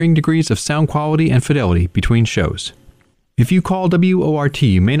degrees of sound quality and fidelity between shows. If you call WORT,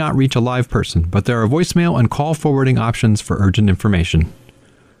 you may not reach a live person, but there are voicemail and call forwarding options for urgent information.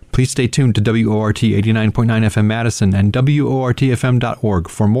 Please stay tuned to WORT 89.9 FM Madison and WORTFM.org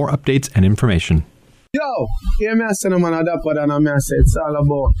for more updates and information. Yo, hear me say no man a dapper than I say it's all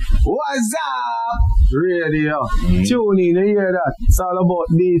about what's up radio. Tune in, you hear that? It's all about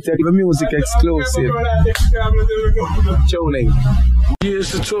D-Tech, the music exclusive. Tune in. Yeah,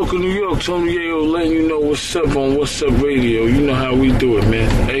 it's the Talk of New York. Tony Yayo letting you know what's up on What's Up Radio. You know how we do it,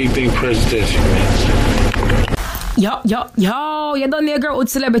 man. Everything presidential, man. Yo, you done there, girl with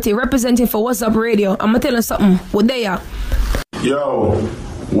celebrity representing for What's Up Radio. I'ma tell you something. What they are? Yo,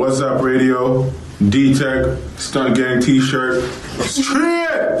 What's Up Radio? D-Tech, Stunt Gang T-shirt.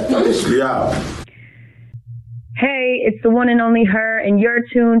 Straight! Yeah. Hey, it's the one and only her, and you're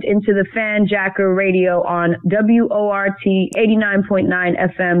tuned into the Fanjacker Radio on WORT 89.9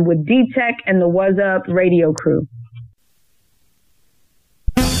 FM with D-Tech and the What's Up Radio crew.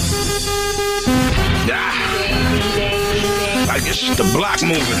 I guess the block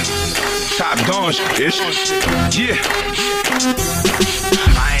moving. Top down, yeah.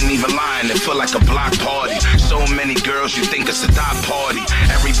 I ain't even lying, it feel like a block party. So many girls, you think it's a dot party.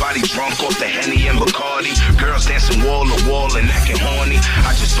 Everybody drunk off the Henny and Bacardi. Girls dancing wall to wall and acting horny.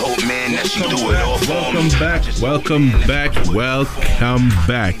 I just hope, man, that she do it all for me. Welcome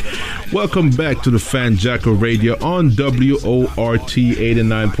back to the Fanjacker Radio on WORT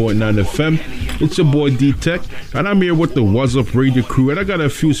 89.9 FM. It's your boy D-Tech, and I'm here with the What's Up Radio crew, and I got a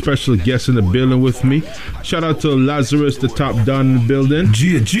few special guests in the building with me. Shout out to Lazarus, the top don in the building.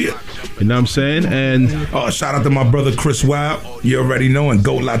 Gia. You know what I'm saying? And shout out to my brother Chris Wild. You already know, and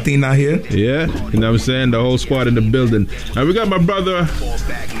Goat Latina here. Yeah, you know what I'm saying? The whole squad in the building. And we got my brother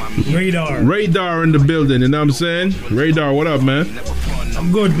Radar in the building. You know what I'm saying? Radar, what up, man?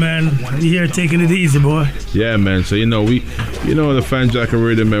 I'm good, man. You here taking it easy, boy. Yeah, man. So, the Fanjacker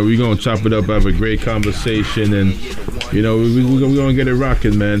Radio, man, we're going to chop it up, have a great conversation, and, we're going to get it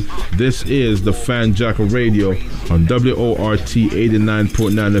rocking, man. This is the Fanjacker Radio on WORT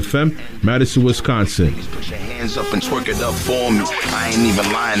 89.9 FM, Madison, Wisconsin. Put your hands up and twerk it up for me. I ain't even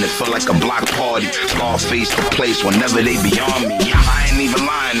lying, it feel like a block party. Scarface the place whenever they be on me. I ain't even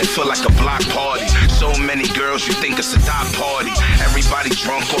lying, it feel like a block party. So many girls, you think it's a dot party. Everybody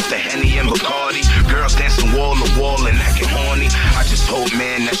drunk off the Henny and Bacardi. Girls dancing wall to wall and acting horny. I just hope,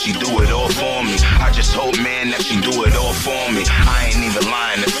 man, that she do it all for me. I just hope, man, that she do it all for me. I ain't even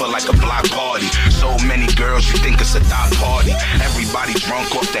lying, it feel like a block party. So many girls, you think it's a dot party. Everybody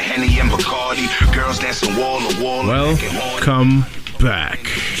drunk off the Henny and Bacardi. Girls dancing wall to wall and acting horny. Welcome back.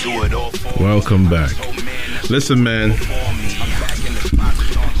 Welcome back. Listen, man.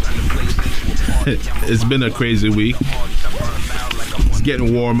 It's been a crazy week. It's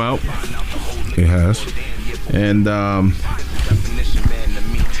getting warm out. It has. And, I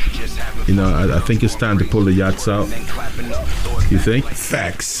think it's time to pull the yachts out. You think?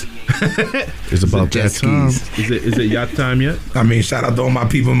 Facts. It's about that time. Is it yacht time yet? I mean, shout out to all my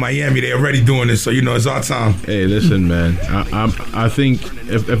people in Miami. They're already doing this, so it's our time. Hey, listen, man. I think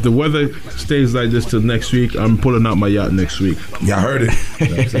if the weather stays like this till next week, I'm pulling out my yacht next week. Y'all heard it. You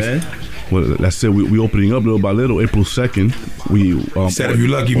know what I'm saying? Well, that's it. We opening up little by little. April 2nd. We said if you're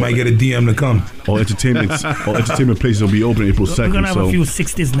lucky, you might get a DM to come. All entertainment places will be open April 2nd. We're gonna have a few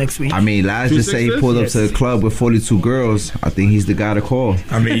 60s next week. I mean, Laz just say he pulled up to the club with 42 girls. I think he's the guy to call.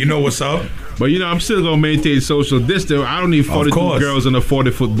 I mean, you know what's up. But I'm still gonna maintain social distance. I don't need 42 girls on a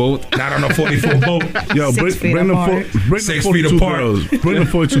 40-foot boat. Not on a 40-foot boat. Yo, bring the 6 feet apart. Girls. Bring the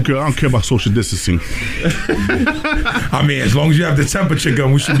 42 girls. I don't care about social distancing. I mean, as long as you have the temperature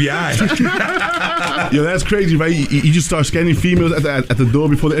gun, we should be all right. Yo, that's crazy, right? You just start scanning females at the door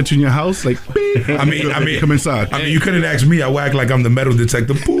before they enter your house, like. I mean, come inside. I mean, you couldn't ask me. I whack like I'm the metal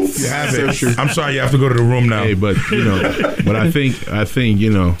detector. Poof, you have it. I'm sorry, you have to go to the room now. Hey, but I think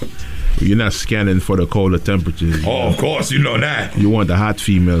you're not scanning for the colder temperatures. Oh, of course, you know that. You want the hot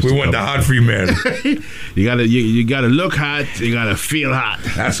females. We want the hot females. you gotta look hot. You gotta feel hot.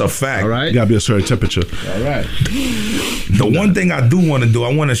 That's a fact. All right. You gotta be a certain temperature. All right. The one thing I do want to do,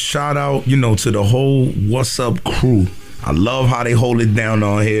 I want to shout out, to the whole What's Up crew. I love how they hold it down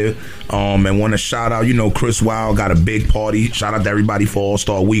on here. And want to shout out, Chris Wild got a big party. Shout out to everybody for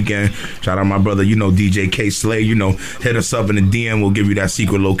All-Star Weekend. Shout out my brother, DJ K Slay. Hit us up in the DM. We'll give you that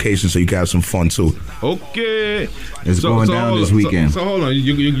secret location so you can have some fun too. Okay. It's going down this weekend. So hold on,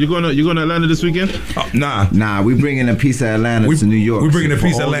 you going to Atlanta this weekend? Nah. We bringing a piece of Atlanta to New York. We bringing a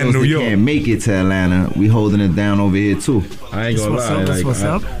piece of Atlanta to New York. Can't make it to Atlanta. We holding it down over here too. I ain't gonna lie. What's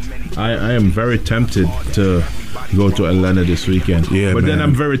up? I am very tempted to go to Atlanta this weekend. Yeah, but then man.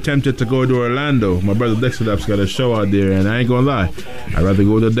 I'm very tempted to go to Orlando. My brother Dexter Lap's got a show out there, and I ain't gonna lie, I'd rather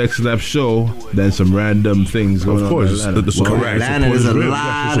go to the Dexter Lap show than some random things going on in Atlanta. Atlanta, there's a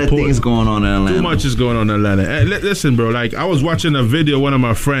lot of things going on in Atlanta. Too much is going on in Atlanta. Hey, listen, bro, like I was watching a video of one of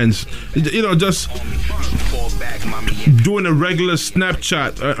my friends, just doing a regular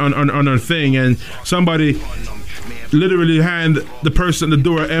Snapchat on her thing, and somebody literally hand the person at the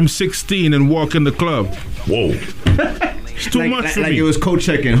door M16 and walk in the club. Whoa. It's too much for me. Like it was code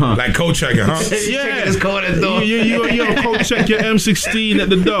checking, huh? Like code checking, huh? Yeah. Just code at the door. You code check your M16 at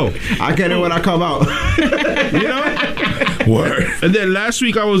the door. I get it when I come out. You know? Word. And then last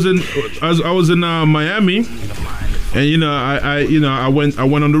week I was in Miami, and I went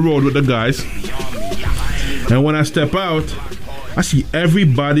on the road with the guys, and when I step out, I see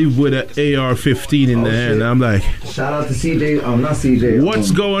everybody with an AR-15 in their hand. And I'm like, shout out to CJ. Not CJ.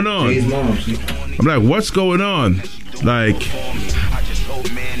 What's going on? Jay's mom. I'm like, what's going on? Like,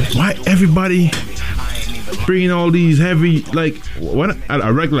 why everybody bringing all these heavy, like, what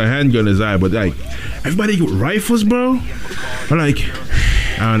a regular handgun is but like, everybody with rifles, bro? I'm like,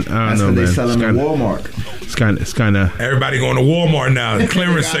 I don't know, man. They sell them at Walmart. It's kind of. Everybody going to Walmart now.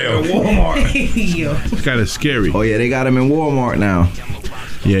 Clearance sale. It's kind of scary. Oh yeah, they got them in Walmart now.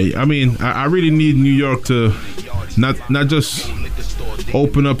 Yeah, I mean, I really need New York to not just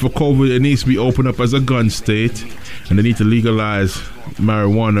open up for COVID. It needs to be opened up as a gun state, and they need to legalize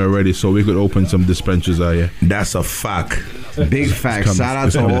marijuana already so we could open some dispensaries out here. That's a fact. Big fact. Shout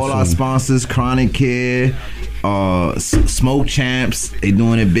out to all our sponsors, Chronic Care, Smoke Champs. They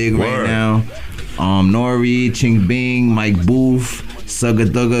doing it big right now. Nori, Ching Bing, Mike Booth, Sugga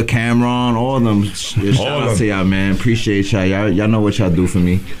Dugga, Cameron, all of them. Shout out to y'all, man. Appreciate y'all. Y'all know what y'all do for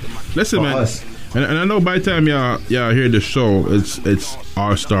me. Listen, for man. Us. And I know by the time y'all hear the show, it's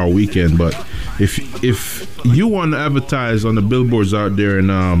All Star Weekend. But if you want to advertise on the billboards out there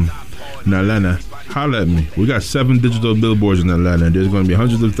in Atlanta, holla at me. We got 7 digital billboards in Atlanta. There's going to be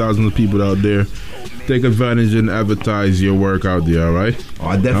hundreds of thousands of people out there. Take advantage and advertise your work out there, all right? Oh,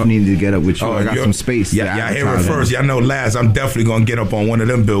 I definitely need to get up with you. I got some space. Yeah, y'all hear it first. Y'all know last. I'm definitely going to get up on one of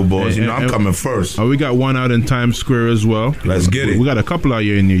them billboards. I'm coming first. We got one out in Times Square as well. Let's get it. We got a couple out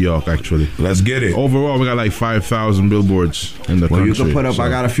here in New York, actually. Let's get it. Overall, we got like 5,000 billboards in the country. You can put up, I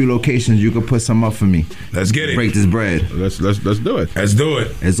got a few locations. You can put some up for me. Let's get it. Break this bread. Let's do it. Let's do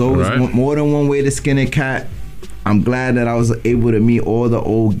it. There's always more than one way to skin a cat. I'm glad that I was able to meet all the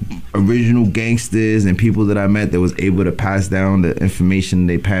old original gangsters and people that I met that was able to pass down the information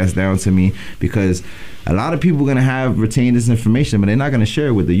they passed down to me, because a lot of people are going to retain this information, but they're not going to share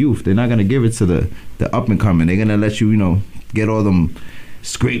it with the youth. They're not going to give it to the up and coming. They're going to let you, get all them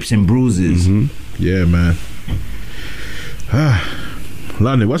scrapes and bruises. Mm-hmm. Yeah, man.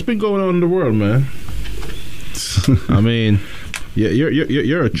 Lonnie, what's been going on in the world, man? I mean, yeah,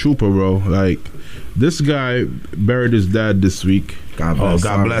 you're a trooper, bro. Like, this guy buried his dad this week. God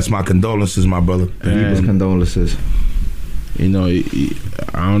bless. My condolences, my brother. People's condolences. I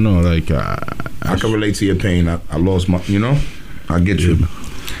don't know. Like, I can relate to your pain. I lost my. I get you.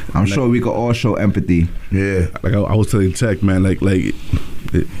 I'm sure we could all show empathy. Yeah. Like I was telling Tech, man. Like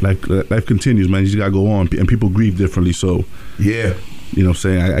life continues, man. You just gotta go on, and people grieve differently. So yeah, you know what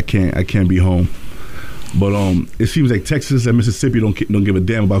I'm saying. I can't be home. But it seems like Texas and Mississippi don't give a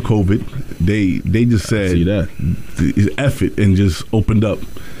damn about COVID. They just said it's effort and just opened up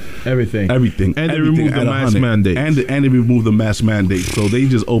everything, and they removed the mask mandate, and they removed the mask mandate. So they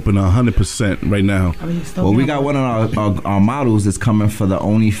just open 100% right now. Well, we got one of our models that's coming for the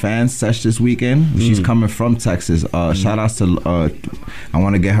OnlyFans sesh this weekend. She's coming from Texas. Shout out to I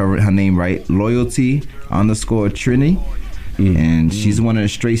want to get her name right. Loyalty_Trini. And she's one of the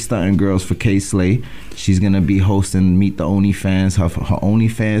straight stunting girls for K-Slay. She's going to be hosting Meet the OnlyFans. Her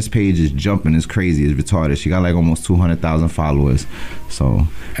OnlyFans page is jumping. It's crazy. It's retarded. She got like almost 200,000 followers. So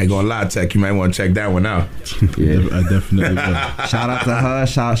I ain't gonna lie, Tech. You might want to check that one out. Yeah, I definitely will. Shout out to her.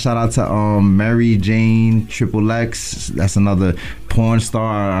 Shout out to Mary Jane XXX. That's another porn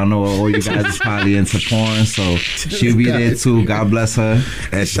star. I know all you guys is probably into porn, so she'll be there too. God bless her.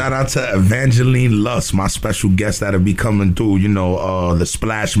 And shout out to Evangeline Luss, my special guest that'll be coming through. The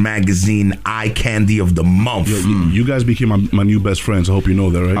Splash Magazine Eye Candy of the Month. You guys became my new best friends. I hope you know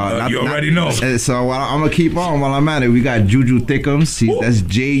that, right? You already know. So I'm gonna keep on while I'm at it. We got Juju Thickums. That's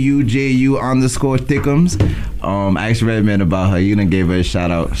JUJU_Thickums. Ask Redman about her. You done gave her a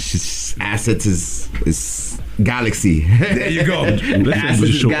shout out. She's assets is Galaxy. There you go.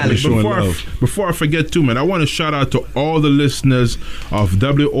 Before I forget too, man, I want to shout out to all the listeners of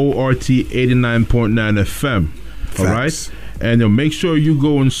WORT 89.9 FM. All right, and make sure you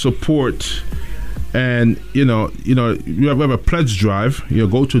go and support And you have a pledge drive.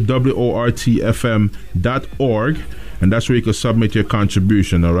 Go to WORTFM.org, and that's where you can submit your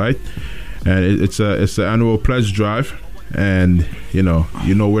contribution. All right, and it's an annual pledge drive, and you know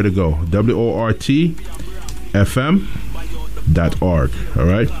where to go. WORTFM.org. All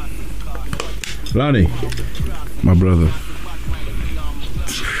right, Lonnie, my brother,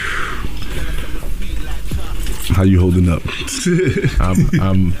 how you holding up?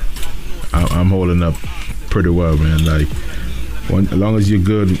 I'm holding up pretty well, man. Like, as long as you're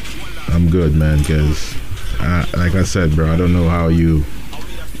good, I'm good, man. Because, like I said, bro, I don't know how you.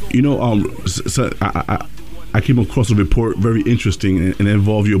 So I came across a report very interesting and it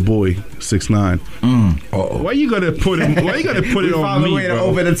involved your boy 6ix9ine. Why you gotta put it? Why you gotta put it on me, a way bro? to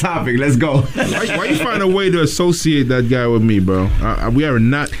open the topic. Let's go. Why you find a way to associate that guy with me, bro? We are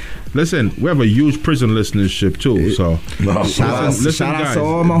not. Listen, we have a huge prison listenership too. So shout out to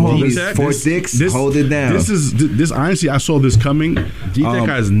all my homies. Fort Dix, hold it down. This honestly, I saw this coming. D-Tech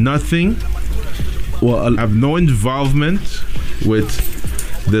has nothing. Well, I have no involvement with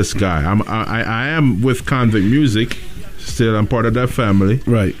this guy. I am with Convict Music. Still, I'm part of that family.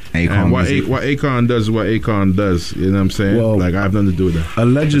 Right. And what Akon does, what Akon does. You know what I'm saying? Well, like, I have nothing to do with that.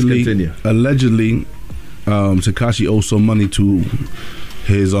 Allegedly, Tekashi owes some money to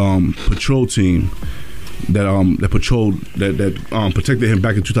his patrol team that protected him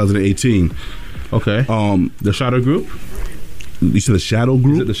back in 2018. Okay. The Shadow Group. You said the Shadow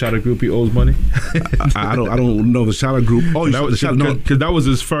Group? Is it the Shadow Group he owes money? I don't know the Shadow Group. Oh, because that was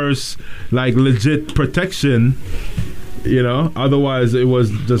his first like legit protection. Otherwise it was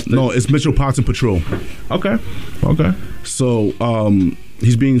just it's Metropolitan Patrol. Okay. So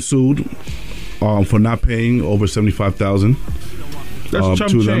he's being sued for not paying over $75,000. That's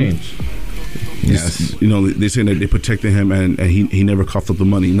chump change. Yes, they saying that they protected him and he never coughed up the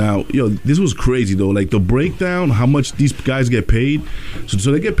money. Now, this was crazy though. Like the breakdown, how much these guys get paid.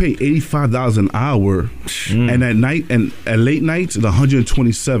 So they get paid $85 an hour, and at night and at late nights, it's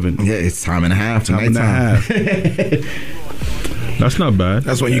 $127. Yeah, it's time and a half. That's not bad.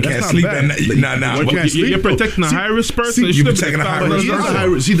 That's why you can't sleep at night. You're protecting a high-risk person. You're protecting a high-risk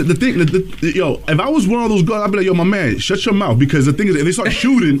person. See, the thing, if I was one of those girls, I'd be like, my man, shut your mouth. Because the thing is, if they start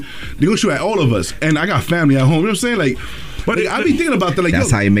shooting, they're going to shoot at all of us. And I got family at home. You know what I'm saying? Like, but I be thinking about that. Like, that's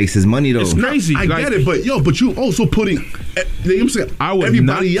how he makes his money, though. It's crazy. I get it, but you also putting, you know what I'm saying,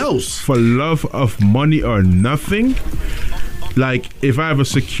 everybody else. For love of money or nothing, like, if I have a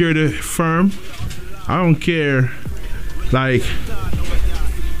security firm, I don't care. Like,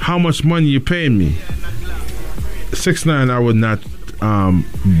 how much money you paying me? 6ix9ine, I would not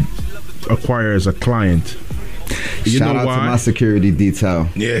acquire as a client. Shout out to my security detail.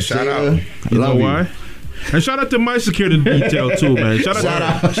 Yeah, shout out. You know why? And shout out to my security detail too, man. Shout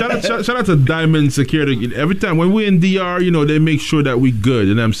out to Diamond Security. Every time when we're in DR, they make sure that we good.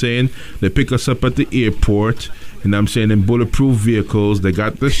 You know what I'm saying? They pick us up at the airport. You know what I'm saying? In bulletproof vehicles. They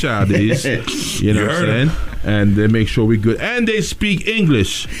got the shaddies. You know what I'm saying? And they make sure we good. And they speak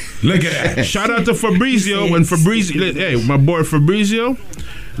English. Look at that. Shout out to Fabrizio. Hey, my boy Fabrizio.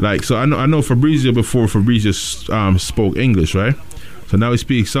 Like, so I know Fabrizio before Fabrizio spoke English, right? So now he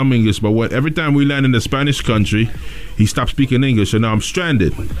speaks some English, but every time we land in the Spanish country, he stops speaking English, and now I'm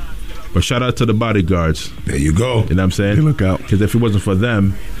stranded. But shout out to the bodyguards. There you go. You know what I'm saying? Hey, look out. Because if it wasn't for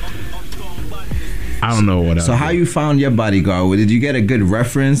them, I don't know what else. So how you found your bodyguard? Did you get a good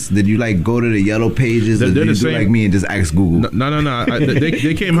reference? Did you go to the yellow pages? Or did you do like me and just ask Google? No.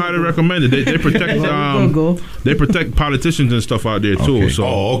 They came highly recommended. They protect they protect politicians and stuff out there too. Okay. So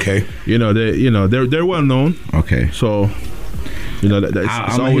okay. They're well known. Okay. So it's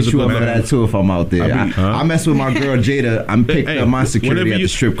I'm gonna hit you up for that too if I'm out there. I mess with my girl Jada. I'm picking up my security at the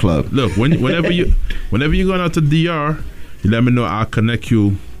strip club. Look, whenever you're going out to DR, you let me know. I'll connect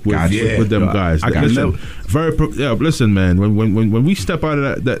you with them guys. Listen, man. When we step out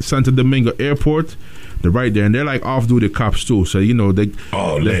of that Santo Domingo airport, they're right there, and they're like off-duty cops too. So they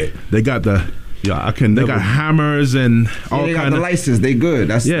got the. Yeah, they got hammers and all they got kind the of license. They good.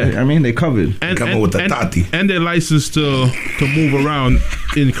 They covered. And with the Tati. And they're licensed to move around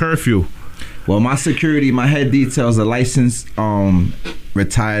in curfew. Well, my security, my head details, a licensed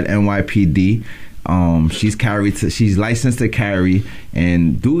retired NYPD. She's licensed to carry,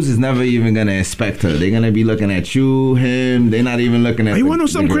 and dudes is never even gonna inspect her. They're gonna be looking at you, him. They're not even looking at. You want to know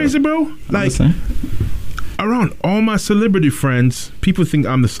something crazy, bro? Like, around all my celebrity friends, people think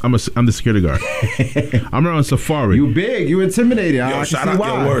I'm the security guard. I'm around Safari. You big, you intimidating. Shout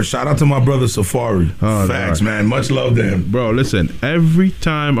out to my brother Safari. Facts, man. Much love to him, bro. Listen, every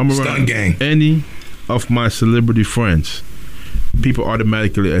time I'm around any of my celebrity friends, people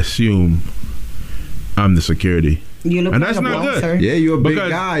automatically assume I'm the security. You look and like that's a not bouncer. good. Yeah, you're a big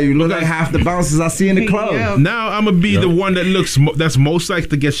guy. You look like half the bouncers I see in the club. Yeah. Now I'm gonna be the one that looks that's most likely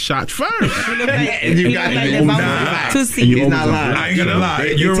to get shot first. And you got He's not lying. I ain't gonna lie.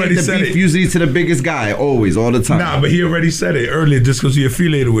 They You take already the said beef it. usually to the biggest guy, always, all the time. Nah, but he already said it earlier just because he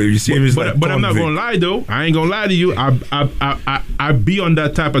affiliated with it. You see him as But, like but I'm not convict. gonna lie though. I ain't gonna lie to you. I be on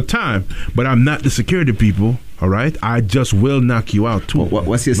that type of time, but I'm not the security people. All right, I just will knock you out too.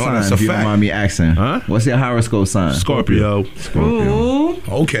 What's your sign? that's a If you don't fact. mind me asking. Huh? What's your horoscope sign? Scorpio.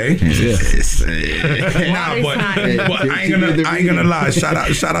 Okay. Nah, but I ain't gonna lie. Shout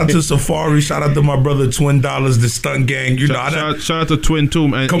out to Safari. Shout out to my brother Twin Dollars, the stunt gang. You know, Shout out to Twin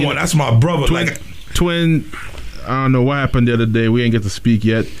Tomb. And, come on, that's my brother. Twin. I don't know what happened the other day. We ain't get to speak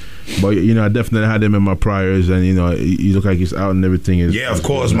yet. But, you know, I definitely had him in my prayers, and, you know, he look like he's out and everything. Yeah, of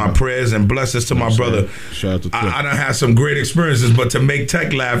course, my prayers and blessings to my brother. Shout out to Twin. I done had some great experiences, but to make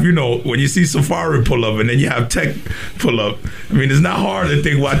Tech laugh, you know, when you see Safari pull up and then you have Tech pull up, I mean, it's not hard to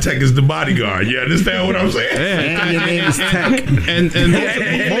think why Tech is the bodyguard. You understand what I'm saying? Yeah. Your name is Tech. And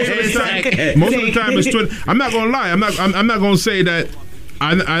most of the time it's Twin. I'm not gonna lie. I'm not gonna say that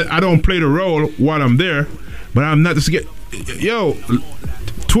I don't play the role while I'm there, but I'm not just yo.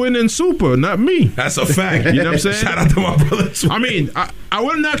 Twin and Super, not me. That's a fact. You know what I'm saying? Shout out to my brother. I mean, I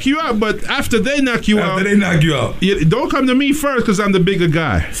will knock you out, but after they knock you out, don't come to me first because I'm the bigger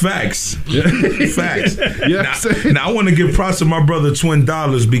guy. Facts. Facts. Yeah. Now I want to give props to my brother Twin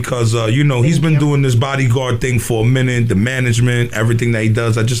Dollars because you know he's been doing this bodyguard thing for a minute. The management, everything that he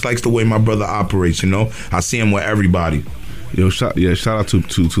does, I just likes the way my brother operates. You know, I see him with everybody. Yo, shout out to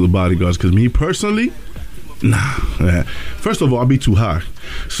the bodyguards because me personally. Nah, man. First of all, I'll be too high.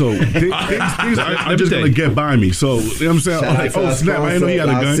 So things are just going to get by me. So, you know what I'm saying? Like, oh, snap, I didn't know he had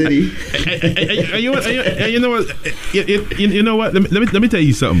a gun. And you know what? You know what? Let me tell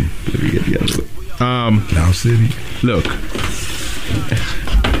you something. Now City. Look.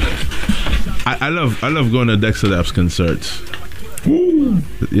 I love going to Dexter Daps concerts. Woo.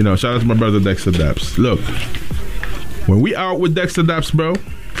 You know, shout out to my brother Dexter Daps. Look, when we out with Dexter Daps, bro,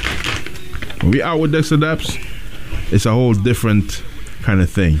 it's a whole different kind of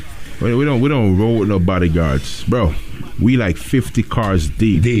thing. We don't roll with no bodyguards, bro. We like 50 cars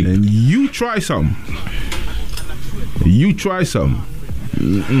deep. And you try something.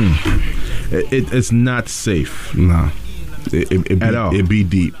 It's not safe. Nah. At all. It be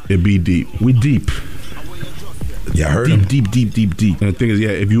deep. We deep. Yeah, I heard deep. And the thing is, yeah,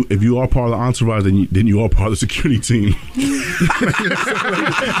 if you are part of the entourage, then you are part of the security team.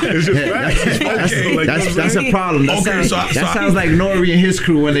 It's just That's a problem. That sounds like Nori and his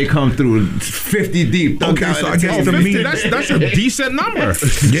crew when they come through, 50 deep. Okay, so I guess the mean that's a decent number.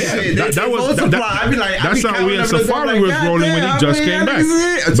 Yeah, that's how we in Safari was rolling when he just came back.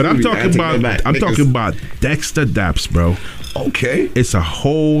 But I'm talking about Dexter Daps, bro. Okay, it's a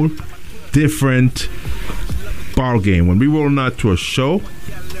whole different ball game when we rolling out to a show,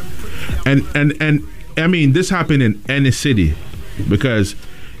 and I mean this happened in any city because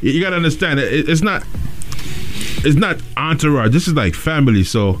you gotta understand it's not entourage. This is like family,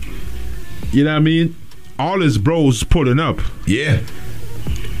 so you know what I mean. All his bros pulling up, yeah,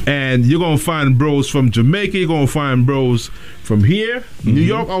 and you're gonna find bros from Jamaica. You're gonna find bros from here. New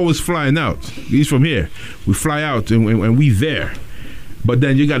York always flying out. He's from here. We fly out and we there. But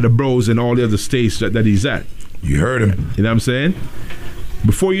then you got the bros in all the other states that he's at. You heard him. You know what I'm saying?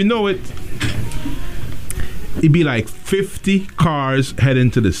 Before you know it, it'd be like 50 cars heading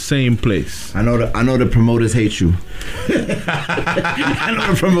to the same place. I know the promoters hate you. I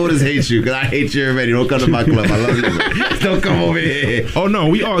know the promoters hate you because I hate you already. Don't come to my club. I love you. Don't come over here. Oh no,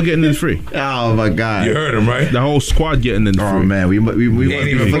 we all getting in free. Oh my God. You heard him, right? The whole squad getting in free. Oh man, we must be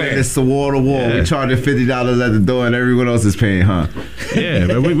like this wall to wall. Yeah. We charging $50 at the door and everyone else is paying, huh? Yeah,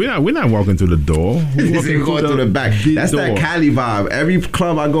 but we're not walking through the door. We're going through the back. That's that Cali vibe. Every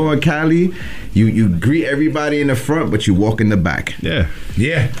club I go in Cali, you greet everybody in the front, but you walk in the back. Yeah.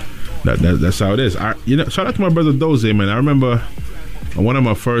 That's how it is. Shout out to my brother Doze, man. I remember one of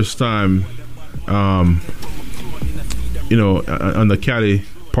my first time, on the Cali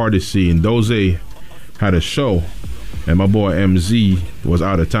party scene. Doze had a show, and my boy MZ was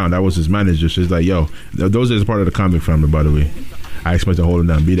out of town. That was his manager. She's like, "Yo, Doze is part of the comic family, by the way. I expect to hold him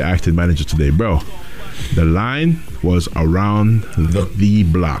down, be the acting manager today, bro." The line was around the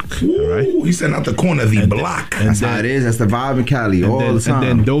block. Ooh, right? He said out the corner, the block. That's how it is. That's the vibe in Cali all the time.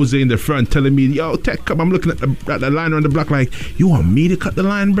 And then Doze in the front telling me, "Yo, Tech, come." I'm looking at the line around the block like, "You want me to cut the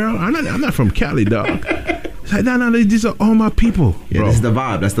line, bro? I'm not from Cali, dog." It's like, no, these are all my people. Yeah, bro. this is the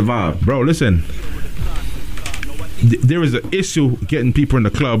vibe. That's the vibe. Bro, listen. there was an issue getting people in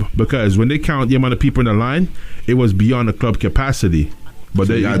the club because when they count the amount of people in the line, it was beyond the club capacity. But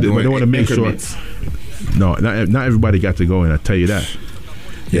So they want to make increments. sure. No, not everybody got to go in. I tell you that.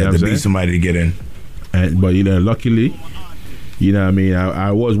 Yeah, to beat somebody to get in. But luckily, you know what I mean.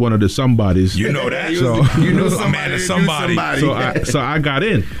 I was one of the somebodies. You know that. So You know somebody. Somebody. So I got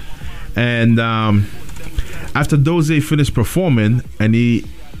in, and after Doze finished performing, and he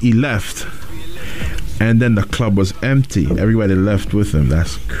left, and then the club was empty. Everybody left with him.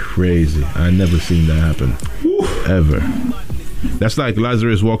 That's crazy. I never seen that happen ever. That's like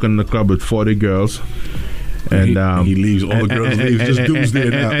Lazarus walking in the club with 40 girls. And he leaves. All the girls leave. Just dudes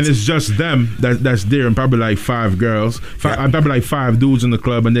there now. And it's just them that's there, and probably like 5 girls, probably like 5 dudes in the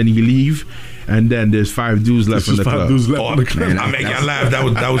club, and then you leave, and then there's 5 dudes left in the club. Man, I make y'all laugh. That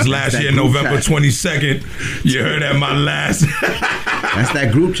was last year, November 22nd. You heard at my last. That's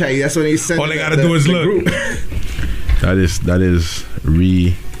that group chat. That's what they said. All they gotta do is look. That is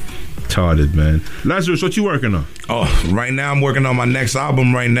retarded, man. Lazarus, what you working on? Oh, right now I'm working on my next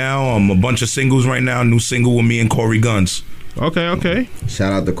album. Right now, a bunch of singles. Right now, new single with me and Corey Guns. Okay.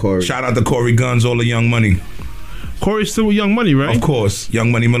 Shout out to Corey. Shout out to Corey Guns, all the Young Money. Corey's still with Young Money, right? Of course,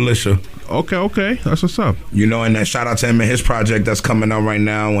 Young Money Militia. Okay, that's what's up. You know, and then shout out to him and his project that's coming out right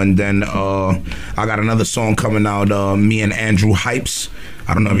now. And then I got another song coming out. Me and Andrew Hypes.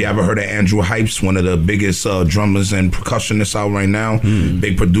 I don't know if you ever heard of Andrew Hypes, one of the biggest drummers and percussionists out right now.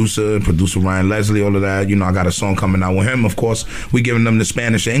 Big producer Ryan Leslie, all of that. You know, I got a song coming out with him. Of course, we giving them the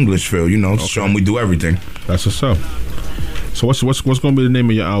Spanish and English feel. You know, show them we do everything. That's what's up. So what's going to be the name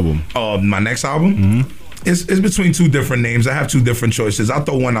of your album? My next album. It's between 2 different names. I have 2 different choices. I'll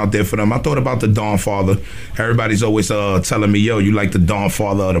throw one out there for them. I thought about the Don Father. Everybody's always telling me, yo, you like the Don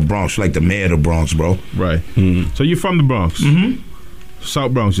Father of the Bronx. You like the mayor of the Bronx, bro. Right. So you're from the Bronx?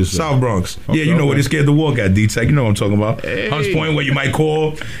 South Bronx, just South Bronx. Okay, Yeah, you know where they scared to walk at, D-Tech. You know what I'm talking about. Hey. Hunts Point, where you might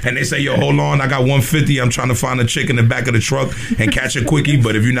call and they say, yo, hold on, I got 150. I'm trying to find a chick in the back of the truck and catch a quickie,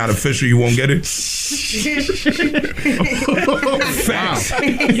 but if you're not official, you won't get it. Facts.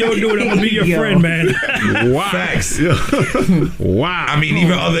 Yo, dude, I'm gonna be your friend, man. Wow. Facts. Wow. I mean,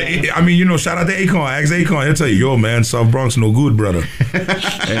 even you know, shout out to Akon. Ask Akon. He'll tell you, yo, man, South Bronx no good, brother.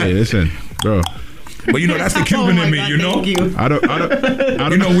 Hey, listen, bro. But you know, that's the Cuban in me, you know? I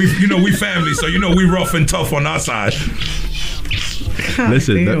don't we family, so you know we rough and tough on our side.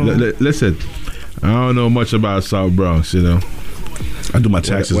 Listen, listen. I don't know much about South Bronx, you know. I do my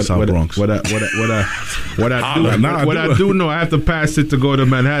taxes in South Bronx. What I do know, I have to pass it to go to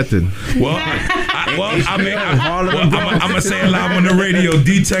Manhattan. Well, I'm gonna say it live on the radio.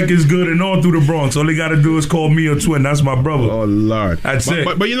 D-Tech is good and all through the Bronx. All they gotta do is call me a twin. That's my brother. Oh Lord, that's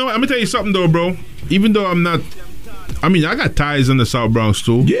it. But you know what? I'm gonna tell you something though, bro. Even though I'm not, I mean, I got ties in the South Bronx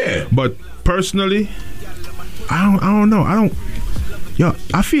too. Yeah. But personally, I don't know. Yo,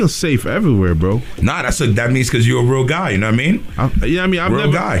 I feel safe everywhere, bro. Nah, that means because you're a real guy. You know what I mean? I'm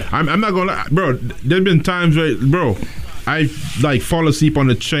real guy. I'm not gonna lie, bro. There's been times where, bro, I like fall asleep on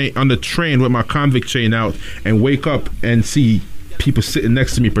the train with my convict chain out and wake up and see people sitting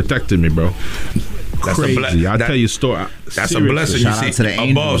next to me protecting me, bro. That's crazy. I'll tell you a story. That's a blessing. Shout out to the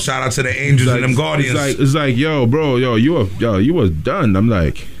angels. Shout out to the angels and them guardians. It's like, yo, bro, you was done. I'm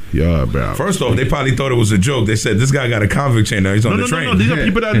like, yeah, bro. First off, they probably thought it was a joke. They said, this guy got a convict chain now. He's on the train. No, these are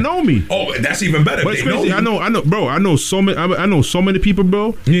people that know me. Oh, that's even better. But it's crazy. I know, bro. I know so many people,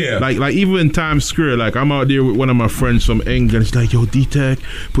 bro. Yeah. Like even in Times Square, like I'm out there with one of my friends from England. It's like, yo, D-Tech,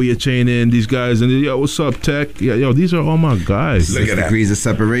 put your chain in. These guys, and yo, what's up, Tech? Yeah, yo, these are all my guys. Look at that. 6 degrees of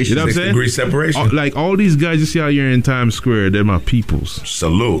separation. You know what I'm 6 saying? degrees separation. Like all these guys you see out here in Times Square, they're my peoples.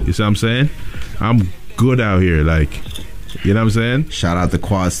 Salute. You see what I'm saying? I'm good out here, like. You know what I'm saying? Shout out to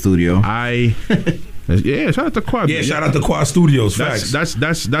Quad Studio. Yeah, shout out to Quad. Yeah, shout out to Quad Studios. Facts.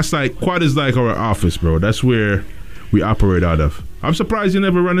 That's like Quad is like our office, bro. That's where we operate out of. I'm surprised you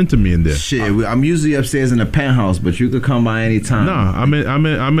never run into me in there. Shit, I'm usually upstairs in the penthouse, but you could come by anytime. Nah, I'm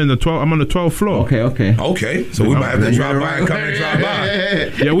in the 12. I'm on the 12th floor. Okay. So we might have to drop by and come and drop by.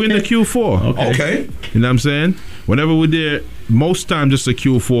 Yeah, we're in the Q4. Okay. You know what I'm saying? Whenever we're there, most times just the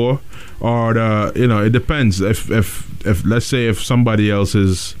Q4, or it depends. If let's say if somebody else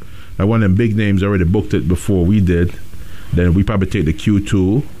is like one of them big names already booked it before we did, then we probably take the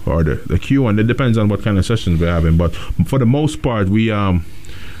Q2 or the Q1. It depends on what kind of sessions we're having. But for the most part, we're in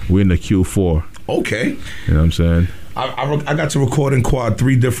the Q4. Okay. You know what I'm saying? I got to record in Quad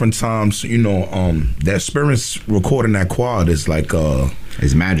 3 different times. You know, the experience recording that Quad is like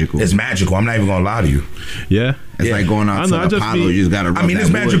it's magical. It's magical. I'm not even gonna lie to you. Yeah. It's like going out to Apollo. You just gotta. I mean,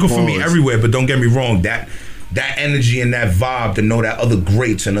 it's magical for me everywhere. But don't get me wrong. That that energy and that vibe to know that other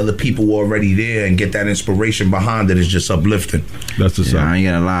greats and other people were already there and get that inspiration behind it is just uplifting. That's the I ain't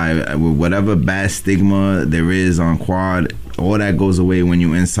gonna lie. With whatever bad stigma there is on Quad, all that goes away when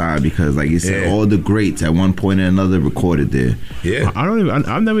you inside, because like you said, all the greats at one point or another recorded there. Yeah.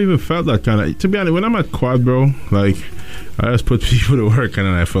 I've never even felt that kind of, to be honest, when I'm at Quad, bro, like I just put people to work and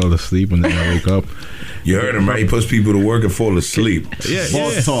then I fell asleep and then I wake up. You heard him, right? He puts people to work and fall asleep.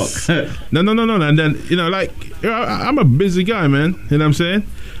 False talk. No. And then, like, I'm a busy guy, man. You know what I'm saying?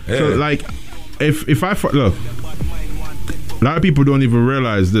 Yeah. So, like, if I look, a lot of people don't even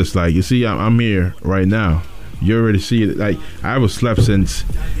realize this. Like, you see, I'm here right now. You already see it. Like, I was slept since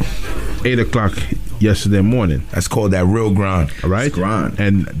 8 o'clock yesterday morning. That's called that real grind. All right? It's grind.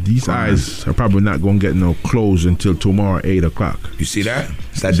 And these eyes are probably not going to get no closed until tomorrow, 8 o'clock. You see that?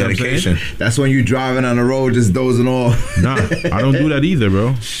 It's that dedication. That's when you driving on the road just dozing off. Nah, I don't do that either,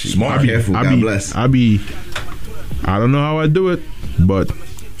 bro. Smart. Careful, God bless. I don't know how I do it, but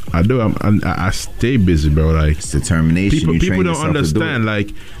I do. I stay busy, bro. Like, it's determination. People don't understand.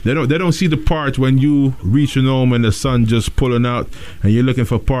 Like, they don't see the part when you reaching home and the sun just pulling out and you're looking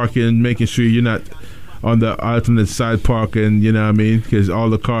for parking, making sure you're not on the alternate side parking. You know what I mean? Because all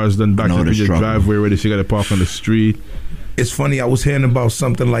the cars done back up to your driveway already, so you got to park on the street. It's funny, I was hearing about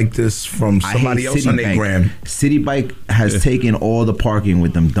something like this from somebody else on their gram. City Bike has taken all the parking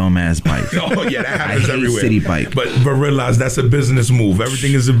with them dumbass bikes. Oh yeah, that happens I hate everywhere. City Bike. But realize that's a business move.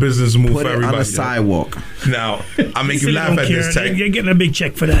 Everything is a business move Put for it everybody. on the sidewalk. Now, I make you laugh at this, Tech. You're getting a big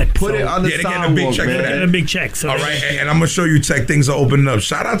check for that. Put it on the they're sidewalk, getting a big check man. for that. Getting a big check. So all right, and I'm gonna show you, Tech, things are opening up.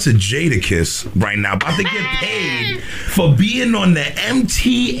 Shout out to Jadakiss right now, about to get paid for being on the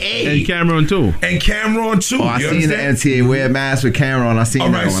MTA. And Cameron too. Oh, I seen the MTA wear a mask with Cameron. I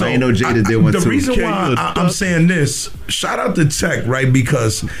seen that one. So I ain't know Jada did one the too. The reason why I'm saying this, shout out to Tech, right?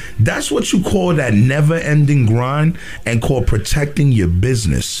 Because that's what you call that never-ending grind and call protecting your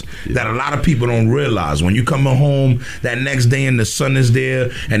business. That a lot of people don't realize. When you coming home that next day and the sun is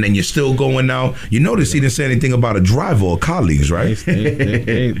there and then you're still going out, you notice he didn't say anything about a driver or colleagues, right?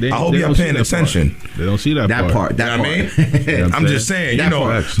 I hope you're paying attention. They don't see that part. That part. I mean? I'm just saying,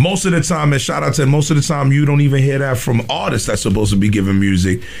 most of the time, and shout out to most of the time, you don't even hear that from artists that's supposed to be giving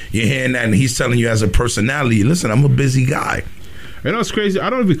music. You're hearing that and he's telling you as a personality, listen, I'm a busy guy. You know, it's crazy. I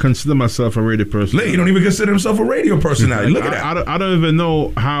don't even consider myself a radio personality. You don't even consider himself a radio personality. Look at that. I don't even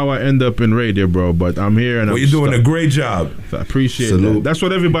know how I end up in radio, bro, but I'm here. And you're doing a great job. I appreciate it. That's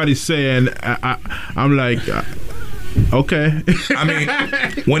what everybody's saying. I'm like... okay. I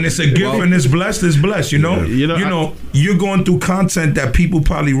mean, when it's a gift and it's blessed, you know? You're going through content that people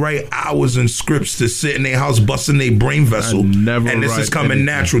probably write hours and scripts to sit in their house busting their brain vessel. And this is coming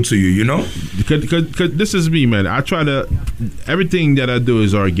natural to you, you know? Because this is me, man. I try to... Everything that I do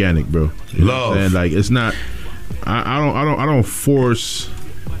is organic, bro. Love. Like, it's not... I don't force...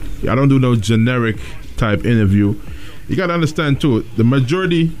 I don't do no generic type interview. You got to understand, too, the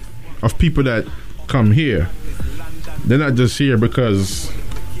majority of people that come here, they're not just here because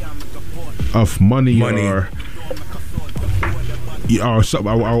of money. or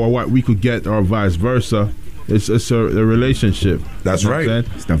what we could get or vice versa. It's a relationship. That's right.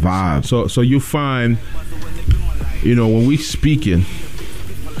 It's the vibe. So you find, when we speaking,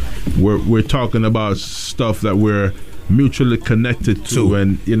 we're talking about stuff that we're mutually connected to,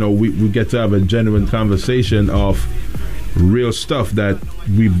 and we get to have a genuine conversation of real stuff that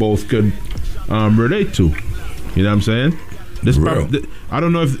we both could relate to. You know what I'm saying? I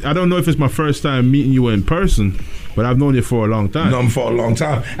don't know if it's my first time meeting you in person, but I've known you for a long time. Known for a long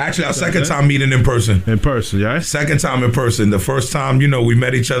time. Actually, our second time meeting in person. In person, yeah. Second time in person. The first time, we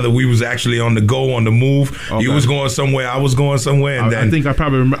met each other. We was actually on the go, on the move. Okay. You was going somewhere. I was going somewhere, and then I think I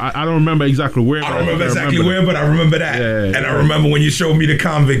probably remember, I don't remember exactly where. I don't remember exactly where, but I remember that. Yeah, and I remember when you showed me the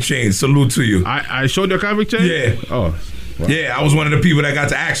convict chain. Salute to you. I showed you a convict chain. Yeah. Oh. Wow. Yeah, I was one of the people that got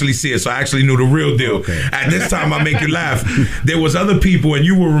to actually see it, so I actually knew the real deal. Okay. At this time, I make you laugh. There was other people, and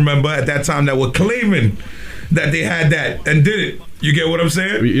you will remember at that time, that were claiming that they had that and did it. You get what I'm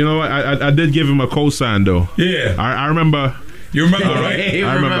saying? You know what? I did give him a cosign, though. Yeah. I remember... You remember, right? He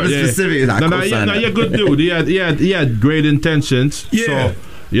remember specifically. No, you're a good dude. He had great intentions. Yeah. So,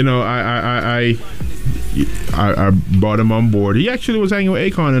 I brought him on board. He actually was hanging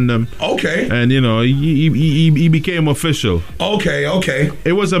with Akon and them. Okay. And he became official. Okay.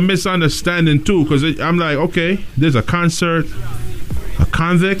 It was a misunderstanding too, because I'm like, okay, there's a concert, a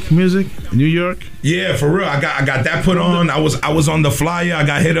convict music in New York. Yeah, for real. I got that put on. I was on the flyer. I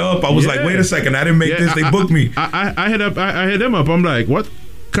got hit up. I was like, wait a second, I didn't make this. They booked me. I hit him up. I'm like, what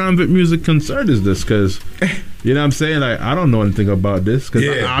convict music concert is this? Because You know what I'm saying? Like, I don't know anything about this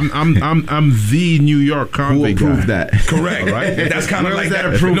because I'm the New York convict guy. Who approved that? Correct. Right? That's kind of like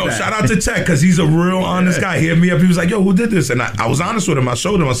that. No, shout out to Tech because he's a real honest guy. He hit me up. He was like, "Yo, who did this?" And I was honest with him. I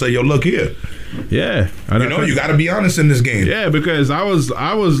showed him. I said, "Yo, look here." Yeah, you got to be honest in this game. Yeah, because I was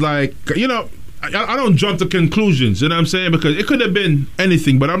like, you know, I don't jump to conclusions. You know what I'm saying? Because it could have been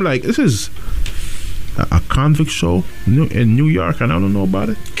anything, but I'm like, this is a convict show in New York, and I don't know about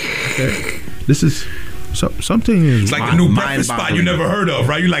it. Okay. This is. Something is it's like a new breakfast spot you never heard of,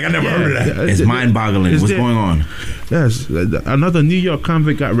 right? You're like, I never heard of that. It's mind-boggling. What's going on? Yes, another New York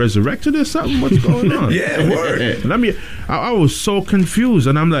convict got resurrected or something. What's going on? Yeah, word. And I was so confused,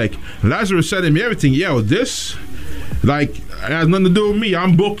 and I'm like, Lazarus said to me everything. Yo, this, like, it has nothing to do with me.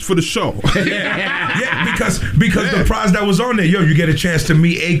 I'm booked for the show. yeah, because the prize that was on there, yo, you get a chance to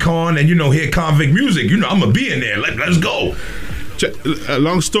meet Akon and hear convict music. I'm gonna be in there. Let's go.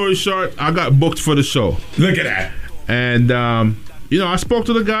 Long story short, I got booked for the show. Look at that. And I spoke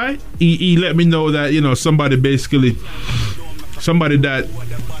to the guy. He let me know that somebody that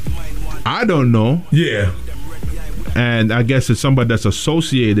I don't know. Yeah. And I guess it's somebody that's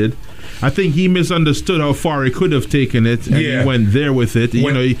associated. I think he misunderstood how far he could have taken it, and he went there with it.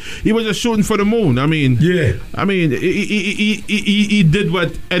 He was just shooting for the moon. I mean, he did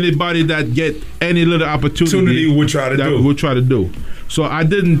what anybody that get any little opportunity would try to do. So I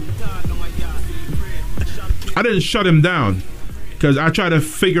didn't shut him down because I tried to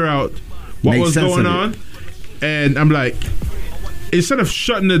figure out what was going on, and I'm like, instead of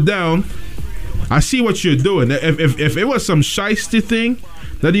shutting it down, I see what you're doing. If it was some shiesty thing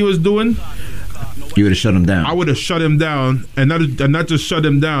that he was doing, you would have shut him down. I would have shut him down, and not just shut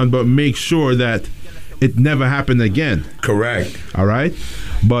him down, but make sure that it never happened again. Correct. All right,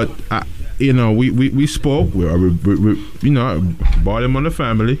 but we spoke. We I brought him on the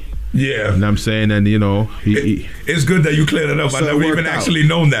family. Yeah, and I'm saying, and it's good that you cleared it up. I never even actually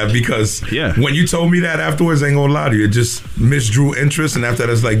known that because when you told me that afterwards, I ain't gonna lie to you, it just misdrew interest, and after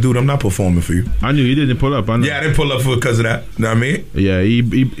that, it's like, dude, I'm not performing for you. I knew you didn't pull up. I know. Yeah, I didn't pull up because of that. You know what I mean? Yeah, he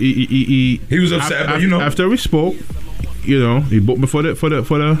was upset, but after we spoke, he booked me for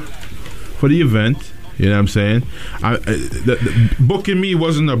the event. You know what I'm saying? Booking me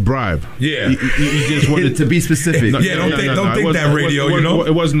wasn't a bribe. Yeah. He just wanted to be specific. Don't think that radio,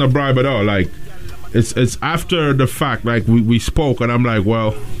 It wasn't a bribe at all. Like, it's after the fact, like, we spoke, and I'm like,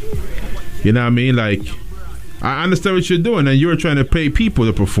 well, you know what I mean? Like, I understand what you're doing, and you're trying to pay people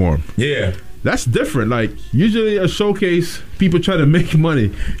to perform. Yeah. That's different. Like, usually a showcase, people try to make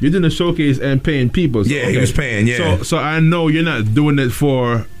money. You're doing a showcase and paying people. So, he was paying, So I know you're not doing it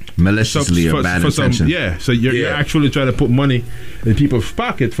for maliciously or bad intention. So you're actually trying to put money in people's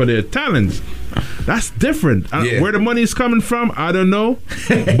pocket for their talents. That's different. Where the money is coming from, I don't know,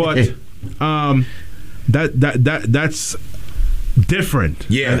 but that's different.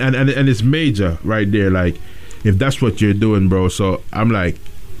 Yeah, and it's major right there. Like, if that's what you're doing, bro. So I'm like,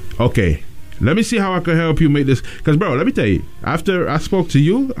 okay, let me see how I can help you make this. Because, bro, let me tell you, after I spoke to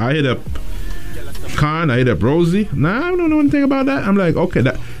you, I hit up Khan, I hit up Rosie. Nah, I don't know anything about that. I'm like, okay,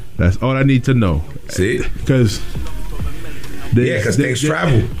 that's all I need to know. See? Because things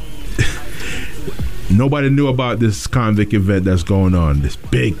travel. Nobody knew about this convict event that's going on, this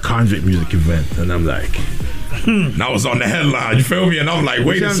big convict music event. And I'm like, and I was on the headline, you feel me? And I'm like,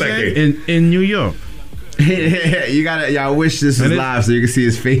 wait a second. In New York. Y'all wish this was live so you can see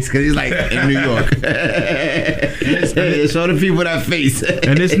his face, because he's like in New York. Show the people that face.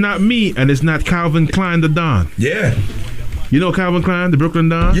 And it's not me, and it's not Calvin Klein the Don. Yeah. You know Calvin Klein, the Brooklyn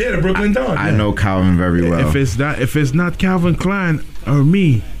Don? Yeah, the Brooklyn Don. I know Calvin very well. If it's not Calvin Klein or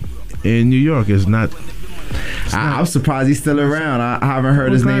me in New York, it's not. I'm surprised he's still around. I haven't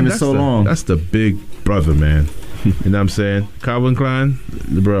heard his name in so long. That's the big brother, man. You know what I'm saying? Calvin Klein,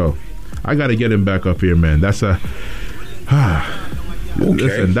 bro. I got to get him back up here, man. That's a...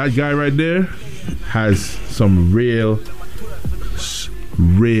 Listen, that guy right there has some real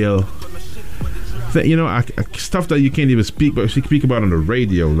stuff that you can't even speak about on the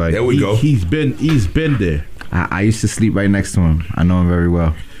radio. Like, there we go. He's been there. I used to sleep right next to him. I know him very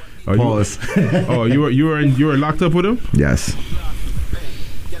well. Pause. You were locked up with him? Yes.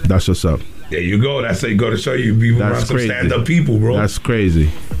 That's what's up. There you go. That's how you go to show you be around some stand-up people, bro. That's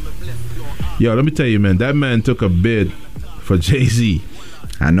crazy. Yo, let me tell you, man. That man took a bid for Jay-Z.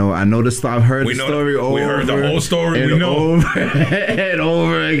 I know the story. I've heard the story over. We heard the whole story. And we know over and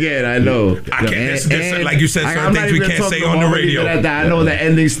over again. I know. I can't. And like you said, certain things we can't say on the radio. I know the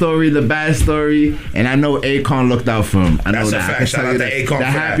ending story, the bad story, and I know Akon looked out for him. I know That's a fact. Shout out to Akon. The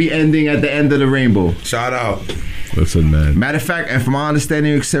happy ending at the end of the rainbow. Shout out. Listen, man. Matter of fact, and from my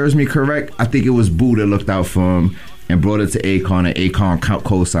understanding, it serves me correct, I think it was Boo that looked out for him and brought it to Akon, and Akon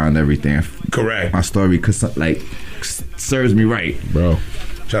co-signed everything. Correct. My story, serves me right, bro.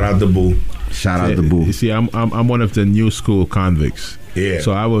 Shout out to Boo. Shout out to Boo. You see, I'm one of the new school convicts. Yeah.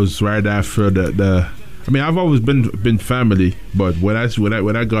 So I was right after the. I mean, I've always been family, but when I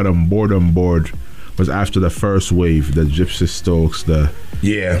got on board was after the first wave, the Gypsy Stokes, the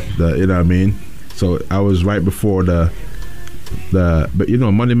you know what I mean. So I was right before but you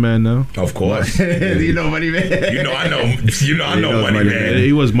know Money Man now. Of course. You know Money Man. You know I know Money Man.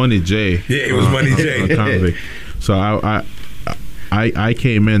 He was Money J. Yeah, he was Money J. Convict. So I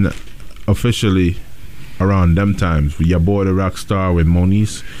came in officially around them times with your boy the rock star with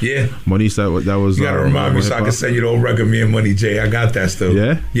Moniz. Yeah. Moniz that was. You gotta remind me so I can send you the old record, me and Money J. I got that still.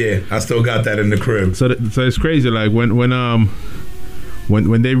 Yeah. Yeah, I still got that in the crib. So it's crazy. Like when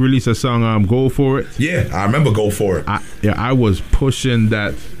they released a song, Go For It. Yeah, I remember Go For It. I was pushing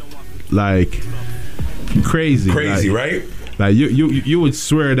that like crazy. Crazy, like, right? Like you would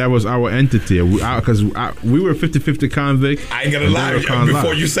swear that was our entity because we were 50-50 convict. I ain't gonna lie.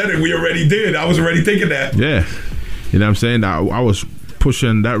 Before you said it, we already did. I was already thinking that. Yeah, you know what I'm saying. I was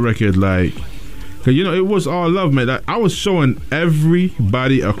pushing that record like, cause you know it was all love, man. I was showing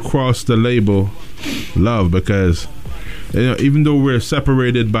everybody across the label love because you know even though we're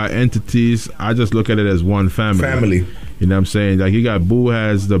separated by entities, I just look at it as one family. You know what I'm saying? Like you got Boo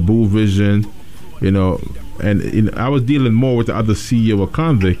has the Boo vision, you know. And I was dealing more with the other CEO of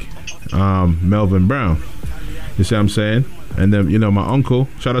Convict, Melvin Brown. You see what I'm saying? And then you know my uncle.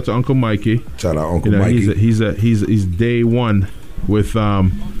 Shout out to Uncle Mikey. Shout out Uncle Mikey. He's day one with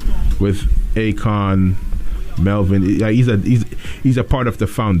Akon, Melvin. He's a part of the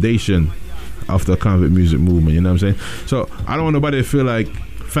foundation of the Convict music movement. You know what I'm saying? So I don't want nobody to feel like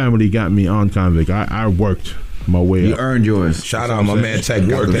family got me on Convict. I worked my way. You up. earned yours. Shout out my man Tech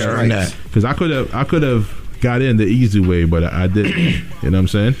worked to earn that. Because I could have got in the easy way, but I didn't. You know what I'm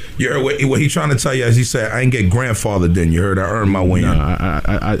saying? You heard what he trying to tell you? As he said, I ain't get grandfathered in. You heard? I earned my way in.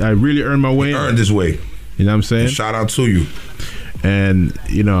 I really earned my way in. Earned his way. You know what I'm saying? And shout out to you. And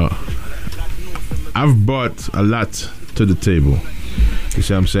you know, I've brought a lot to the table. You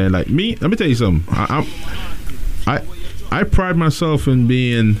see what I'm saying? Like me, let me tell you something. I pride myself in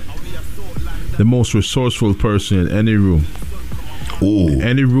being the most resourceful person in any room. Ooh.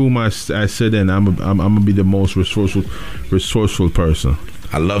 Any room I sit in, I'm gonna be the most resourceful person.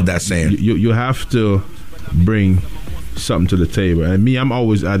 I love that saying. You have to bring something to the table, and me, I'm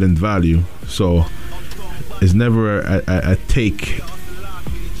always adding value. So it's never a take.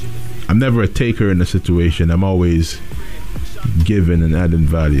 I'm never a taker in a situation. I'm always giving and adding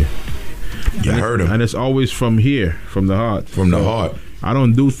value. You heard him. And it's always from here, from the heart. From the heart. I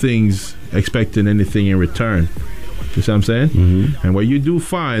don't do things expecting anything in return. You see what I'm saying? Mm-hmm. And what you do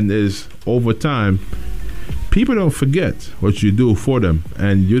find is, over time, people don't forget what you do for them,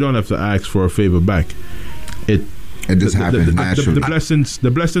 and you don't have to ask for a favor back. It just happens naturally.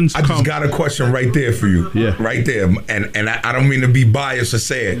 The blessings I come. just got a question right there for you. Yeah. Right there. And I don't mean to be biased or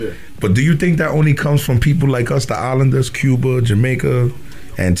say it, but do you think that only comes from people like us, the islanders, Cuba, Jamaica,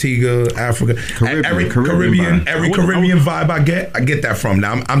 Antigua, Africa, every Caribbean vibe I get that from.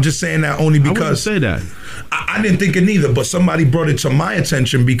 Now I'm just saying that only because I wouldn't say that. I didn't think it neither, but somebody brought it to my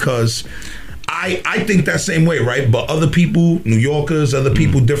attention because I think that same way, right? But other people, New Yorkers, other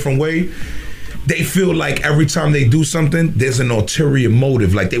people, different way. They feel like every time they do something, there's an ulterior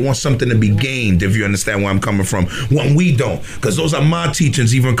motive. Like they want something to be gained, if you understand where I'm coming from. When we don't. Because those are my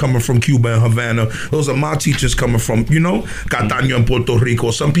teachings, even coming from Cuba and Havana. Those are my teachers coming from, Catania and Puerto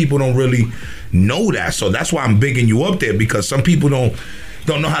Rico. Some people don't really know that. So that's why I'm bigging you up there, because some people don't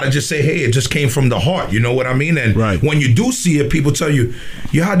know how to just say, hey, it just came from the heart. You know what I mean? And when you do see it, people tell you,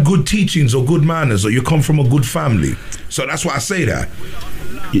 you had good teachings or good manners, or you come from a good family. So that's why I say that.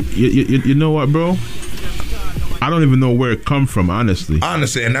 You know what, bro? I don't even know where it come from, honestly.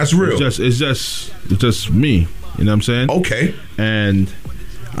 Honestly, and that's real. It's just me. You know what I'm saying? Okay. And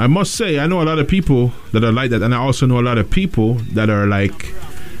I must say, I know a lot of people that are like that, and I also know a lot of people that are like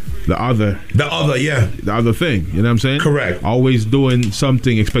the other thing. You know what I'm saying? Correct. Always doing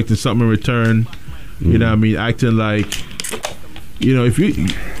something, expecting something in return. You know what I mean? Acting like, if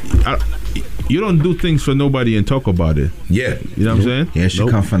you don't do things for nobody and talk about it. Yeah. You know what I'm saying? Yeah, it should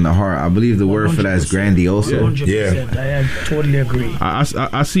come from the heart. I believe the word for that is grandioso. Yeah. I totally agree. I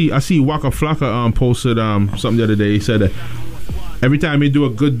see Waka Flocka posted something the other day. He said that every time he do a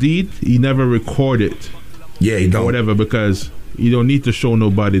good deed, he never record it. Yeah, he don't. Or whatever, because you don't need to show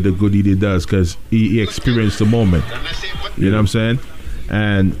nobody the good deed he does, because he experienced the moment. You know what I'm saying?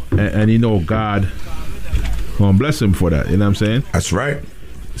 And God Gonna bless him for that. You know what I'm saying? That's right.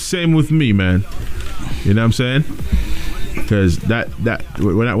 Same with me, man. You know what I'm saying? Because that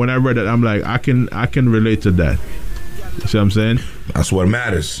when I read it, I'm like, I can relate to that. You see what I'm saying? That's what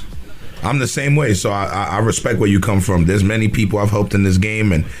matters. I'm the same way, so I respect where you come from. There's many people I've helped in this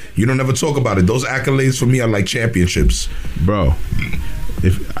game, and you don't ever talk about it. Those accolades for me are like championships. Bro,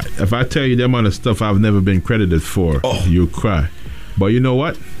 if I tell you the amount of stuff I've never been credited for, you'll cry. But you know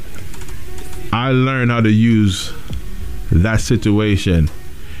what? I learned how to use that situation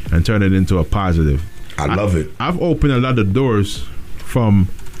and turn it into a positive. I love it. I've opened a lot of doors from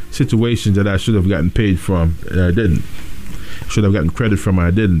situations that I should have gotten paid from and I didn't. Should have gotten credit from and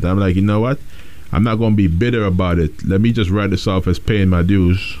I didn't. I'm like, you know what? I'm not going to be bitter about it. Let me just write this off as paying my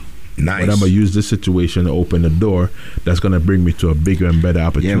dues. Nice. But I'm going to use this situation to open the door that's going to bring me to a bigger and better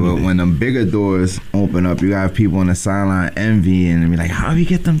opportunity. Yeah, but when them bigger doors open up, you have people on the sideline envying and be like, how do you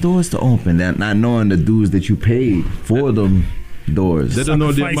get them doors to open? They're not knowing the dues that you paid for them doors. They don't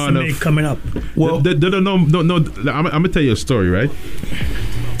know the amount of coming up. Well, they don't know. No, I'm gonna tell you a story, right?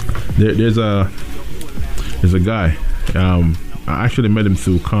 There's a guy. I actually met him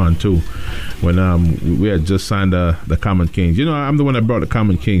through Con too, when we had just signed the Common Kings. You know, I'm the one that brought the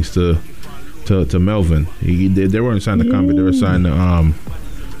Common Kings to Melvin. They weren't signed to Common, they were signed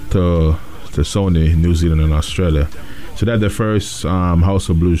to Sony, New Zealand and Australia. So that's the first House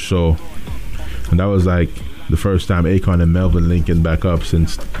of Blues show, and that was like the first time Akon and Melvin linking back up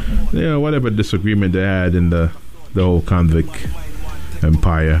since, you know, whatever disagreement they had in the whole convict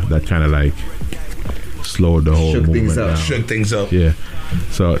empire that kind of like slowed the whole movement down. Shook things up. Yeah.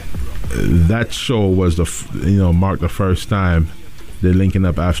 So that show was marked the first time they're linking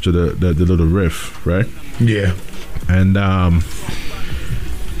up after the little riff, right? Yeah. And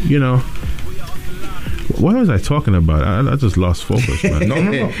what was I talking about? I just lost focus, man.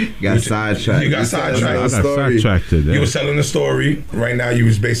 No. Got sidetracked. You got sidetracked. I got sidetracked. You were telling the story. Right now, you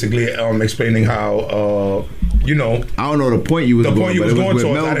was basically explaining how, I don't know the point you was going. The point you was going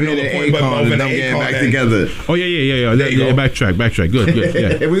towards. I didn't know the point, but Melvin and them getting back together. Oh yeah. Backtrack. Good.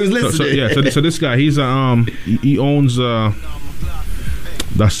 Yeah. We was listening. So this guy, he's he owns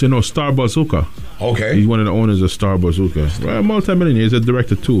Star Bazooka. Okay. He's one of the owners of Star Bazooka. Right, multi-millionaire. He's a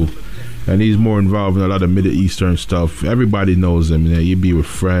director too. And he's more involved in a lot of Middle Eastern stuff. Everybody knows him. You know, you be with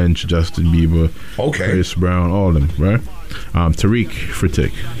French, Justin Bieber, Chris Brown, all of them, right? Tariq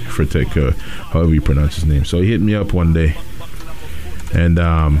Fritek, however you pronounce his name. So he hit me up one day, and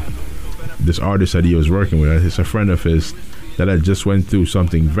this artist that he was working with, it's a friend of his that had just went through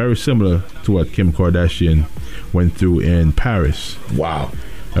something very similar to what Kim Kardashian went through in Paris. Wow.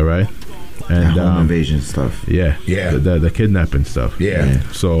 All right. And home invasion stuff. Yeah. The kidnapping stuff. Yeah.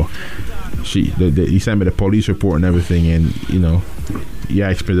 So he sent me the police report and everything, and he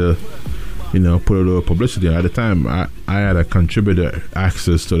asked me to put a little publicity. At the time, I had a contributor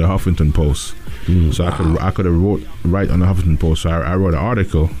access to the Huffington Post, so I could write on the Huffington Post. So I wrote an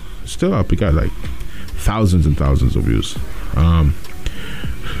article. Still up. It got like thousands and thousands of views.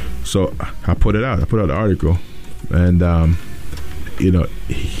 So I put it out. I put out the article, and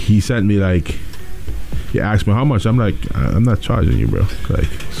he sent me like, he asked me how much. I'm like, I'm not charging you, bro.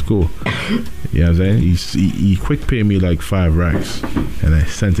 Like, it's cool. You know what I'm saying? He quick paid me like 5 racks, and I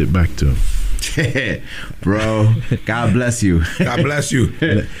sent it back to him. Bro, God bless you. God bless you.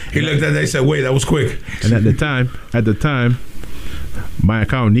 He looked at it and said, wait, that was quick. And at the time, my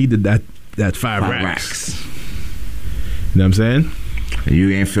account needed that 5 racks. You know what I'm saying?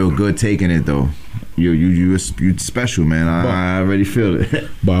 You ain't feel good taking it though. You special, man. I already feel it.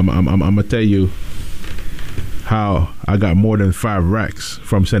 But I'm gonna tell you how I got more than 5 racks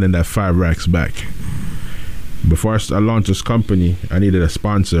from sending that 5 racks back. Before I launched this company, I needed a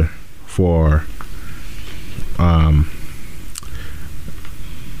sponsor for the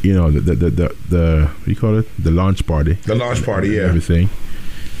what do you call it? The launch party. The launch party, yeah. Everything.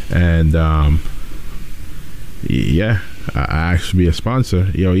 And I asked to be a sponsor.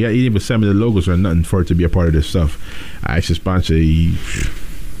 He didn't even send me the logos or nothing for it to be a part of this stuff. I asked to sponsor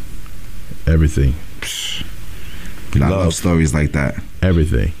everything. I love stories like that.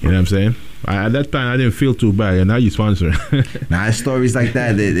 Everything. You know what I'm saying? At that time, I didn't feel too bad, and now you sponsor. Nah, it's stories like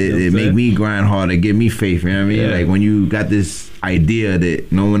that that make me grind hard and give me faith. You know what I mean? Yeah. Like when you got this idea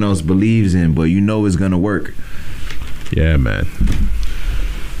that no one else believes in, but you know it's gonna work. Yeah, man.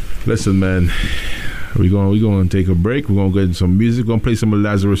 Listen, man. We're going to take a break. We're going to get into some music. We're going to play some of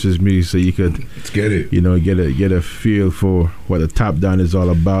Lazarus's music so you could, let's get it. Get a feel for what the Top Down is all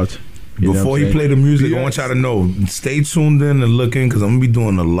about. Before you play the music, I want y'all to know, stay tuned in and look in, because I'm going to be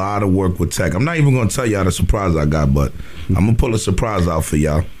doing a lot of work with tech. I'm not even going to tell y'all the surprise I got, but I'm going to pull a surprise out for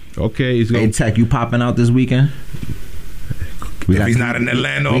y'all. Okay, he's going. Hey, Tech, you popping out this weekend? If he's not in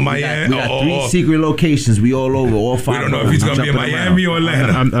Atlanta or Miami, we got 3 secret locations. We all over, all 5. We don't know if he's gonna be in Miami or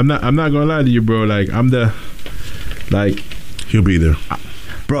Atlanta. I'm not gonna lie to you, bro. Like he'll be there.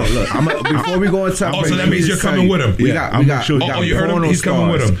 Bro, look, before we go into so that means you're coming with him. We got you heard him? He's coming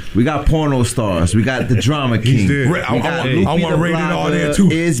with him. We got porno stars. We got the drama king. I want Rated R there too.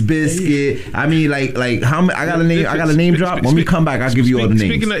 Is Biscuit. I mean, like how many? I got a name drop. When we come back, I'll give you all the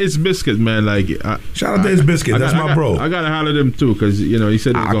names. Speaking of It's Biscuit, man, like shout out to It's Biscuit. That's my bro. I gotta holler at him too, because he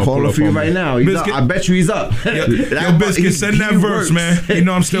said I'll call him for you right now. I bet you he's up. Yo, Biscuit, send that verse, man. You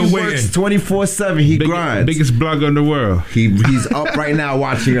know I'm still waiting. 24/7. He grinds. Biggest blogger in the world. He's up right now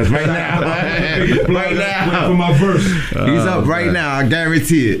watching us right now. Right now. For my verse. He's up right now. I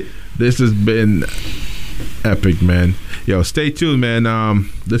guarantee it. This has been epic, man. Yo, stay tuned, man.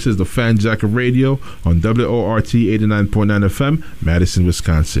 This is the Fanjacker Radio on WORT 89.9 FM, Madison,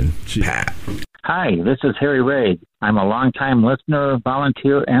 Wisconsin. Hi, this is Harry Ray. I'm a longtime listener,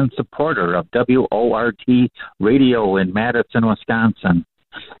 volunteer, and supporter of WORT Radio in Madison, Wisconsin.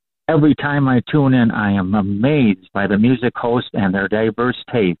 Every time I tune in, I am amazed by the music hosts and their diverse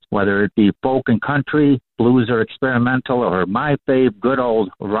tastes, whether it be folk and country, blues or experimental, or my fave, good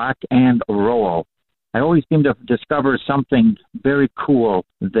old rock and roll. I always seem to discover something very cool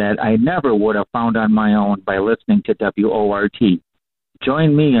that I never would have found on my own by listening to WORT.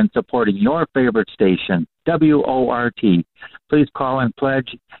 Join me in supporting your favorite station, WORT. Please call and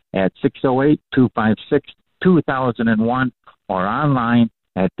pledge at 608-256-2001 or online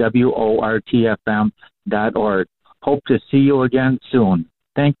at WORTFM.org. Hope to see you again soon.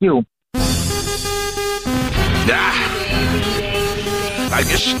 Thank you. I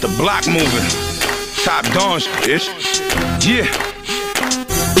guess the block moving. Top Dawn's bitch. Yeah.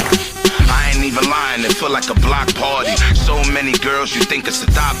 I ain't even lying, it feel like a block party. So many girls, you think it's a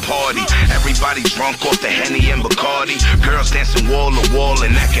thought party. Everybody drunk off the Henny and Bacardi. Girls dancing wall to wall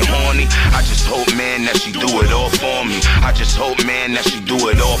and acting horny. I just hope, man, that she do it all for me. I just hope, man, that she do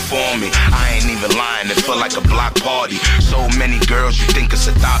it all for me. I ain't even lying, it feel like a block party. So many girls, you think it's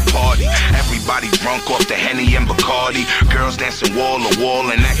a thought party. Everybody drunk off the Henny and Bacardi. Girls dancing wall to wall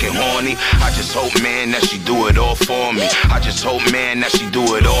and acting horny. I just hope, man, that she do it all for me. I just hope, man, that she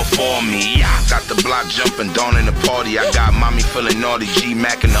do it all for me. Yeah. Got the block jumping, dawn in the party. I got mommy feeling naughty,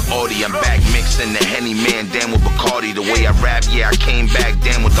 G-Mac in the Audi. I'm back mixing the Henny, man, damn with Bacardi. The way I rap, yeah, I came back,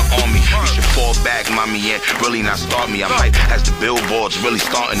 damn with the army. You should fall back, mommy, and really not start me. I'm hype as the billboards really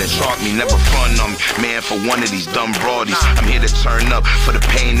starting to chart me. Never front on me, man, for one of these dumb broadies. I'm here to turn up for the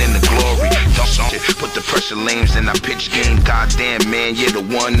pain and the glory. Don't shit, put the pressure lanes in our pitch game. Goddamn, man, you're the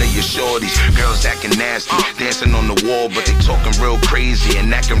one of your shorties. Girls acting nasty, dancing on the wall, but they talking real crazy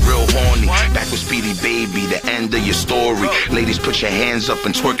and acting real horny. Back with Speedy Baby, the end of your story. Ladies, put your hands up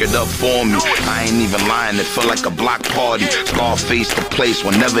and twerk it up for me. I ain't even lying, it feel like a block party. Scarface the place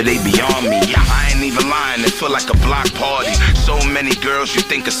whenever they be on me. I ain't even lying, it feel like a block party. So many girls, you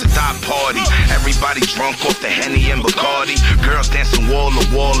think it's a top party. Everybody drunk off the Henny and Bacardi. Girls dancing wall to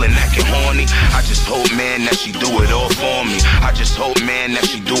wall and acting horny. I just hope, man, that she do it all for me. I just hope, man, that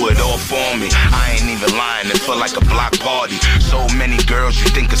she do it all for me. I ain't even lying, it feel like a block party. So many girls, you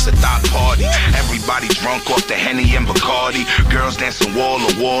think it's a thought party. Everybody drunk off the Henny and Bacardi. Girls dancing wall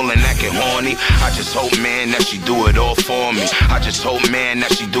to wall and acting horny. I just hope, man, that she do it all for me. I just hope, man,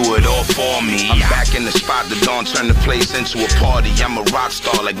 that she do it all for me. I'm back in the spot, the dawn turned the place into a party. I'm a rock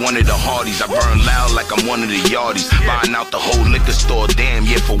star like one of the Hardys. I burn loud like I'm one of the Yardies. Buying out the whole liquor store, damn,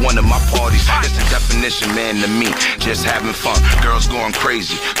 yeah, for one of my parties. It's the definition, man, to me, just having fun. Girls going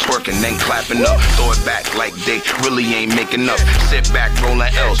crazy, twerking, then clapping up. Throw it back like they really ain't making up. Sit back,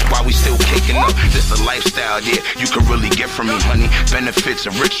 rolling L's while we still caking up. This a lifestyle, yeah, you can really get from me, honey. Benefits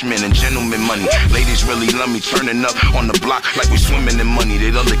of rich men and gentlemen money. Ladies really love me, turning up on the block like we swimming in money.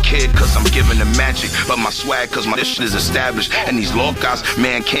 They love the kid cause I'm giving them magic, but my swag cause my shit is established. And these locals,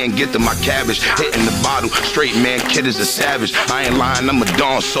 man, can't get to my cabbage. Hitting the bottle, straight man, kid is a savage. I ain't lying, I'm a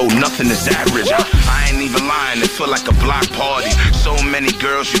dawn, so nothing is average. I ain't even lying, it feel like a block party. So many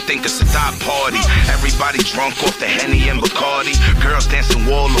girls, you think it's a top party. Everybody drunk off the Henny and Bacardi. Girls dancing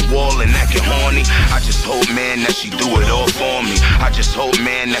wall to wall and acting horny. I just hope, man, that she do it all for me. I just hope,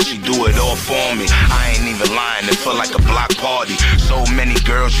 man, that she do it all for me. I ain't even lying, it feel like a block party. So many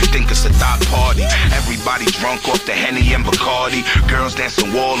girls, you think it's a thought party. Everybody drunk off the Henny and Bacardi. Girls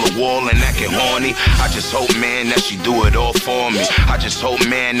dancing wall to wall and acting horny. I just hope, man, that she do it all for me. I just hope,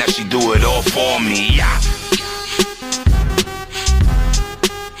 man, that she do it all for me. Yeah.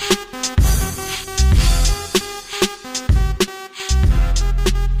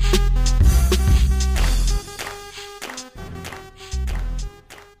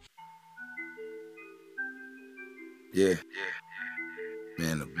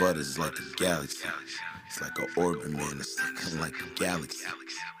 it's like a galaxy. It's like an orbit, man. It's like a galaxy.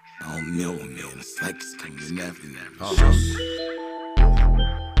 I don't know, man. It's like it's coming after me.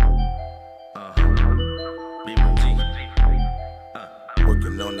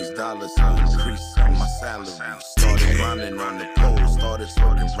 Working on these dollars, I increase on my salary. Started grinding on the pole, started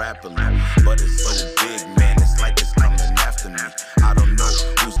talking rapidly. But it's so big, man, it's like it's coming after me. I don't know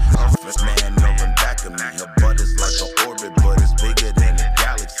who's first, man, knowing back of me. Her butt is like an orbit, but it's bigger than a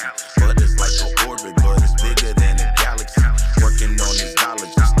galaxy. But it's like an orbit, but it's bigger than a galaxy. Working on these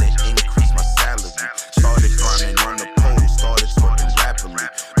dollars just to increase my salary. Started grinding on the pole, started talking rapidly.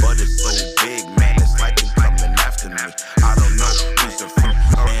 But it's so big, man, it's like it's coming after me. I don't know who's the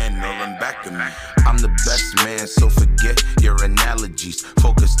first man knowing back of me. I'm the best man, so forget your analogies.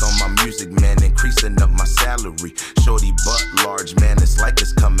 Focused on my music, man, increasing up my salary. Shorty butt large, man, it's like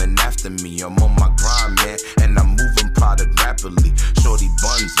it's coming after me. I'm on my grind, man, and I'm moving product rapidly. Shorty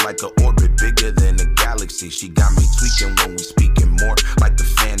buns like an orbit bigger than a galaxy. She got me tweaking when we speaking more like the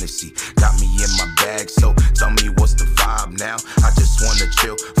fantasy. Got me in my bag, so tell me what's the vibe now. I just wanna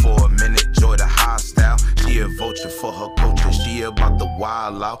chill for a minute, enjoy the high style. She a vulture for her culture, she about the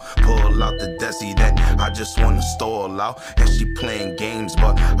wild out. Pull out the desi that I just wanna stall out. And she playing games,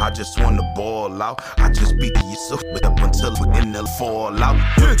 but I just wanna ball out. I just beat the yourself up until in the fall out.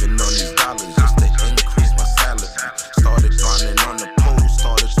 Working on these dollars just to increase my salary. Started grinding on the pole,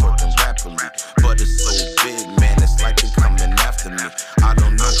 started twerking rapidly. But it's so big, man, it's like it's coming after me. I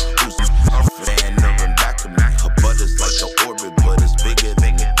don't know who's this fan knowing back of me. Her butt is like the orbit, but it's bigger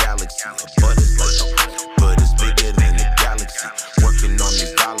than the galaxy. Her butt is like the but it's bigger than the galaxy. Working on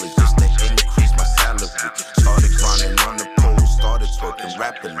these dollars just to increase my salary. Started grinding on the pole, started twerking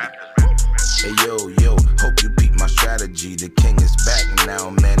rapidly. Hey yo, hope you beat my strategy. The king is back now,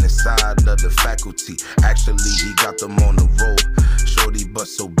 man, inside of the faculty. Actually, he got them on the roll. Shorty but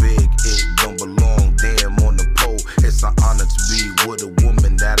so big, it don't belong. Damn on the pole. It's an honor to be with a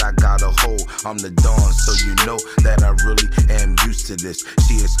woman that I gotta hold. I'm the Dawn, so you know that I really am used to this.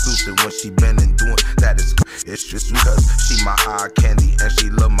 She exclusive when she been and doing that. It's just because she my eye candy and she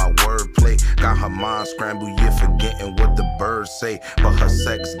love my wordplay. Got her mind scrambled, yeah, forgetting what the birds say. But her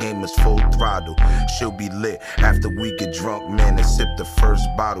sex game is full throttle. She'll be lit after we get drunk, man, and sip the first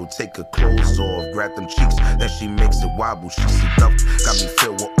bottle. Take her clothes off, grab them cheeks, then she makes it wobble. She seduced, got me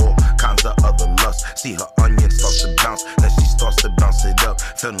filled with all kinds of other lust. See her onion starts to bounce, then she starts to bounce it up.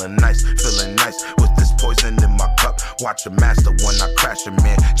 Feeling nice with this poison in my cup. Watch a master when I crash a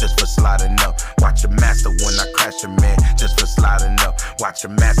man, just for sliding up. Watch a master when I crash a man, just for sliding up. Watch a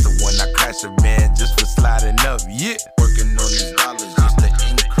master when I crash a man, just for sliding up. Yeah, working on these dollars just to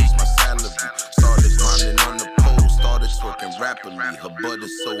increase my salary. Started grinding on the pole, started twerking rapidly. Her butt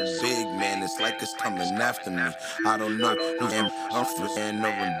is so big, man, it's like it's coming after me. I don't know who I'm and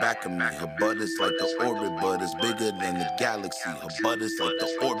knowing back of me. Her butt is like the orbit, but it's bigger than the galaxy. Her butt is like the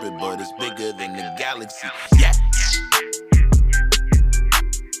orbit, but it's bigger than the galaxy. Yeah.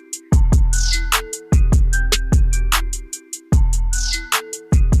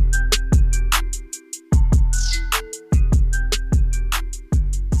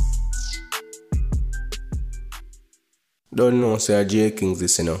 Don't know, say J Kings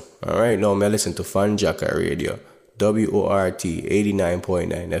this, you know. Alright, now I listen to Fanjacker Radio. WORT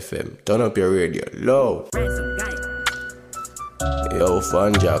 89.9 FM. Turn up your radio low. Yo,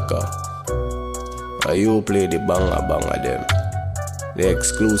 Fanjacker. You play the banger them. The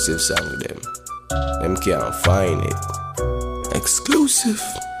exclusive song them. Them can't find it. Exclusive.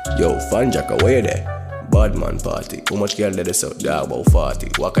 Yo, Fanjacker, where there? Badman party. How much girl did this out? Dog about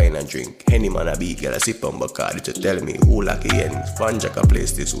 40. What kind of drink? Any man a beat, girl a sip on Bacardi to tell me who lucky ends. Fanjacker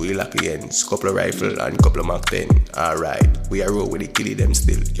place this, we lucky ends. Couple of rifle and couple of Mac 10. Alright, we are roll with the killie them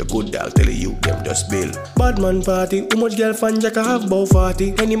still. Your good dog tell you them just bill. Badman party. How much girl Fanjacker have about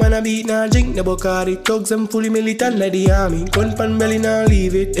 40? Any man a beat nah drink the Bacardi. Thugs them fully militant like the army. Gun pan belly nah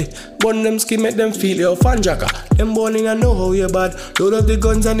leave it. Bun them skin make them feel your Fanjacker. Them born in a know how you bad. Load up the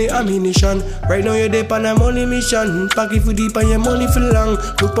guns and the ammunition. Right now you're deep on a money mission. Pack it for deep and your money for long.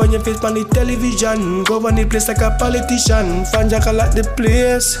 Look on your face on the television. Govern the place like a politician. Fanjacker like the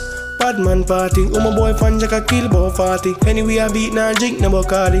place. Badman party. Oh my boy Fanjacker kill about 40. Anyway I beat nah drink no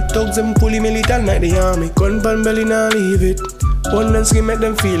Bacardi. Thugs them fully militant like the army. Gun pan belly nah leave it. One them skin make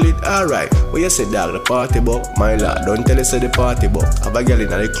them feel it, alright. What you say, dog, the party buck? My lad, don't tell us say the party buck. Have a girl in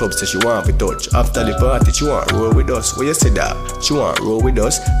the club say she want to touch. After the party, she want roll with us. What you say, dog? She want roll with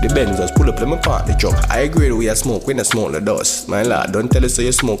us. The Benz just pull up let me party truck. I agree we a smoke, we not smoke the dust. My lad, don't tell us say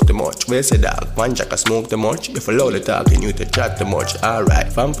you smoke too much. What you say, dog? Fanjacker smoke too much. If you love the talking, you to chat too much.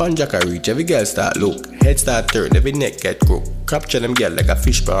 Alright, from Fanjacker reach, every girl start look. Head start turn, every neck get crook. Capture them girl like a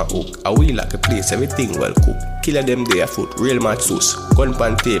fish pan hook. A wheel like a place, everything well cooked. Killer them there foot, real mad sus. Gun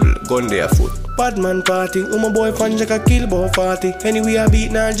pan table, gun there foot. Bad man party, my boy Fanjacker kill about 40. Anyway I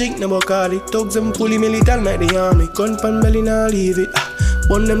beat nah drink no Bacardi. Thugs them fully militant like the army. Gun pan belly nah leave it.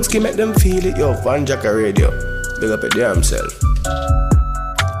 Bun them skin make them feel it. Yo, Fanjacker radio, big up a damn self.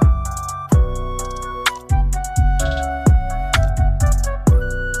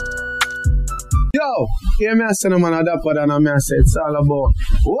 Yo, hear me a say no man a dapper than a me a say it's all about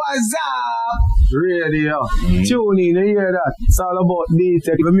What's Up Radio. Tune in, you hear that? It's all about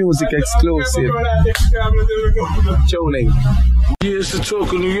D-Tech, the music exclusive. Tune in. Yeah, it's the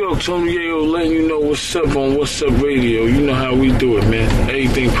talk of New York. Tony Yayo letting you know what's up on What's Up Radio. You know how we do it, man.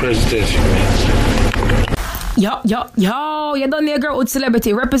 Everything presidential, man. Yo, you done there, girl with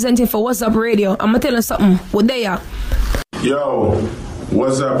celebrity representing for What's Up Radio. I'ma tell you something. What they are? Yo,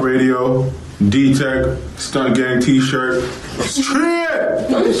 What's Up Radio? D-Tech, Stunt Gang T-shirt. Straight!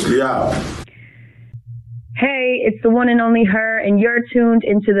 Yeah. Hey, it's the one and only her, and you're tuned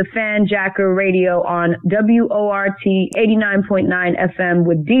into the Fanjacker Radio on WORT 89.9 FM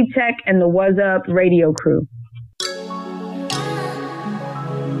with D-Tech and the What's Up Radio crew.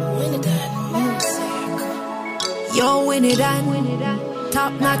 Yo, win it and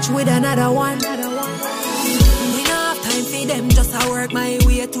top notch with another one. We don't have time for them, just I work my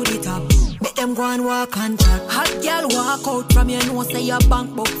way to the top. Make them go and walk on track. Hot girl walk out from your nose, say your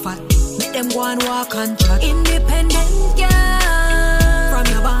bank book fat. Make them go and walk on track. Independent girl from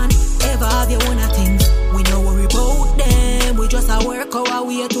your band, ever have your own things. We don't worry about them, we just a work our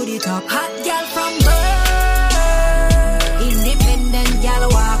way to the top. Hot girl from birth, independent girl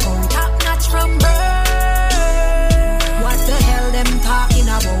walk out. Top notch from birth. What the hell them talking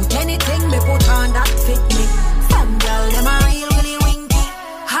about? Anything me put on that fit me. Some girl them a real really winky.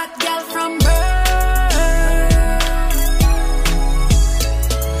 Hot girl from birth.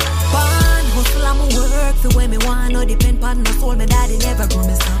 Born hustle I'm work for when me want. No depend on no soul, my daddy never grew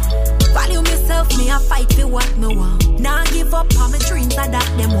me stop. Value myself, me a fight for what me want. Now give up on my dreams and that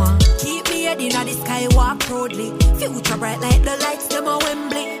them want. Keep me head in the sky, walk proudly. Future bright like the lights, them a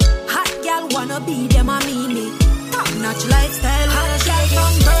Wembley. Hot girl wanna be them a mean me. Top notch lifestyle, hot girl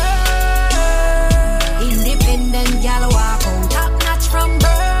from birth. Independent girl walk out. Top notch from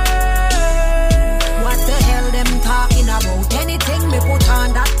birth. What the hell them talking about? Anything me put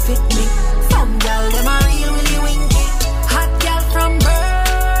on that fit me. Some girl them a real really winky. Hot girl from birth.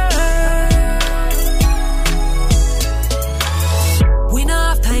 We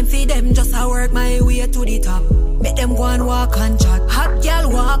not have time for them, just I work my way to the top. Make them go and walk and chat. Hot girl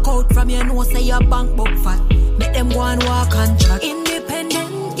walk out from your nose, say your bank book fat. Make them go and walk and chat.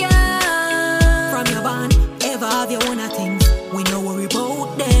 Independent girl from your band, ever have your own things. We no worry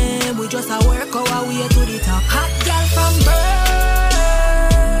about them, we just a work our way to the top. Hot girl from birth,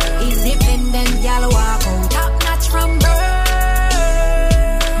 independent girl walk out. Top notch from birth.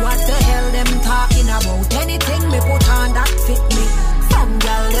 What the hell them talking about? Anything me put on that fit me. Some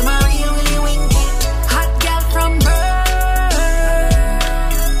girl them a real really winky. Hot girl from birth.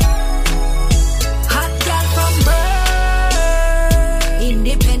 Hot girl from birth.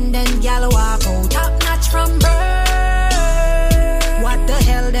 Independent girl walk out. Top notch from birth. What the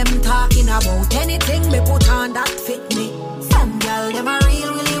hell them talking about? Anything me put on that fit me. Some girl them a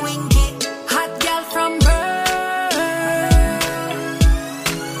real really winky. Hot girl from birth.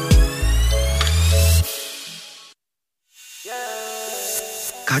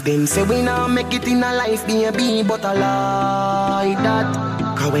 Cause them say we now make it in a life, baby, but I like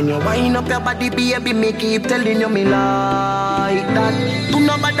that. Cause when you wind up your body, baby, me keep telling you me like that. Do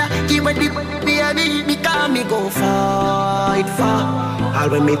not bother, keep ready, baby, because me go fight for. All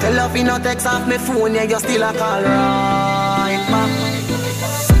when me tell you, no text off me phone, yeah, you still a call right back.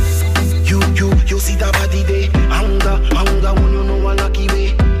 You see that body there, hunger, when you know a lucky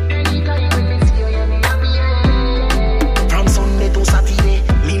way. From Sunday to Saturday,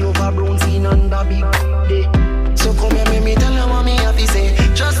 me love a brown skin under big day. So come here, me tell you what me have to say.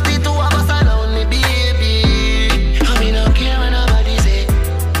 Just the two of us around me, baby. I mean, I don't care what nobody say.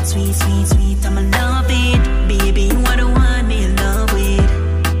 Sweet, sweet, sweet, I'ma love it. Baby, you are the one me in love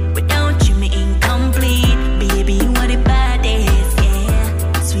with. Without you, me incomplete. Baby, you are the baddest,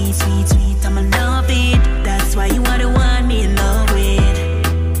 yeah. Sweet, sweet, sweet, I'ma love it. That's why you are the one me in love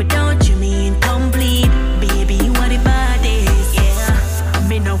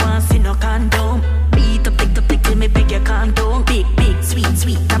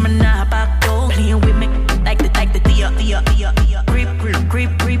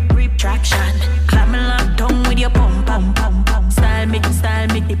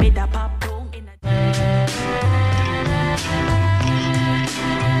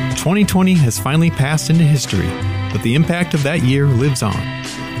 2020 has finally passed into history, but the impact of that year lives on.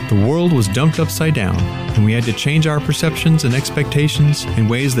 The world was dumped upside down, and we had to change our perceptions and expectations in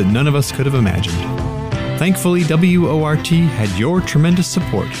ways that none of us could have imagined. Thankfully, WORT had your tremendous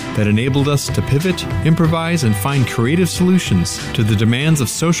support that enabled us to pivot, improvise, and find creative solutions to the demands of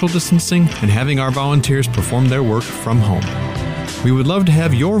social distancing and having our volunteers perform their work from home. We would love to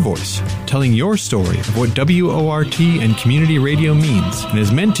have your voice, telling your story of what WORT and community radio means and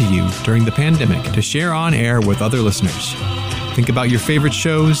has meant to you during the pandemic to share on air with other listeners. Think about your favorite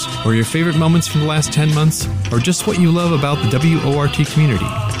shows, or your favorite moments from the last 10 months, or just what you love about the WORT community,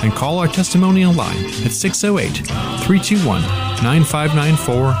 and call our testimonial line at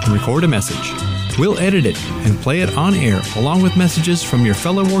 608-321-9594 and record a message. We'll edit it and play it on air along with messages from your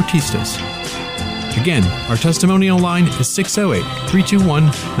fellow Wartistas. Again, our testimonial line is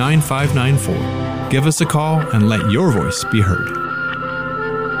 608-321-9594. Give us a call and let your voice be heard.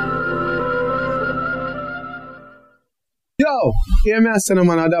 Yo, hear me a say no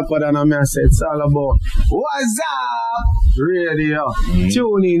man a dapper than a me a say it's all about What's Up Radio.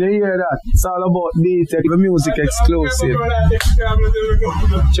 Tune in, you hear that? It's all about D-Tech, the music exclusive.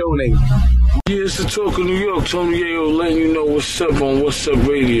 Tune in. Yeah, it's the Talk of New York. Tony Yayo letting you know what's up on What's Up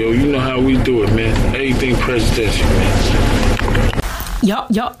Radio. You know how we do it, man. Everything presidential, man. Yo,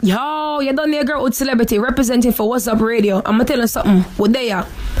 you done there, girl with celebrity representing for What's Up Radio. I'm gonna tell you something. What they are?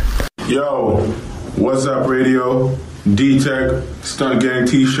 Yo, What's Up Radio? D-Tech, Stunt Gang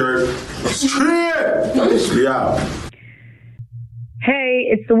T-shirt. Straight! Yeah. Hey,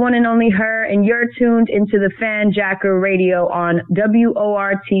 it's the one and only her, and you're tuned into the Fanjacker Radio on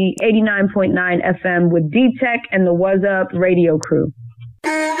WORT 89.9 FM with D-Tech and the What's Up Radio crew.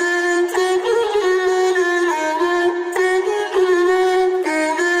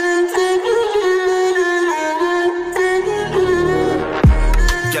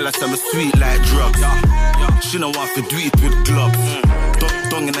 Girl, I I'm sweet like drugs. She don't want to do it with clubs.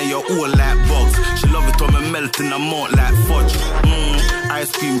 Tongue in your own like bugs. She love it when me melt in her mouth like fudge.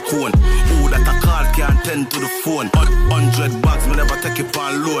 Ice cream cone. Ooh, that a call can't tend to the phone. 100 bucks, me never take it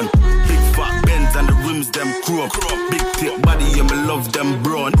on loan. Big fat bends and the rims them chrome. Big thick body, yeah, me love them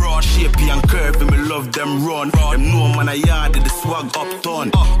brown. Shapey and curvy, me love them run. Them know man a yard, the swag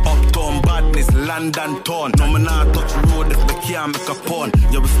uptown. Uptown badness, London town. No me not touch road if me can't make a pun.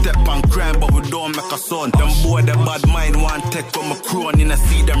 Yeah, we step on crime, but we don't make a son. Them boy, the bad mind want take from my crown. You know,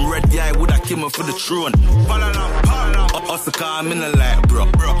 see them red eye, would I kill me for the throne. Us a call me in the light, bro.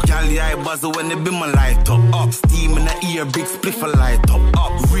 Cali eye buzz when they be my light up. Steam in the ear, big spliff a light up.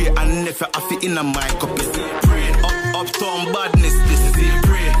 Ray and if I fit in a mic up, it's pray. Uptown badness, this is it,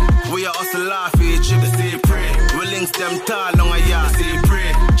 pray. We are us laugh each other, say pray. We links them tall on a yard, say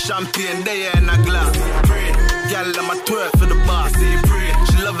pray. Champagne there in a glass, pray. Girl, I'm a twerk for the boss, say pray.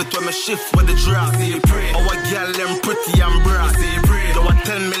 She love it when me shift with the drop, say pray. Our girl them pretty and brass, say pray. So a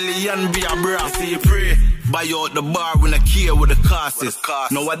 10 million be a brass, say pray. Buy out the bar when I care with the cost is.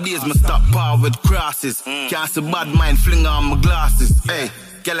 Nowadays, me stop power with crosses. Can't see bad mind fling on my glasses. Hey,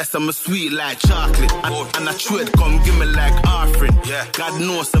 girl, I am sweet like chocolate. And I trade come give me like offering. God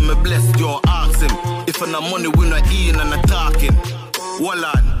knows I'm blessed, you ask him. If I no money, we not eating and not talking.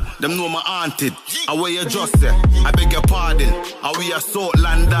 Wallad, them know my haunted. I wear you just say, I beg your pardon. I we assault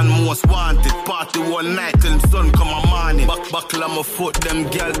London most wanted. Party one night till the sun come a morning. Buckle on my foot, them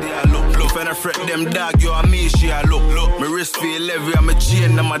girl they a look. When I fret them dog, you and me she a look. My wrist feel heavy, I'm a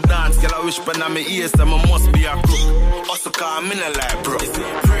chain, I'm a dance. Girl I wish pen on my ears, I must be a crook. Also call me in like bro.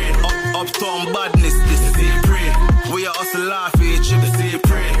 Uptown badness, this is it, pray. We are also laugh each other, say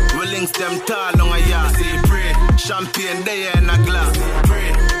pray. We links them tall on a yard, say pray. Champagne there in a glass,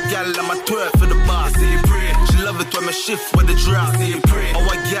 pray. Girl, I'm a twerk for the boss, say pray. She love it when me shift with the drop, say pray.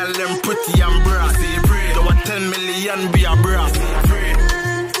 Our girl them pretty and brass, say pray. So a 10 million be a brass, say pray.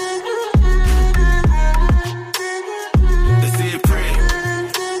 They say pray.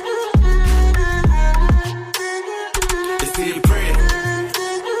 They say pray.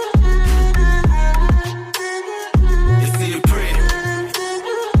 They say pray.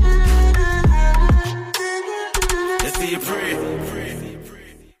 They say pray.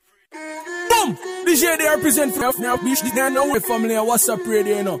 DJ they represent for now, bitch, they know the family and What's Up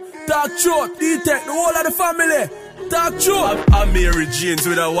Radio, you know. Talk short, D-Tech, the whole of the family. Talk short. I'm Mary Jeans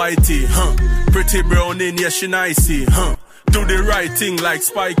with a whitey, huh? Pretty brown in, yeah, she nicey, huh? Do the right thing like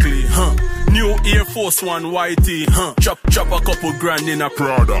Spike Lee, huh? New Air Force One whitey, huh? Chop a couple grand in a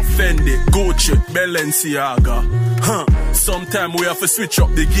Prada. Fendi, Gucci, Balenciaga, huh? Sometime we have to switch up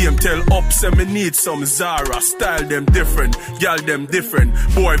the game. Tell ups and me need some Zara. Style them different, girl them different.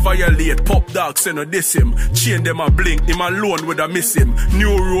 Boy violate, pop dog say no diss him. Chain them a blink, him alone would a miss him. New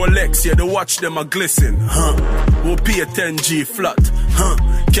Rolex, yeah, the watch them a glisten. We'll pay a 10G flat.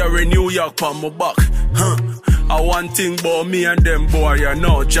 Carry New York on my back. I one thing about me and them boy, you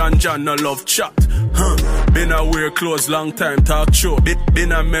know. John no love chat. Been a wear clothes long time, talk short.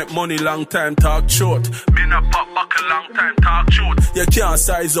 Been a make money long time, talk short. Been a pop back a long time, talk short. You can't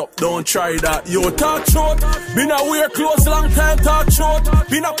size up, don't try that. Yo, talk short. Been a wear clothes long time, talk short.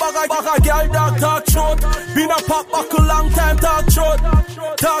 Been a bag a girl dog, talk short. Been a pop back a long time, talk short.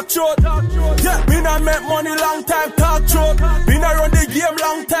 Talk short. Yeah, been a make money long time, talk short. Been a run the game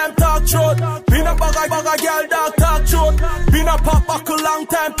long time, talk short. Been a bag a girl dog, talk short. Been a pop back a long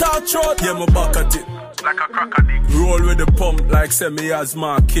time, talk short. Yeah, my back at it. Like a crocodile. Roll with the pump like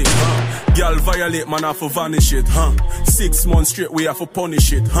semi-asthma king, Girl violate, man, have to vanish it, 6 months straight, we have to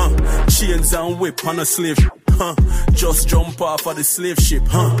punish it, Chains and whip on a slave, Just jump off of the slave ship,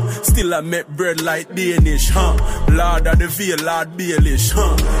 Still I make bread like Danish, Lord of the veil, Lord Baelish,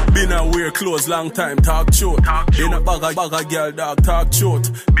 Been a wear clothes long time, talk short. Been a bag a girl, dog, talk short.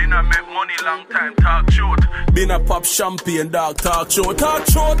 Been a make money long time, talk short. Been a pop champagne, dog, talk short. Talk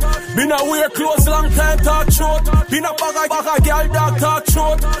short. Been a wear clothes long time, talk short. Been a bag a girl, dog, talk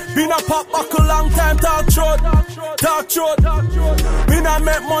short. Been a pop buckle long time, talk short. Talk short. Been a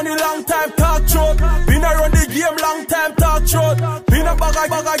make money long time, talk short. Been a run the game long time, talk short. Been a bag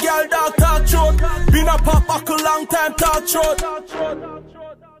a girl, dog, talk short. Been a pop buckle long time, talk short.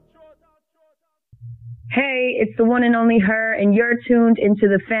 Hey, it's the one and only her, and you're tuned into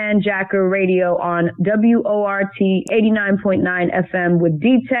the Fanjacker Radio on WORT 89.9 FM with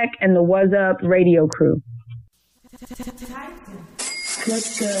D-Tech and the Was Up radio crew. Good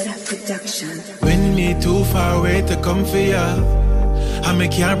production. When me too far away to come for ya, I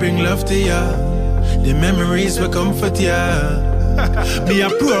make ya bring love to ya. The memories will comfort ya. Be a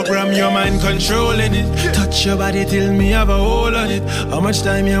program, your mind controlling it. Touch your body till me have a hold on it. How much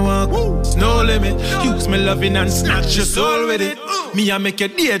time you want? It's no limit. Use me loving and snatch your soul with it. Me I make a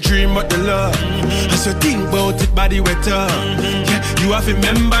daydream about the love. As you think about it, body wetter. Yeah, you have to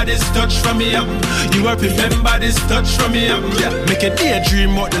remember this touch from me up. You have to remember this touch from me up. Yeah, make a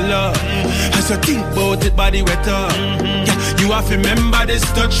daydream about the love. As you think about it, body wetter. Yeah, you have to remember this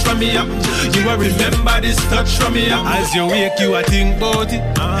touch from me up. You have to remember this touch from me up. As you wake, you are think about it.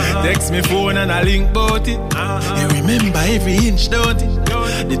 Text me phone and I link about it. You remember every inch, don't it?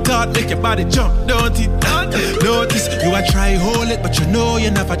 The thought make your body jump, don't it? Notice you a try hold it, but you know you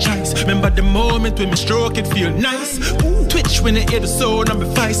never choice. Remember the moment when me stroke it feel nice. Twitch when you hear the sound of my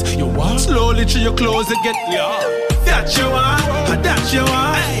voice. You walk slowly through your clothes and get that you want, that you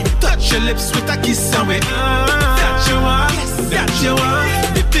want. Touch your lips with a kiss away. That you want, that you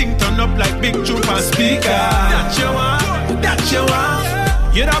want. The thing turn up like big troop and speaker. That you want, that you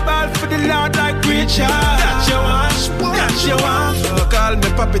want. You're the ball for the Lord like preacher. That you want, that you want. So call me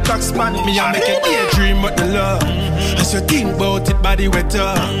Papi talk Spanish. Me I make a daydream about the love. As you think about it, body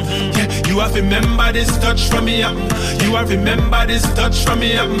wetter. Yeah, you have to remember this touch from me up. You have to remember this touch from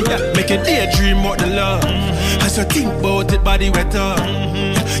me up. Yeah, make a daydream about the love. As you think about it, body wetter.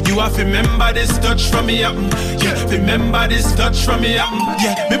 Yeah, you have to remember this touch from me up. Yeah, remember this touch from me up.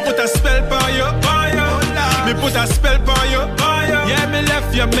 Yeah, me put a spell for you. Me put a spell for you. Yeah, me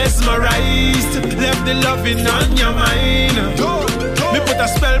left you mesmerized. Left the loving on your mind. Me put a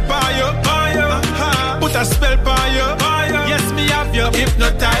spell for you. Put a spell for you. Yes, me have you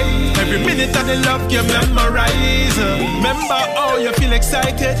hypnotized. Every minute of the love you memorize. Remember how you feel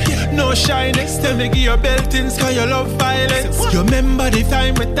excited. No shyness. Tell me give your beltings cause you love violence. You remember the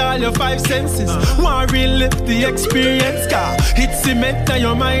time with all your 5 senses. Want relive the experience. Cause it's cement and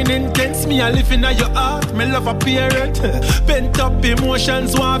your mind intense. Me a living in your heart. Me love a parent. Pent up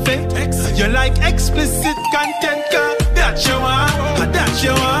emotions want vent. You like explicit content. Cause that you want. That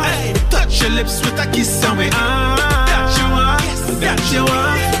you want. Touch your lips with a kiss away. That you want. That you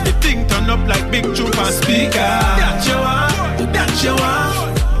want. The thing turn up like big troop and speaker. That you want. That you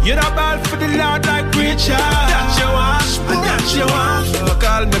want. You're the ball for the Lord like preacher. That you want. That you want. So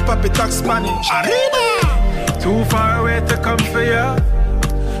call me Papi talk Spanish. Arriba. Too far away to come for you.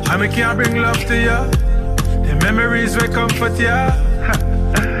 I me can't bring love to you. The memories will comfort you.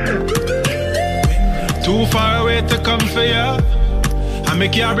 Too far away to come for you. I me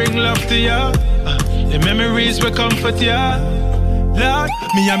can't bring love to you. The memories will comfort you. Lord,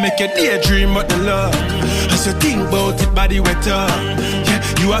 Me I make you daydream about the love. As you think about it, body wetter. Yeah,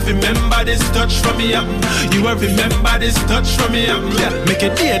 you have remember this touch from me up. You have remember this touch from me up. Yeah, make you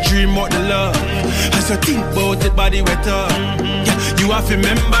daydream about the love. As you think about it, body wetter. Yeah, you have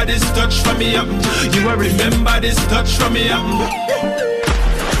remember this touch from me up. You have remember this touch from me up.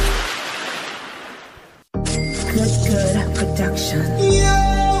 Good production.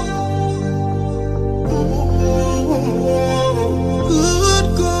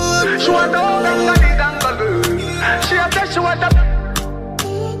 Good. She want all gangali. She a tell she want a.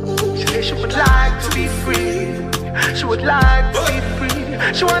 She say she would like to be free. She would like to be free.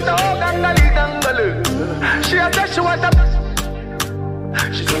 She want all gangali. She a tell she want a.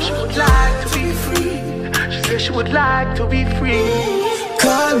 She say she would like to be free. She say she would like to be free.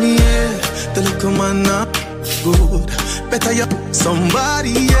 Call me, yeah, the little man not good. Better you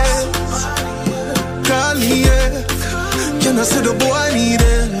somebody else. Call me, yeah. Can I say the boy need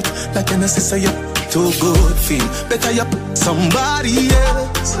it? Like can I say you too good feel? Better you somebody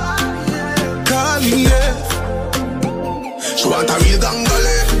else. Call me, yeah. She want a real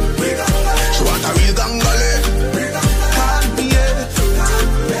gangale. She want a real gangale. Call me, yeah.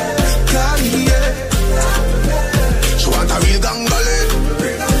 Call me, yeah. She want a real gangale.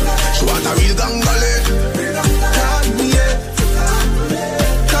 She want a real gangale. Call me, yeah.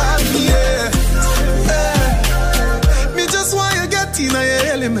 Call me, yeah. Me just want you get in your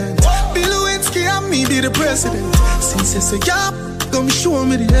element. Bill Lewinsky and me be the president. Since it's a gap, come show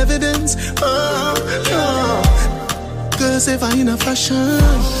me the evidence. Cause if I in a fashion,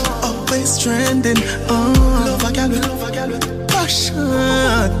 always trending. Love a gal with passion,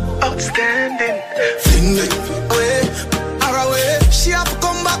 outstanding. Fling it away, or away. She have to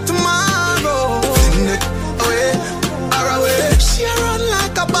come back tomorrow. Fling it away, or away. She run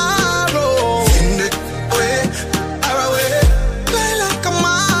like a barrow. Fling it away, or away. Play like a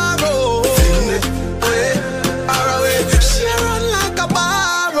marrow. Fling it away, or away. She run like a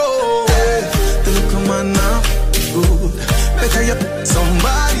barrow. The look of man now. Good. Better you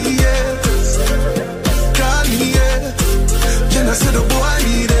somebody else. Call me, yeah. Can I say the boy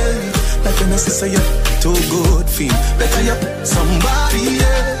need it? Like can I say you too good feel? Better you somebody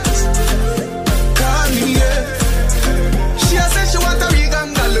else. Call me, yeah. She a say she want a big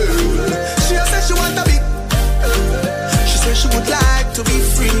angle. She a say she want a big. She say she would like to be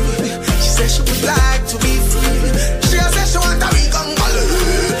free. She say she would like to be free. She a say she want a big angle.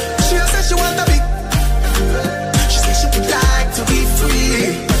 She a say she want a big. To be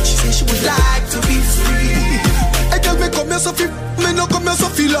free, she said she would like to be free. I tell me come here so feel, me no come here so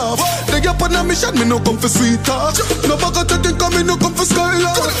feel love. They get on a mission, me no come for sweet talk. No bag of thing, come me no come for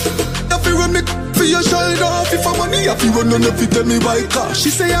skylar. If you run me for your shoulder, if I money, if you run on if you tell me why car. She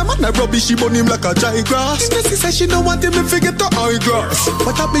say I'm not rubbish, she burn him like a dry grass. She say she don't want him to forget the high grass.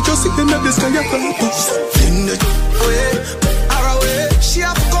 But I be just sitting in the sky of purpose. Fling it away, or away. She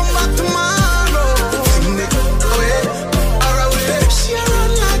have to come back tomorrow. Fling it away. She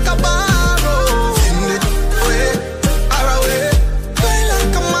run like a barrow. Fling it away, or away. Play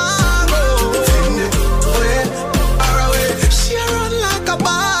like a marrow. Fling it away, or away. She run like a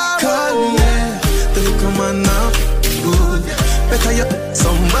barrow. Call me, yeah. The look of man now good. Better you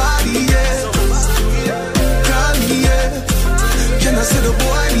somebody else. Call me, yeah. Can I say the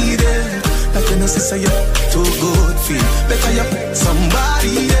boy need it? Like can I say you too good feel? Better you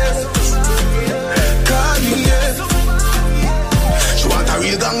somebody else. Call me, yeah. She want a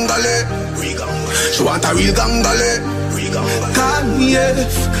real gangale. She want a real gangale. Call me, yeah.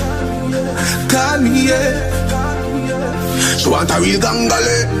 Call me, yeah. She want a real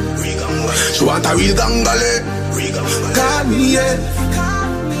gangale. She want a real gangale. Call me, yeah.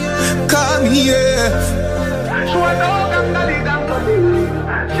 Call me, yeah. She want all gangali.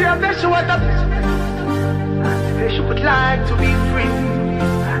 She a say she want a. She say she would like to be free.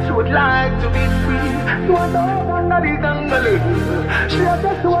 She would like to be free. She want all gangali. She a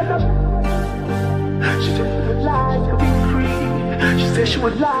say she want a. She said she would like to be free. She said she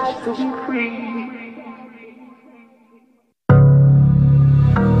would like to be free.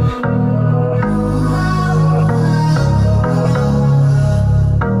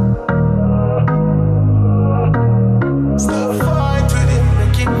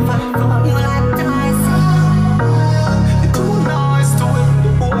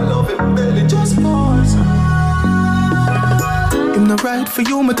 Right for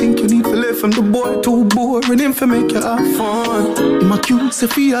you, I think you need to live from the boy too boring him for make you have fun. My cute say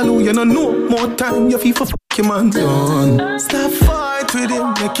feel you no know more time you feel for fuck your man done. Stop fight with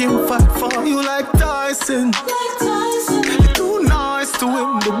him, make him fight for you like Tyson. You're too nice to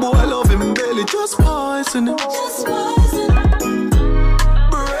him, the boy love him barely just poison him.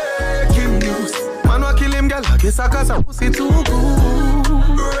 guess I got some pussy too good.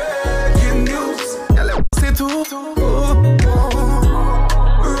 Breaking news. Girl, your pussy too good.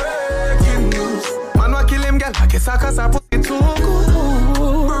 Breaking news. Man, wa kill him, girl. I guess I got some pussy too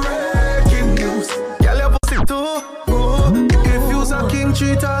good. Breaking news. Girl, your pussy too good. If you's a king,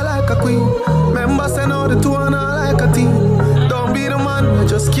 treat her like a queen. Remember, send out the two and her like a team. Don't be the man, I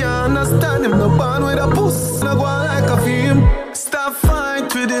just can't understand him. No band with a puss, no go on like a film. Stop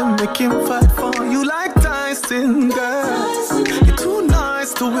fight with him, make him fight for you like Tyson, girl. You're too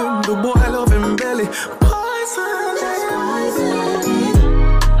nice to him, the boy love him belly. Poison.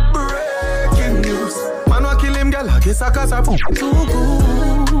 Breaking news. Man, wa kill him, girl, I guess I cause I too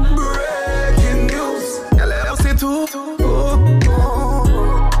good. Breaking news. Girl, I say too good.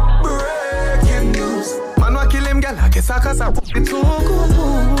 Breaking news. Man, wa kill him, girl, I guess I cause I too good.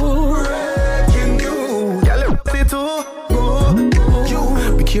 Breaking news. Girl, I say too good.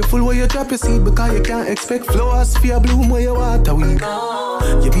 Be careful where you drop your seed because you can't expect flowers for your bloom where you water weed.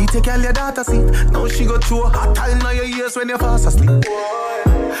 You beat your girl your daughter seat. Now she go through a hot time in your ears when you fast asleep.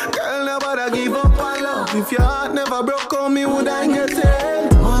 Girl, never give up on love. If your heart never broke on me, would I get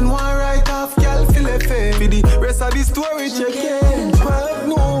it? Man, one right off, girl, feel it fair. For the rest of the story, check it. 12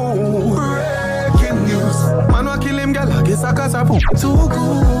 no. Breaking news. Man, wa kill him, girl, I guess I cause I put too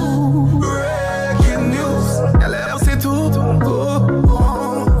good. Breaking news. Girl, I say too good.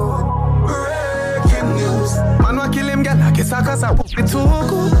 Breaking news. Man, wa kill him, girl, I guess I cause I put it too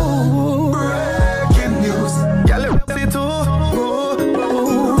good. Breaking news. Girl, I say too good.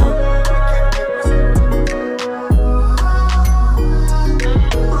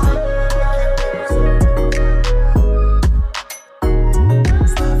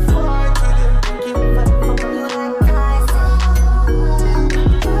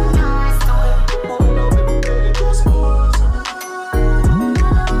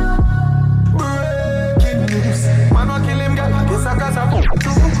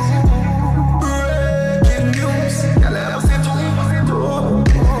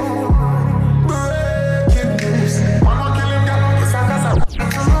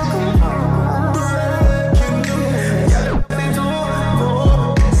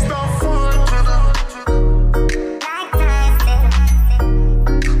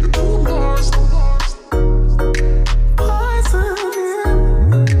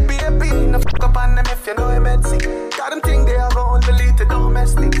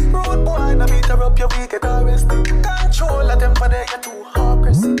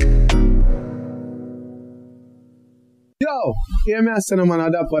 Yeah, me I say no man a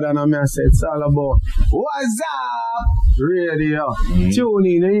dapper than me I say it's all about what's up radio. Tune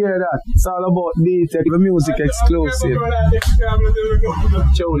in, you hear that? It's all about D-Tech, the music exclusive.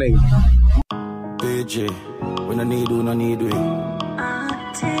 Tune in. PG, we no need we.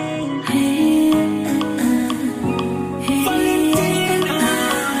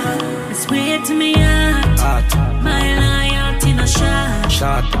 It's weird to me out. My loyalty no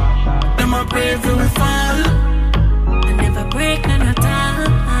shot. Them a pray for me fall. Break none at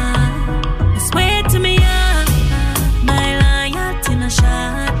all. It's way to me up. My loyalty no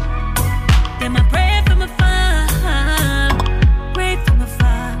shot. Them I pray for my fall. Pray for my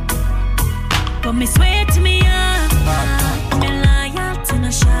fall. But me swear to me up. My loyalty no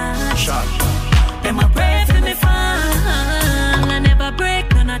shot. Them I pray for me fall. I never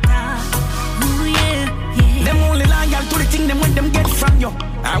break none at all. Ooh yeah. Them only loyal to the thing them when them get from you.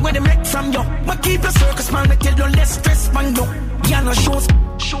 And when them make from you. But keep your circus man, make you no less stress man you. You no shows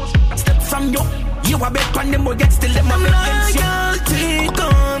step from you. You a bet on them, but get still them on loyalty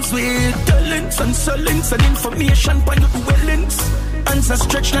comes with talents and silence and information for your dwellings. Answer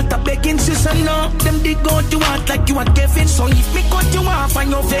stretch, not a begging, sister, no. Them dig out you out like you a Kevin. So if me cut you off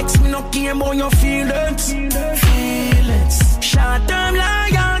and you vex, me no care about your feelings. Short term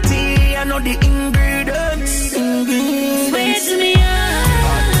loyalty, I know the ingredients. Swear to me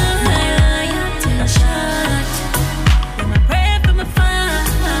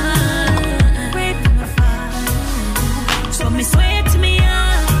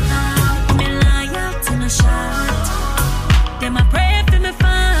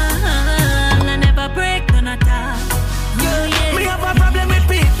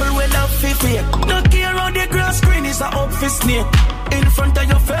no care how the grass green is a up for snake. In front of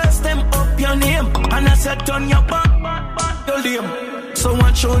your face, them up your name. And I said turn your back, your lame. So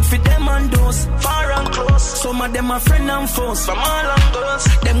watch out for them and those far and close. Some of them are friend and foes from all angles.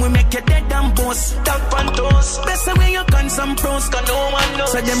 Them we make you dead and boss, tap and toes. Best way you can some pros, cause no one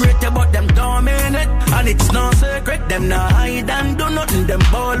knows. So them rate about them dominate. And it's no secret, them not hide and do nothing, them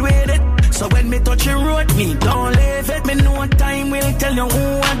ball with it. So when me touch the road, me don't leave it. Me know time will tell you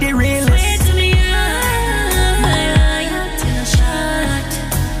who are the realest. Swear to me,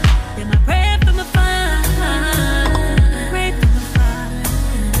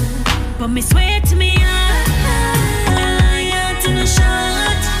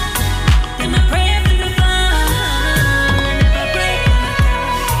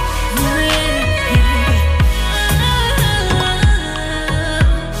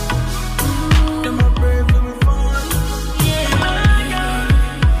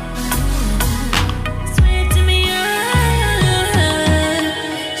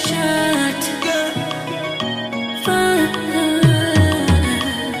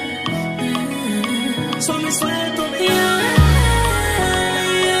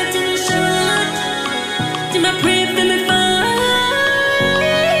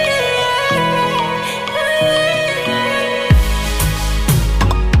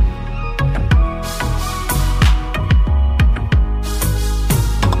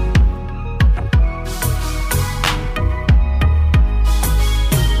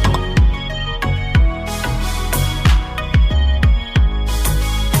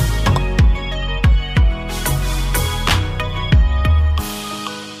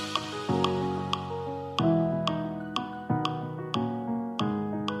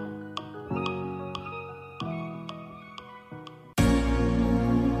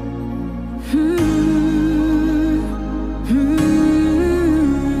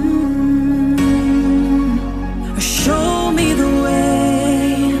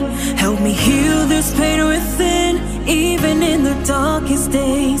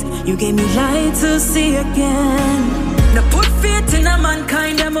 You gave me light to see again. Now put faith in a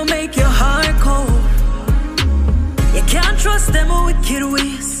mankind that will make your heart cold. You can't trust them with wicked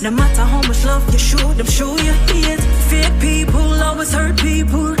ways. No matter how much love you show them, show you hate. Fake people always hurt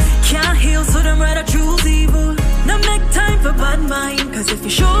people. Can't heal, so them rather choose evil. Now make time for bad mind, cause if you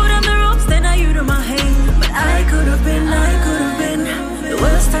show them the ropes, then I you to my hand. But I could have been the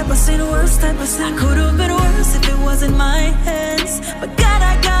worst type of sin, I could have been worse if it wasn't my hands. But God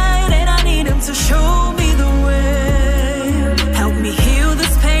I guide and I need him to show me the way. Help me heal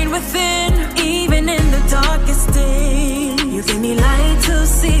this pain within, even in the darkest day. You gave me light to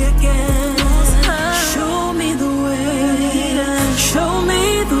see again. Show me the way, show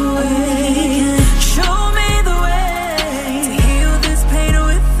me the way, show me the way to heal this pain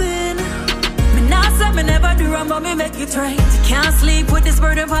within. Me not say me never do wrong, but me make it right. Can't sleep with this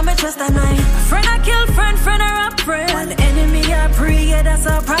burden on my chest at night. Friend I kill friend I rob friend. One enemy I pray, yeah, that's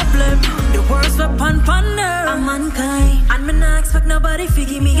a problem. The worst weapon ponder, I'm mankind. And me not expect nobody to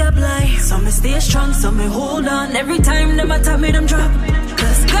give me a blind. So me stay strong, so me hold on. Every time them attack me, them drop.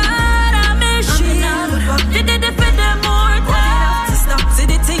 Cause God, I'm a shield. Did they defend them more time? To stop, see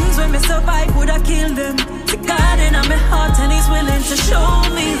the things when me survive, would I kill them? To God in my heart and he's willing to show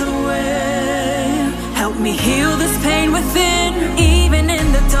me the way. Help me heal this pain within, even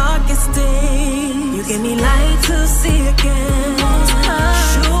in the darkest day. You gave me light to see again.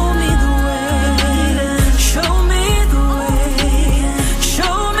 Show me the way, show me the way,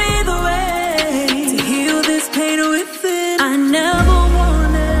 show me the way to heal this pain within. I never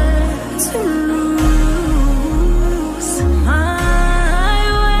wanted to lose my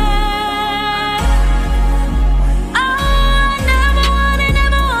way. I never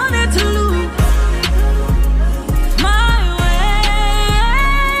wanted to lose.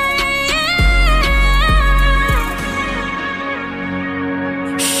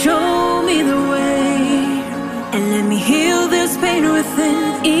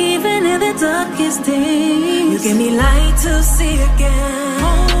 Within, even in the darkest days, you gave me light to see again.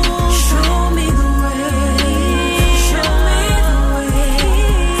 Show me the way, show me the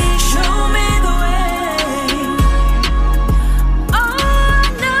way, show me the way. Oh, I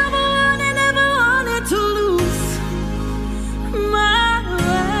never wanted to lose my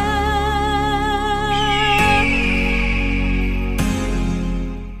way.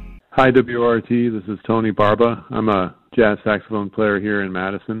 Hi, WRT. This is Tony Barba. I'm a jazz saxophone player here in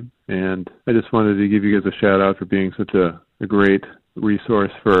Madison, and I just wanted to give you guys a shout out for being such a great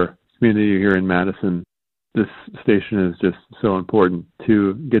resource for community here in Madison. This station is just so important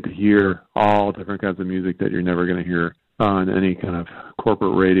to get to hear all different kinds of music that you're never going to hear on any kind of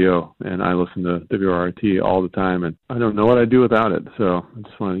corporate radio, and I listen to WRT all the time, and I don't know what I'd do without it. So I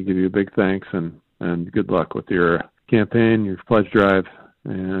just wanted to give you a big thanks and good luck with your campaign, your pledge drive,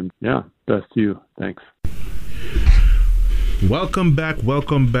 and yeah, best to you. Thanks. Welcome back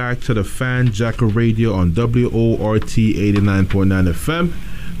to the Fanjacker Radio on WORT 89.9 FM.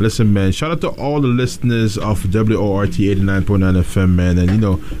 Listen, man, shout out to all the listeners of WORT 89.9 FM, man,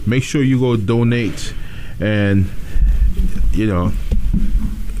 and make sure you go donate and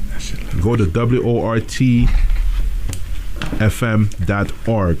go to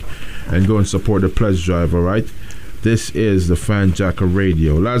WORTFM.org and go and support the pledge drive, all right? This is the Fanjacker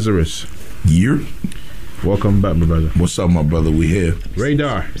Radio. Lazarus. Year. Welcome back, my brother. What's up, my brother? We here.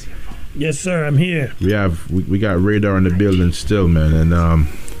 Radar. Yes, sir. I'm here. We got Radar in the building still, man, and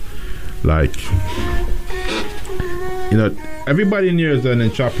everybody in here is an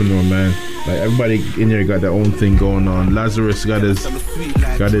entrepreneur, man. Like everybody in here got their own thing going on. Lazarus got his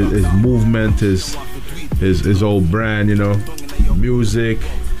movement, his old brand, music,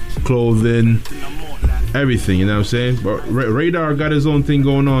 clothing, everything, you know what I'm saying? But Radar got his own thing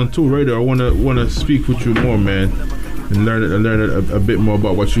going on too. Radar, I wanna speak with you more, man, and learn a bit more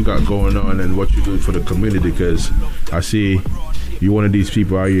about what you got going on and what you do for the community, because I see you're one of these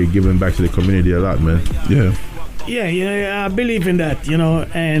people out here giving back to the community a lot, man. Yeah, I believe in that,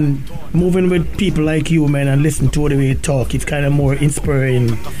 and moving with people like you, man, and listen to the way you talk, it's kind of more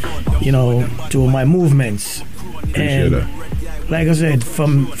inspiring, to my movements. Appreciate that. Like I said,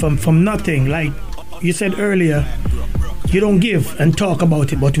 from nothing, like you said earlier, you don't give and talk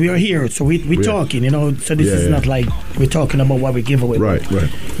about it, but we are here, so we're talking, so this is not like we're talking about what we give away. Right.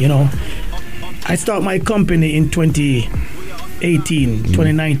 I started my company in 2018,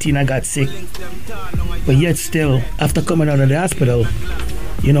 2019 I got sick, but yet still, after coming out of the hospital,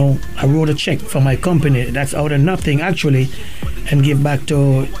 I wrote a check for my company, that's out of nothing actually, and give back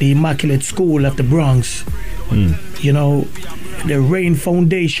to the Immaculate School of the Bronx, the Rain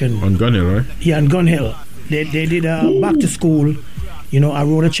Foundation. On Gun Hill, right? Yeah, on Gun Hill. They did a back to school, I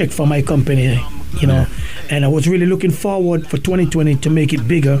wrote a check for my company, and I was really looking forward for 2020 to make it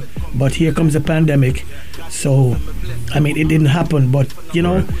bigger, but here comes the pandemic. So, it didn't happen, but,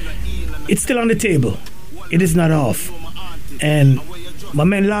 it's still on the table. It is not off. And my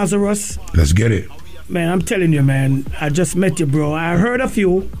man Lazarus. Let's get it. Man, I'm telling you, man, I just met you, bro. I heard of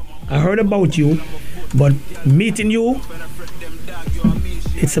you. I heard about you. But meeting you,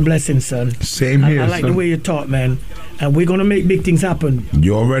 it's a blessing, son. Same here, I like son. the way you talk, man. And we're going to make big things happen.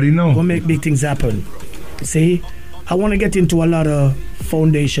 You already know. We're going to make big things happen. See, I want to get into a lot of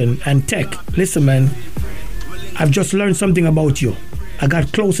foundation and tech. Listen, man, I've just learned something about you. I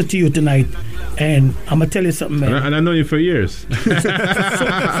got closer to you tonight. And I'm going to tell you something, man. And I know you for years.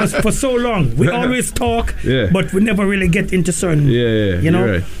 for so long. We always talk, but we never really get into certain, you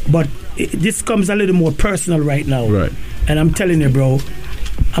know. Right. But this comes a little more personal right now. Right. And I'm telling you, bro,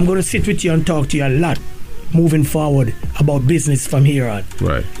 I'm going to sit with you and talk to you a lot moving forward about business from here on.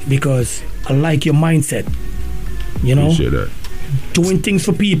 Right. Because I like your mindset. You know? Appreciate that. Doing things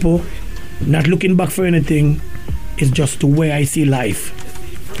for people, not looking back for anything, is just the way I see life.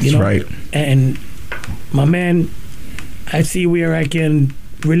 You That's know? right. And my man, I see where I can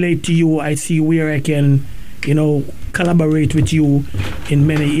relate to you. I see where I can, collaborate with you in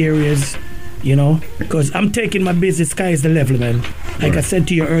many areas, because I'm taking my business sky is the level, man. Like I said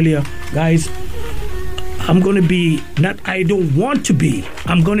to you earlier, guys, I'm going to be, I don't want to be,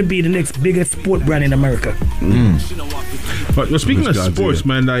 I'm going to be the next biggest sport brand in America. But speaking of sports,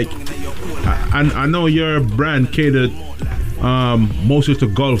 man, like, I know your brand catered mostly to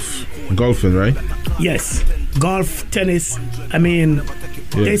golfing, right? Yes, golf, tennis.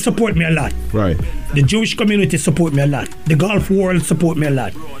 They support me a lot. Right. The Jewish community support me a lot. The golf world support me a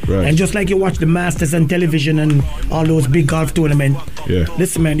lot. Right. And just like you watch the Masters on television and all those big golf tournaments. Yeah.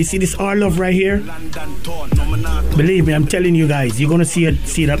 Listen, man, you see this Our Love right here? Believe me, I'm telling you guys, you're gonna see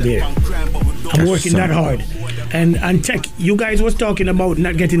it up there. I'm working that hard. And Tech, you guys was talking about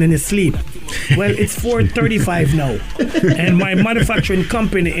not getting any sleep. Well, it's 4:35 now, and my manufacturing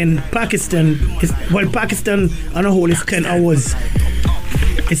company in Pakistan Pakistan on a whole is 10 hours.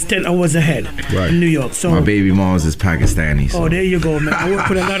 It's 10 hours ahead in New York. So my baby mom's is Pakistani. So. Oh, there you go, man. I work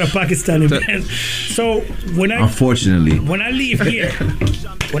with a lot of Pakistani men. So unfortunately, when I leave here,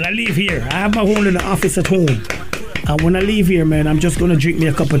 I have my whole little office at home. And when I leave here, man, I'm just gonna drink me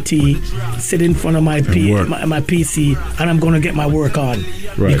a cup of tea, sit in front of my PC, and I'm gonna get my work on.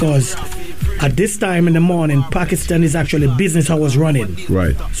 Right. Because at this time in the morning, Pakistan is actually business hours running.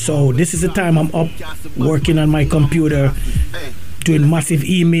 Right. So this is the time I'm up working on my computer, doing massive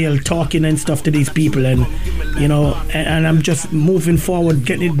email, talking and stuff to these people, and and I'm just moving forward,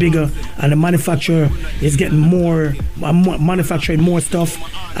 getting it bigger, and the manufacturer is getting more. I'm manufacturing more stuff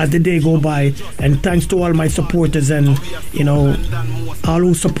as the day go by, and thanks to all my supporters and all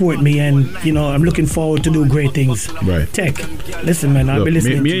who support me, and I'm looking forward to do great things. Right. Tech, listen, man, I'll be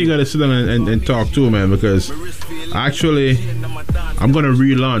listening. Me and you gotta sit down and talk too, man, because actually I'm gonna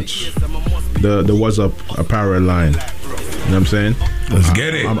relaunch the What's Up apparel line. You know what I'm saying? Let's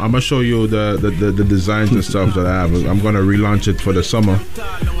get it. I'm gonna show you the designs and stuff that I have. I'm gonna relaunch it for the summer.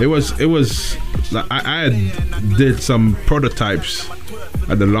 It was like I did some prototypes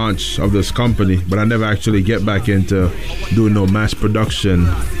at the launch of this company, but I never actually get back into doing no mass production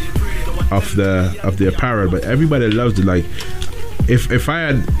of the apparel. But everybody loves it. Like if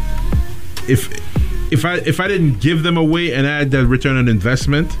I didn't give them away and I had that return on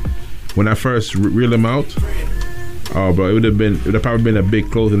investment when I first reeled them out. Oh, bro, it would have probably been a big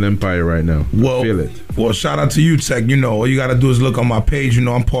clothing empire right now. I feel it. Well, shout out to you, Tech. All you got to do is look on my page.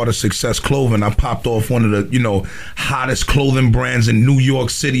 I'm part of Success Clothing. I popped off one of the, hottest clothing brands in New York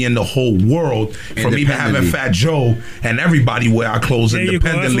City and the whole world. From even having Fat Joe and everybody wear our clothes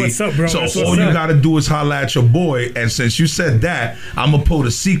independently. That's what's up, bro. So all you got to do is holla at your boy. And since you said that, I'm going to pull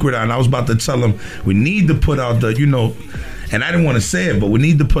the secret out. And I was about to tell him we need to put out the, and I didn't want to say it, but we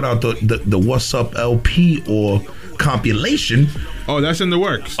need to put out the What's Up LP or compilation. Oh, that's in the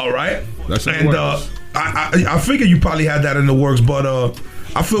works. All right. That's in the works. I figure you probably had that in the works, but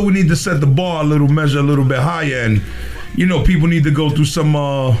I feel we need to set the bar measure a little bit higher, and people need to go through some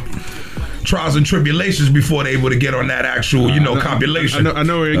trials and tribulations before they're able to get on that actual, compilation. I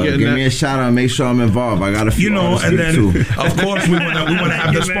know where you're getting. Give me a shout out. Make sure I'm involved. I got a few. And then of course we want to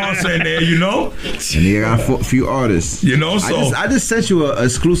have the sponsor in there. And you got a few artists. So I just sent you an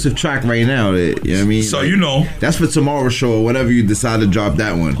exclusive track right now. You know what I mean? So that's for tomorrow's show or whatever you decide to drop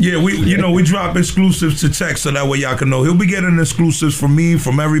that one. Yeah, we drop exclusives to Tech so that way y'all can know. He'll be getting exclusives from me,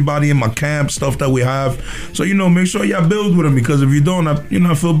 from everybody in my camp, stuff that we have. So make sure y'all build with him, because if you don't,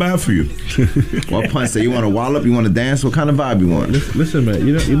 I feel bad for you. What pun? So you want to wallop? You want to dance? What kind of vibe you want? Listen, man.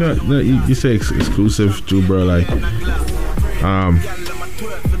 You say exclusive too, bro. Like,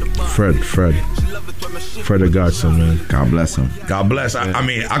 Fred the Godson, man. God bless him. God bless. I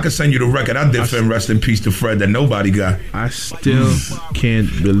mean, I could send you the record I did for him. Rest in peace to Fred that nobody got. I still can't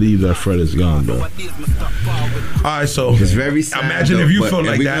believe that Fred is gone, bro. All right, so it's very sad. Imagine though, if you felt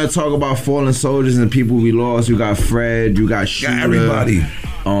like we're that. We're gonna talk about fallen soldiers and people we lost. You got Fred. You got Shooter. Everybody.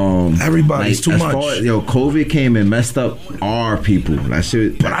 Everybody's too much. COVID came and messed up our people. That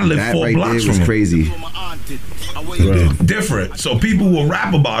shit. But I live 4 blocks from him. Crazy. Different. So people will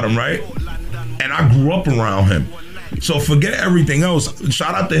rap about him, right? And I grew up around him. So forget everything else.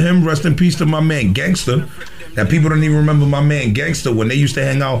 Shout out to him. Rest in peace to my man Gangster. That people don't even remember my man Gangster when they used to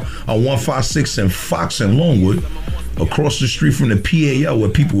hang out on 156 and Fox and Longwood, across the street from the PAL, where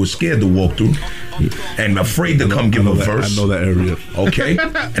people were scared to walk through and afraid to come give a verse. I know that area. Okay?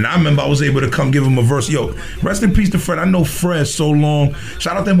 And I remember I was able to come give him a verse. Yo, rest in peace to Fred. I know Fred so long.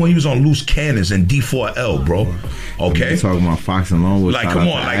 Shout out to him when he was on Loose Cannons and D4L, bro. Okay? You're talking about Fox and Longwood. Like, come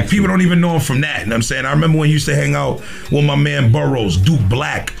on. Like, people don't even know him from that. You know what I'm saying? I remember when he used to hang out with my man Burroughs, Duke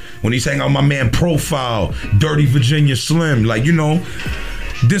Black, when he's hanging out with my man Profile, Dirty Virginia Slim. Like, you know,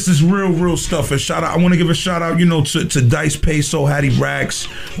 this is real stuff. And shout out, I want to give a shout out, you know, to Dice Peso, Hattie Racks,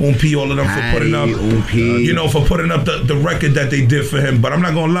 P, all of them for putting up, you know, for putting up the record that they did for him. But I'm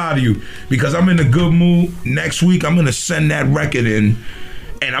not gonna lie to you, because I'm in a good mood. Next week, I'm gonna send that record in.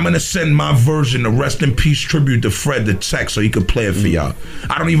 And I'm going to send my version of Rest in Peace tribute to Fred the text so he could play it for y'all.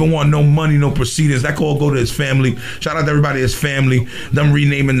 I don't even want no money, no proceedings. That could all go to his family. Shout out to everybody, his family. Them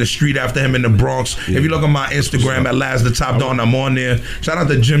renaming the street after him in the Bronx. Yeah. If you look on my Instagram at Laz the Top Dog, I'm on there. Shout out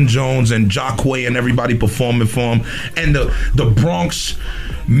to Jim Jones and Jockway and everybody performing for him. And the Bronx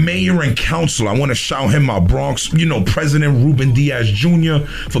mayor and council, I want to shout him out. Bronx, you know, President Ruben Diaz Jr.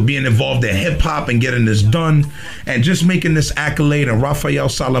 for being involved in hip-hop and getting this done. And just making this accolade. And Rafael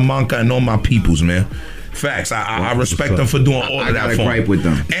Salamanca and all my peoples, man. Facts. I respect them for doing all of that for gripe with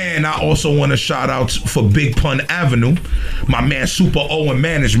them. And I also want to shout out for Big Pun Avenue, my man Super O and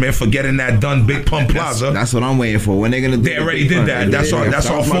management for getting that done. Big Pun Plaza. That's what I'm waiting for. When they're gonna do? They already did that. That's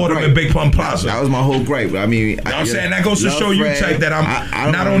all for them in Big Pun Plaza. That was my whole gripe. I mean, you know what I'm saying, that goes to show you, Tech, that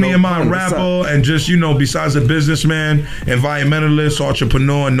I'm not only am I a rapper and just, you know, besides a businessman, environmentalist,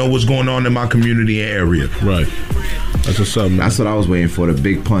 entrepreneur, and know what's going on in my community and area. Right. That's what's up, man. That's what I was waiting for, the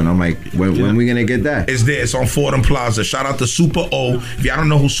Big Pun. I'm like, when we gonna get that? It's there. It's on Fordham Plaza. Shout out to Super O. If y'all don't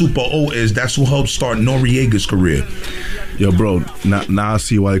know who Super O is, that's who helped start Noriega's career. Yo, bro, now I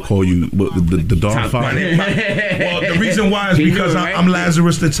see why they call you the Dawn Father. Well, the reason why is because I'm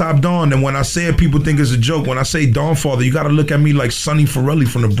Lazarus the Top Dawn, and when I say it, people think it's a joke. When I say Dawn Father, you got to look at me like Sonny Forelli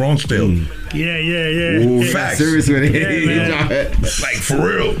from the Bronx Tale. Yeah. Ooh, facts. Serious with it. Like, for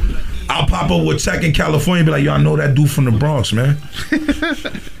real. I'll pop up with Tech in California and be like, yo, I know that dude from the Bronx, man.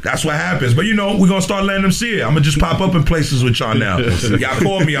 That's what happens. But, you know, we're going to start letting them see it. I'm going to just pop up in places with y'all now. Y'all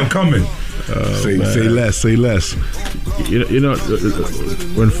call me, I'm coming. Say less. You know,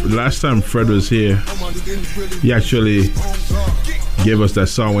 when last time Fred was here, he actually gave us that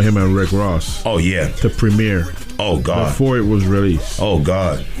song with him and Rick Ross. Oh, yeah. To premiere. Oh, God. Before it was released. Oh,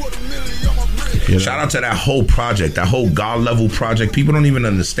 God. You know? Shout out to that whole project, that whole God level project. People don't even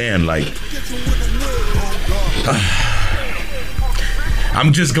understand. Like,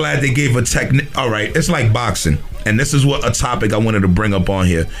 I'm just glad they gave a technique. All right, it's like boxing. And this is what a topic I wanted to bring up on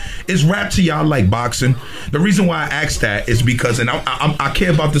here. Is rap to y'all like boxing? The reason why I asked that is because, and I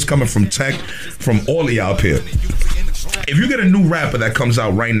care about this coming from Tech, from all of y'all up here. If you get a new rapper that comes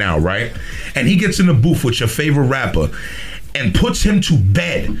out right now, right, and he gets in the booth with your favorite rapper and puts him to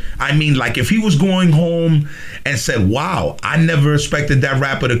bed. I mean, like, if he was going home and said, wow, I never expected that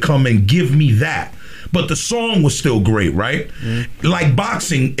rapper to come and give me that, but the song was still great, right? Mm-hmm. Like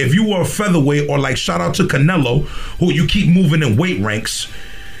boxing, if you were a featherweight, or like shout out to Canelo, who you keep moving in weight ranks,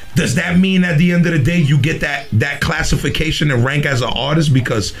 does that mean at the end of the day you get that classification and rank as an artist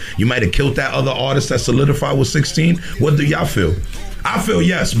because you might have killed that other artist that solidified with 16? What do y'all feel? I feel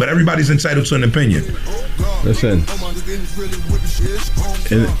yes, but everybody's entitled to an opinion. Listen,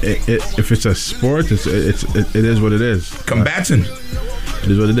 if it's a sport, it is what it is. Combatant. It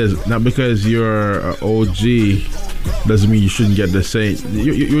is what it is. Not because you're an OG doesn't mean you shouldn't get the same.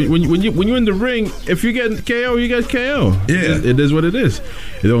 When you're in the ring, if you get KO, you get KO. Yeah, it is what it is.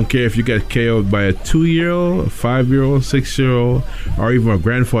 You don't care if you get KO'd by a 2-year-old, a 5-year-old, 6-year-old, or even a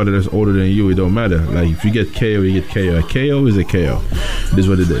grandfather that's older than you. It don't matter. Like, if you get KO, you get KO. A KO is a KO. It is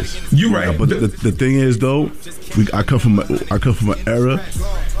what it is. You're right. But the thing is, though, I come from an era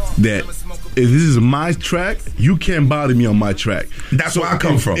that if this is my track, you can't bother me on my track. That's where I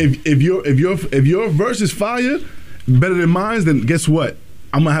come from. If your verse is fire, better than mine, then guess what?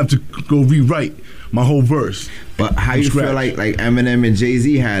 I'm gonna have to go rewrite my whole verse. But how you feel like Eminem and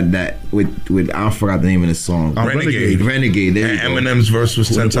Jay-Z had that with I forgot the name of the song. Renegade. There and Eminem's verse was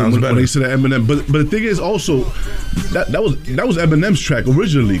 10 times better. When they said Eminem, but the thing is also that was Eminem's track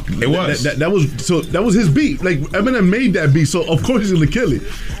originally. It was. That was his beat. Like Eminem made that beat, so of course he's gonna kill it.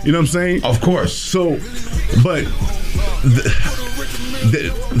 You know what I'm saying? Of course. So, but.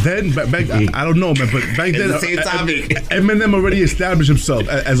 Then back I don't know, man, but back then the same topic. Eminem already established himself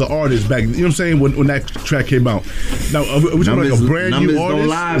as an artist back. You know what I'm saying? When that track came out. Now we're talking like a brand new artist. Don't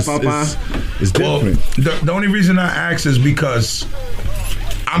lie, Papa. It's different. The only reason I ask is because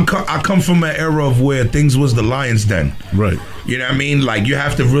I come from an era of where things was the lion's den. Right. You know what I mean? Like you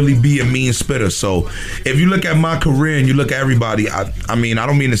have to really be a mean spitter. So if you look at my career and you look at everybody, I mean I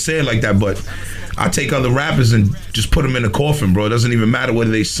don't mean to say it like that, but I take other rappers and just put them in a coffin, bro. It doesn't even matter whether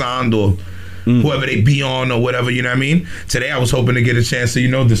they signed or whoever they be on or whatever, you know what I mean? Today I was hoping to get a chance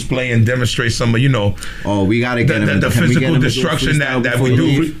to, display and demonstrate some of, Oh, we got to get the physical destruction that we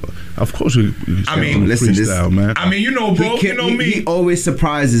do. Of course we I mean, listen, freestyle, man. I mean, bro, you know me. He always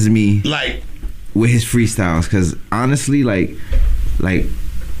surprises me like with his freestyles because honestly, like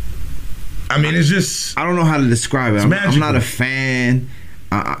I mean, it's just I don't know how to describe it. I'm not a fan.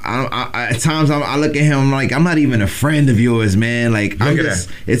 I at times I look at him like I'm not even a friend of yours, man. Like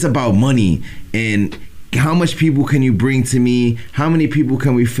it's about money and how much people can you bring to me? How many people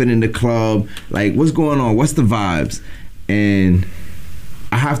can we fit in the club? Like what's going on? What's the vibes? And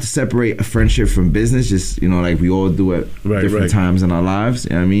I have to separate a friendship from business, just like we all do at different times in our lives. You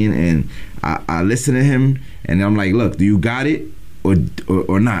know what I mean? And I listen to him and I'm like, look, do you got it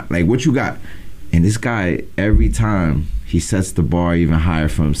or not? Like what you got? And this guy every time he sets the bar even higher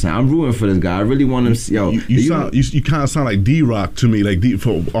for himself. I'm rooting for this guy. I really want him. You kind of sound like D-Rock to me, like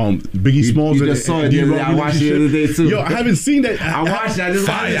Biggie Smalls. You just saw it the other day. I watched it the other day too. Yo, I haven't seen that. I watched it.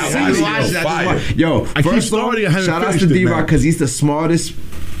 I watched it. Yo, first off, shout out to D-Rock because he's the smartest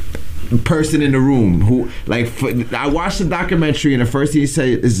person in the room. I watched the documentary and the first thing he said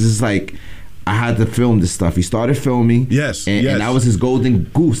is just like, I had to film this stuff. He started filming. Yes. And that was his golden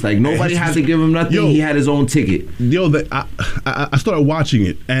goose. Like nobody had to give him nothing. He had his own ticket. I started watching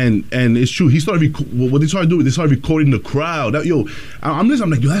it and it's true. He started what they started doing. They started recording the crowd. I'm listening. I'm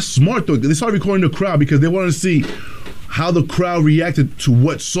like, yo, that's smart though. They started recording the crowd because they wanted to see how the crowd reacted to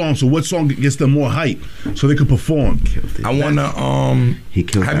what song. So what song gets them more hype so they could perform. I wanna he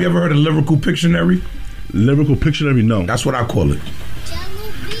killed have you ever heard of Lyrical Pictionary? Lyrical Pictionary, no. That's what I call it.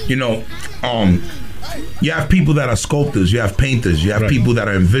 You have people that are sculptors, you have painters, you have people that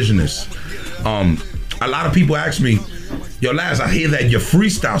are envisionists. A lot of people ask me, yo, Laz, I hear that your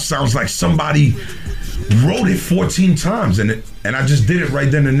freestyle sounds like somebody wrote it 14 times and I just did it right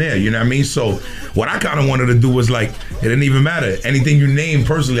then and there, you know what I mean? So what I kind of wanted to do was like, it didn't even matter. Anything you name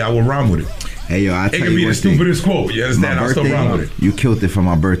personally, I will rhyme with it. Hey, yo, it could be the stupidest quote, you understand? I'll still rhyme with it. You killed it for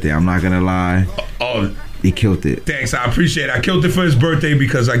my birthday, I'm not gonna lie. He killed it. Thanks, I appreciate it. I killed it for his birthday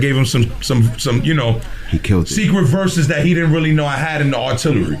because I gave him some he killed it. Secret verses that he didn't really know I had in the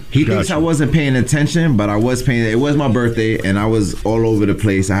artillery. He thinks I wasn't paying attention, but I was paying. It was my birthday, and I was all over the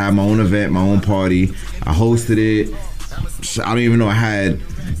place. I had my own event, my own party. I hosted it. I don't even know I had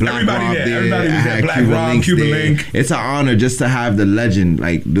Black Rob there. Everybody was there. Black Rob, Cuban Link. It's an honor just to have the legend.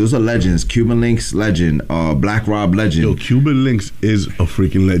 Like those are legends. Cuban Link's legend. Black Rob legend. Yo, Cuban Links is a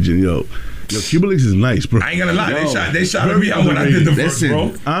freaking legend, yo. Yo, Cuban Links is nice, bro. I ain't gonna lie. They shot me out when I did the verse, bro.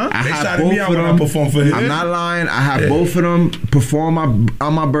 They shot me out when I performed for him. I'm not lying. I had both of them perform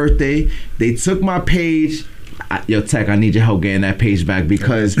on my birthday. They took my page. Yo, Tech, I need your help getting that page back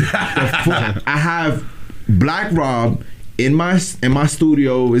because I have Black Rob in my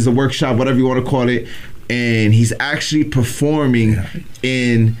studio. Is a workshop, whatever you want to call it, and he's actually performing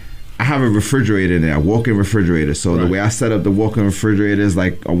in. I have a refrigerator there, a walk-in refrigerator. So the way I set up the walk-in refrigerator is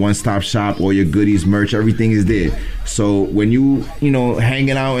like a one-stop shop. All your goodies, merch, everything is there. So when you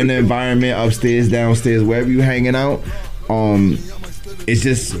hanging out in the environment, upstairs, downstairs, wherever you hanging out, it's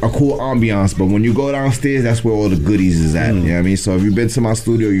just a cool ambiance. But when you go downstairs, that's where all the goodies is at. You know what I mean? So if you've been to my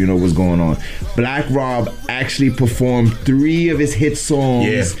studio, you know what's going on. Black Rob actually performed 3 of his hit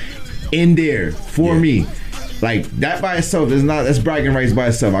songs in there for me. Like that by itself that's bragging rights by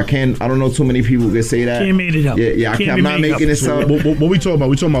itself. I don't know too many people can say that. Can't made it up. I'm not making this up. What we talking about?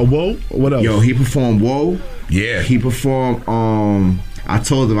 We talking about Whoa? What else? Yo, he performed Whoa. Yeah. He performed I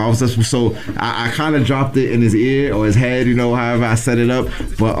told him I was just so I kind of dropped it in his ear or his head, you know, however I set it up.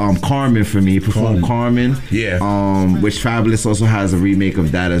 But Carmen for me, he performed Carmen. Yeah. Which Fabulous also has a remake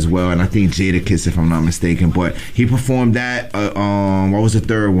of that as well, and I think Jadakiss, if I'm not mistaken. But he performed that. What was the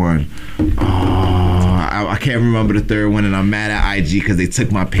third one? I can't remember the third one, and I'm mad at IG because they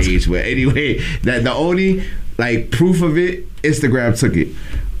took my page. But anyway, that the only like proof of it, Instagram took it.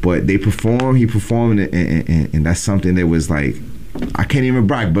 But he performed, and that's something that was like, I can't even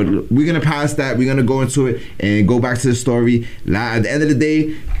brag. But we're gonna pass that. We're gonna go into it and go back to the story. At the end of the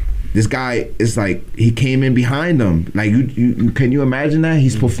day, this guy is like, he came in behind them. Like, you can you imagine that?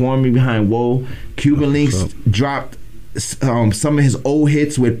 He's performing behind Whoa. Cuban Links dropped some of his old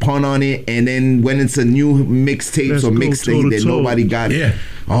hits with Pun on it, and then went into new mixtapes or mixtape that nobody got. Yeah.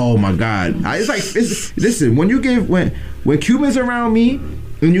 Oh my God! It's like, listen. When when Cuban's around me,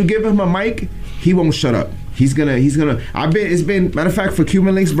 when you give him a mic, he won't shut up. It's been, matter of fact, for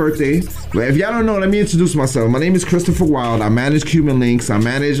Cuban Link's birthday. If y'all don't know, let me introduce myself. My name is Christopher Wild. I manage Cuban Links. I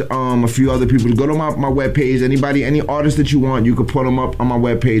manage a few other people. Go to my webpage. Any artist that you want, you can put them up on my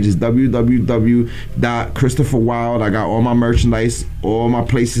webpage. It's www.christopherwild. I got all my merchandise, all my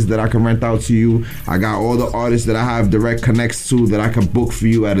places that I can rent out to you. I got all the artists that I have direct connects to that I can book for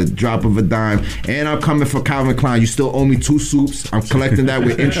you at a drop of a dime. And I'm coming for Calvin Klein. You still owe me 2 suits. I'm collecting that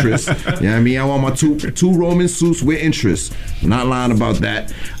with interest. You know what I mean? I want my two Roman suits with interest. I'm not lying about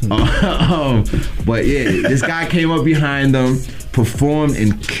that. But yeah, this guy came up behind them, performed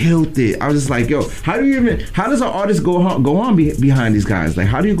and killed it. I was just like, yo, how does an artist go on behind these guys? Like,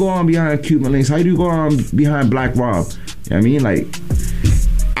 how do you go on behind Cuban Links? How do you go on behind Black Rob? You know what I mean? Like,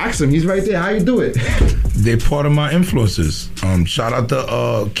 ask him, he's right there. How you do it? They're part of my influences. Shout out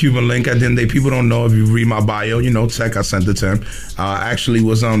to Cuban Link. At the end of the day, people don't know, if you read my bio, Tech, I sent it to him. Actually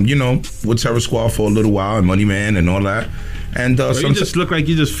was, with Terror Squad for a little while, and Money Man and all that. And you just look like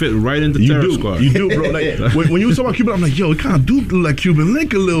you just fit right into Terror Squad. You do, bro. Like when you was talking about Cuban, I'm like, yo, it kind of do look like Cuban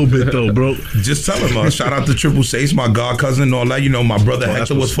Link a little bit, though, bro. Just tell him. Shout out to Triple Six, my god cousin, and all that. My brother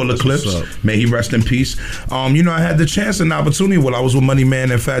Hector was full of clips. May he rest in peace. I had the chance and the opportunity while I was with Money Man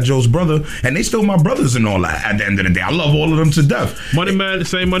and Fat Joe's brother, and they still my brothers and all that. At the end of the day, I love all of them to death. Money Man, the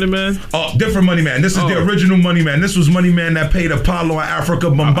same Money Man? Oh, different Money Man. This is the original Money Man. This was Money Man that paid Apollo in Africa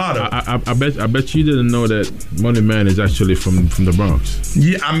Bombada. I bet you didn't know that Money Man is actually from the Bronx.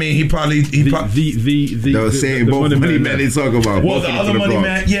 Yeah, I mean, he probably the same both Money Man they talk about. Well, the other Money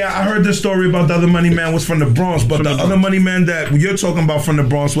Man, yeah, I heard the story about the other Money Man was from the Bronx, but the other Money Man that you're talking about from the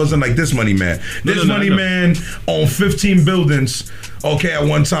Bronx wasn't like this Money Man. This Money Man owned 15 buildings. Okay, at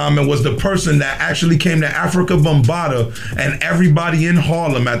one time, and was the person that actually came to Africa Bombada and everybody in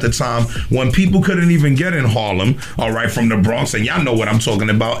Harlem at the time when people couldn't even get in Harlem, all right, from the Bronx, and y'all know what I'm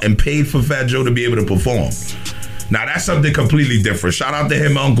talking about, and paid for Fat Joe to be able to perform. Now, that's something completely different. Shout out to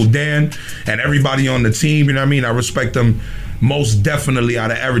him, Uncle Dan, and everybody on the team. You know what I mean? I respect them most definitely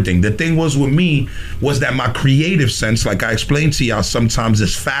out of everything. The thing was with me was that my creative sense, like I explained to y'all, sometimes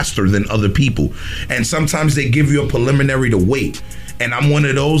is faster than other people. And sometimes they give you a preliminary to wait. And I'm one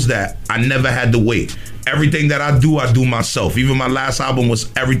of those that I never had to wait. Everything that I do myself. Even my last album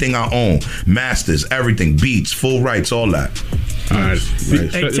was everything I own. Masters, everything, beats, full rights, all that. All right.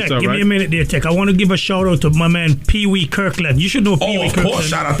 Hey, Tech, give me a minute there, Tech. I want to give a shout out to my man Pee Wee Kirkland. You should know Pee Wee Kirkland. Of course,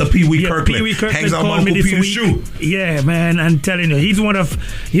 shout out to Pee Wee Kirkland. Pee Wee Kirkland hangs out called with me Uncle this Peter's week. shoe. Yeah, man, I'm telling you, he's one of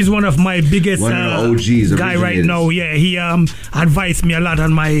my biggest one of the OGs, guy right now. Yeah, he advised me a lot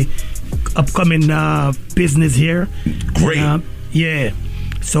on my upcoming business here. Great. Yeah.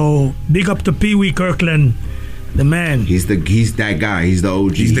 So big up to Pee Wee Kirkland, the man. He's that guy. He's the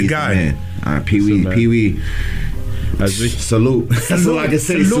OG. He's the guy. Man. Pee Wee. Salute. That's all I can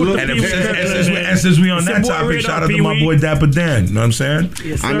say. Salute. And since we on that topic, shout out to my boy Dapper Dan. You know what I'm saying?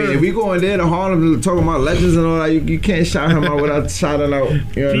 Yes, I mean, if we go in there to Harlem talking about legends and all that, you can't shout him out without shouting out,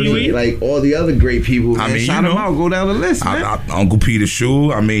 you know what I mean? Like all the other great people. Man. I mean, shout him out. Go down the list, man. Uncle Peter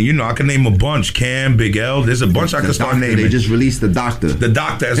Shoe. I mean, I can name a bunch. Cam, Big L. There's a bunch I can start naming. They just released the Doctor. The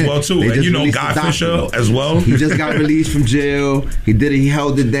Doctor as well too. And Guy Fisher as well. He just got released from jail. He did it. He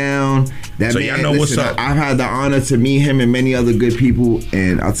held it down. That so man, y'all know what's up. I've had the honor to meet him and many other good people,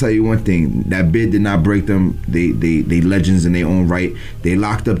 and I'll tell you one thing: that bid did not break them. They legends in their own right. They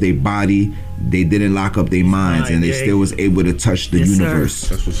locked up their body. They didn't lock up their minds, and they still was able to touch the universe.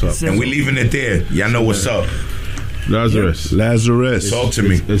 Sir. That's what's up. And we're leaving it there. Y'all know what's up. Lazarus. Talk to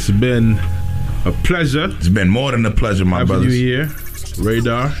me. It's been a pleasure. It's been more than a pleasure, my brothers. Happy New Year,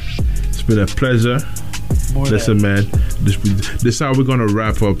 Radar. It's been a pleasure. Listen, man, this is how we're gonna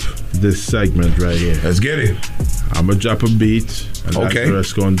wrap up this segment right here. Let's get it. I'm going to drop a beat. And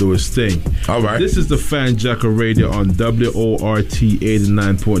Lazarus going to do his thing. All right. This is the Fanjacker Radio on WORT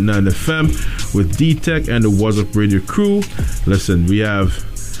 89.9 FM with D-Tech and the What's Up Radio crew. Listen, we have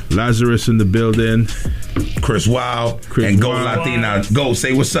Lazarus in the building. Chris Wow. And Go Latina. Go,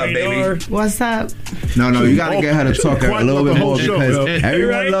 say what's up, baby. What's up? No, you gotta get her to talk a little bit more because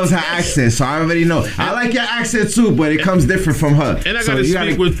everyone loves her accent, so I already know. I like your accent too, but it comes different from her. And I gotta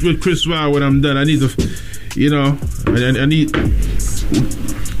speak with Chris Wow when I'm done. I need to, I need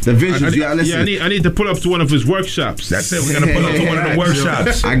the visuals. You gotta listen. I need to pull up to one of his workshops. That's it. We're gonna pull up to one of the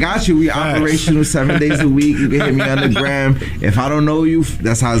workshops. I got you. We operational 7 days a week. You can hit me on the gram. If I don't know you,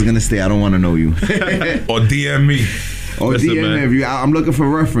 that's how it's gonna stay. I don't want to know you. Or DM me. Or DM me. I'm looking for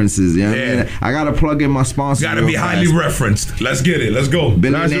references. You know what I mean? I gotta plug in my sponsors. Gotta be highly referenced. Let's get it. Let's go.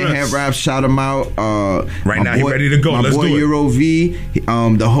 Billionaire Head Rap, shout him out. Right now, he ready to go. Let's do it. My boy Euro V,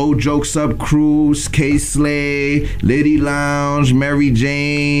 the whole Jokes Up crew, K Slay, Liddy Lounge, Mary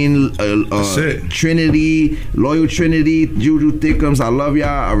Jane, Trinity, Loyal Trinity, Juju Thickums. I love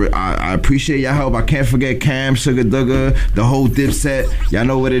y'all. I appreciate y'all help. I can't forget Cam, Sugar Duggar, the whole Dipset. Y'all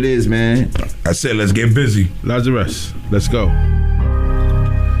know what it is, man. That's it. Let's get busy. Lazarus, let's go.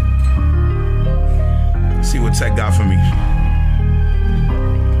 See what Tech got for me.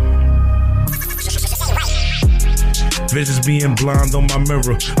 Visions being blind on my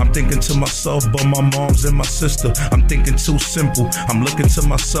mirror. I'm thinking to myself, but my mom's and my sister. I'm thinking too simple. I'm looking to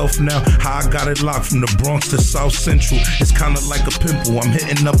myself now. How I got it locked from the Bronx to South Central. It's kind of like a pimple. I'm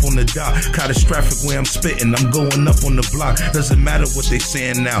hitting up on the dot. Catastrophic where I'm spitting. I'm going up on the block. Doesn't matter what they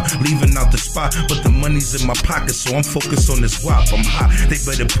saying now. Leaving out the spot, but the money's in my pocket, so I'm focused on this wop. I'm hot. They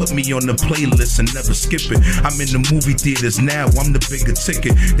better put me on the playlist and never skip it. I'm in the movie theaters now. I'm the bigger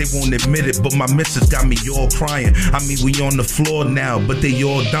ticket. They won't admit it, but my missus got me all crying. I mean, we on the floor now, but they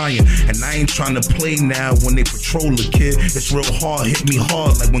all dying. And I ain't trying to play now when they patrol a kid. It's real hard, hit me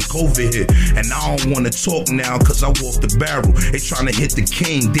hard like when COVID hit. And I don't want to talk now cause I walk the barrel. They trying to hit the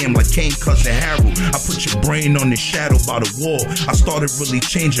king, damn like Kane cousin Harold. I put your brain on the shadow by the wall. I started really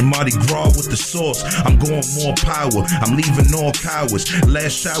changing Mardi Gras with the sauce. I'm going more power, I'm leaving all cowards.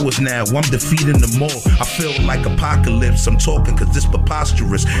 Last showers now, I'm defeating them all. I feel like apocalypse, I'm talking cause this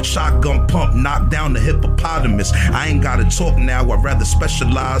preposterous. Shotgun pump, knock down the hippopotamus. I ain't gotta talk now, I'd rather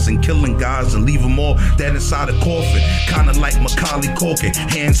specialize in killing guys and leave them all dead inside a coffin. Kinda like Macaulay Culkin,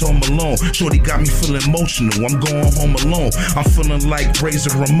 hands home alone. Shorty got me feeling emotional, I'm going home alone. I'm feeling like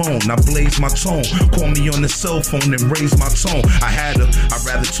Razor Ramon, I blaze my tone. Call me on the cell phone and raise my tone. I had her, I'd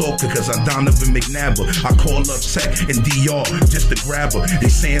rather talk her cause I Donovan McNabb. I call up Tech and DR just to grab her. They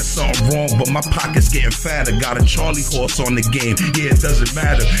saying something wrong, but my pocket's getting fatter. Got a Charlie horse on the game, yeah, it doesn't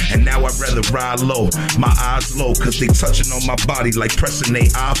matter. And now I'd rather ride low, my eyes low, cause they touching on my body like pressing they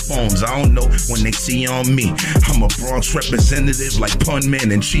iPhones. I don't know when they see on me. I'm a Bronx representative like Punman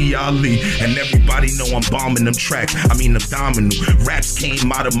and Chi Ali. And everybody know I'm bombing them tracks. I mean abdominal. Raps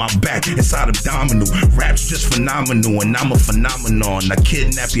came out of my back inside abdominal. Raps just phenomenal and I'm a phenomenon. I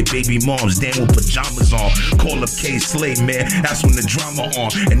kidnap your baby moms, damn with pajamas on. Call up K Slay, man, that's when the drama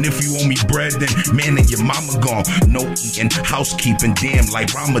on. And if you owe me bread, then man and your mama gone. No eating, housekeeping, damn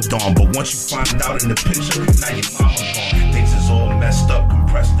like Ramadan. But once you find out in the picture, now your mama gone. Things is all messed up,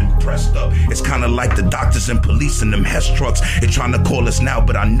 compressed and pressed up. It's kinda like the doctors and police in them Hess trucks. They trying to call us now,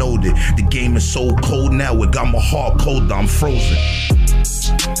 but I know that the game is so cold now. It got my heart cold, I'm frozen.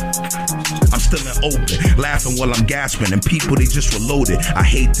 I'm still in open, laughing while I'm gasping, and people they just reloaded. I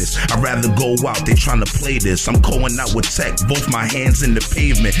hate this, I'd rather go out, they trying to play this. I'm going out with Tech, both my hands in the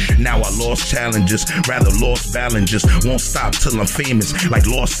pavement. Now I lost challenges, rather lost balances. Won't stop till I'm famous, like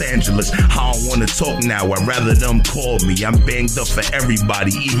Los Angeles. I don't wanna talk now, I'd rather them call me. I'm banged up for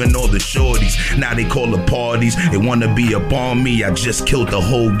everybody, even all the shorties. Now they call the parties, they wanna be up on me. I just killed the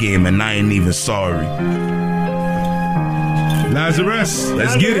whole game and I ain't even sorry. Lazarus,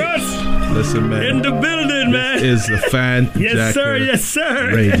 let's get it. Listen, man. In the building, man. This is the Fanjacker Yes, sir. Yes,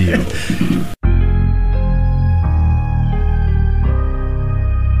 sir. Radio.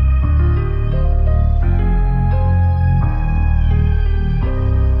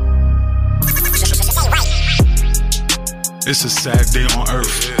 It's a sad day on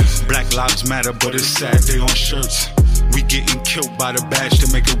earth. Black lives matter, but it's sad day on shirts. We getting killed by the badge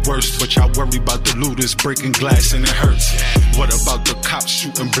to make it worse, but y'all worry about the looters breaking glass and it hurts. What about the cops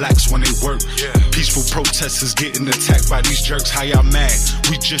shooting blacks when they work? Peaceful protesters getting attacked by these jerks. How y'all mad?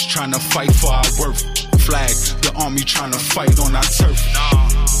 We just trying to fight for our worth. Flag, the army trying to fight on our turf.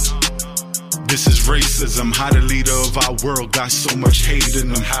 This is racism. How the leader of our world got so much hate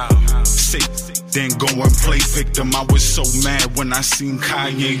in them. Sick, then go and play victim. I was so mad when I seen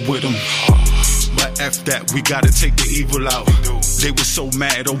Kanye with him. But F that, we gotta take the evil out. They were so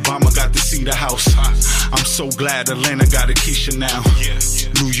mad Obama got to see the house. I'm so glad Atlanta got a Keisha now.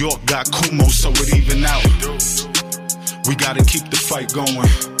 New York got Kumo, so it even out. We gotta keep the fight going.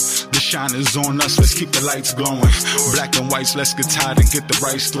 The shine is on us, let's keep the lights glowing. Black and whites, let's get tired and get the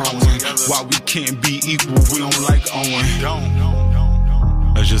rice throwing. Why we can't be equal, we don't like Owen.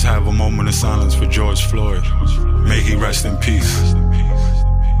 Let's just have a moment of silence for George Floyd. May he rest in peace.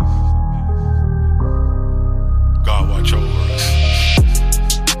 God watch over us.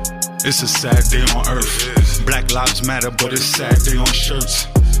 It's a sad day on earth. Black lives matter, but it's sad day on shirts.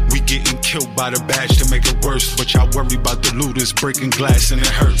 We getting killed by the badge to make it worse. But y'all worry about the looters breaking glass and it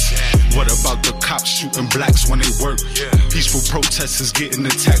hurts. What about the cops shooting blacks when they work? Peaceful protesters getting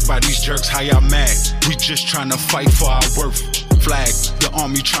attacked by these jerks. How y'all mad? We just trying to fight for our worth. Flag, the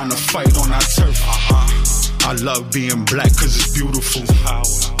army trying to fight on our turf. I love being black cause it's beautiful.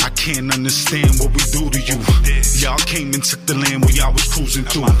 I can't understand what we do to you. Y'all came and took the land when y'all was cruising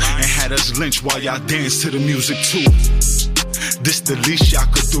through and had us lynched while y'all danced to the music too. This the least y'all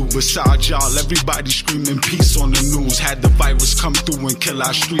could do. Besides y'all, everybody screaming peace on the news. Had the virus come through and kill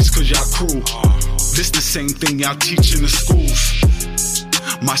our streets cause y'all cruel. This the same thing y'all teach in the schools.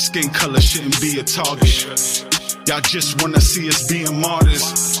 My skin color shouldn't be a target. Y'all just wanna see us being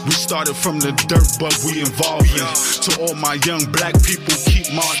martyrs. We started from the dirt, but we involved in. To all my young black people,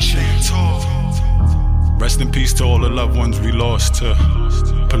 keep marching. Rest in peace to all the loved ones we lost to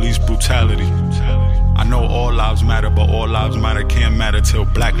police brutality. I know all lives matter, but all lives matter can't matter till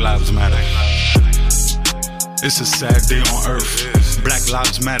black lives matter. It's a sad day on earth. Black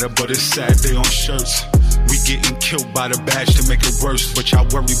lives matter, but it's sad day on shirts. We getting killed by the badge to make it worse. But y'all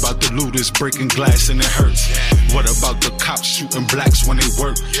worry about the looters breaking glass and it hurts. What about the cops shooting blacks when they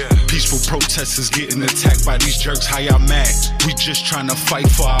work? Peaceful protesters getting attacked by these jerks. How y'all mad? We just trying to fight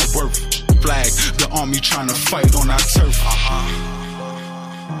for our worth. Flag, the army trying to fight on our turf.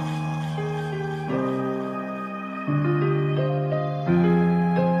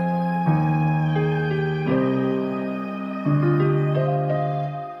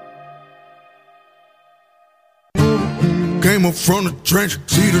 Came up from the trench,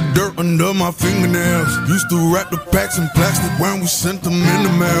 see the dirt under my fingernails. Used to wrap the packs in plastic when we sent them in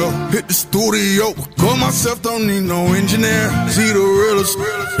the mail. Hit the studio, call myself, don't need no engineer. See the realest,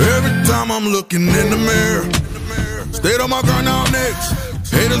 every time I'm looking in the mirror. Stayed on my grind now next.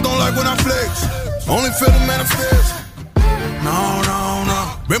 Haters don't like when I flex. Only feel the man upstairs. No.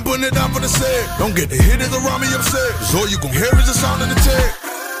 Been putting it down for the set. Don't get the hitters around me upset. So all you gon' hear is the sound of the tech.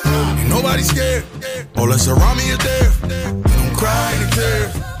 Ain't nobody scared. All that's around me is death. You don't cry any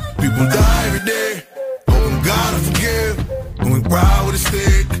tears. People die every day. Hoping God will forgive. And we proud with a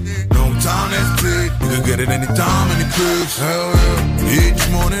stick. No time that's tick. You can get it anytime, any place. Hell yeah. Each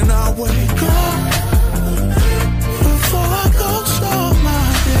morning I wake up. Before I go start my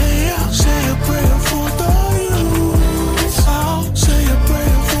day, I'll say a prayer for the youth. I'll say a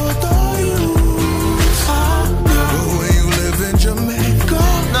prayer for the youth. The way you live in Jamaica.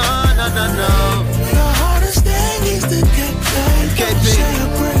 No. The hardest thing is to get paid. Say a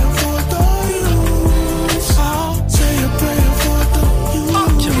prayer for the youth. Say a prayer for the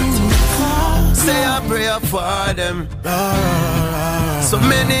youth. Say a prayer for them. So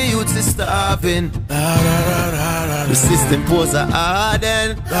many youths is starving. The system pose a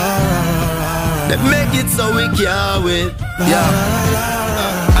harden. They make it so we can't win.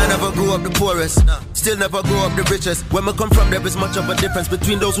 I never grew up the poorest. Still never grow up the richest. When we come from, there is much of a difference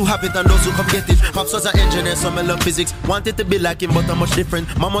between those who have it and those who come get it. Pops was an engineer, so I love physics. Wanted to be like him, but I'm much different.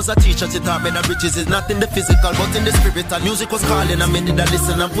 Mom was a teacher, she taught me that riches is not in the physical, but in the spirit. And music was calling, I made it a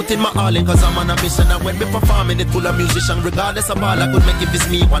listen. I'm putting my all in, cause I'm on a mission. And when we performing it full of musician, regardless of all, I could make it it's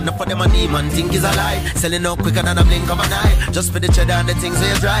me. One for them and man think is a lie. Selling out quicker than a blink of an eye. Just for the cheddar and the things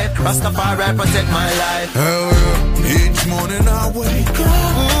they drive. Rastafari protect my life. Hell yeah. Each morning I wake up.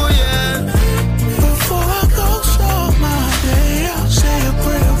 Oh yeah. Before I go start my day, I'll say a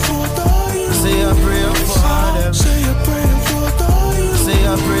prayer for the youth. Say a prayer for them. Say a prayer for the youth. Say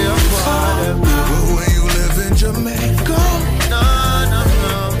a prayer for them. The way you live in Jamaica. No.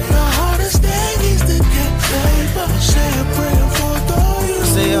 The hardest thing is to get paid, but say a prayer for the youth.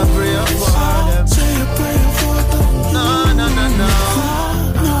 Say a prayer for them. Say a prayer for the youth. No.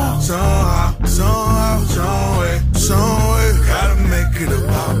 Some way, gotta make it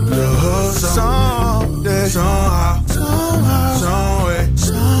about the hustle. Some way,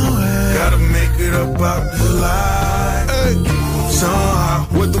 gotta make it about the life. Somehow,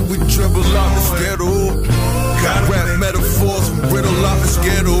 whether we dribble out this ghetto, gotta rap metaphors and riddle out this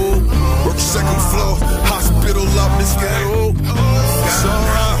ghetto. Work second floor, hospital out this ghetto.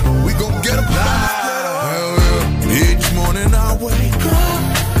 Somehow, we gon' get 'em back.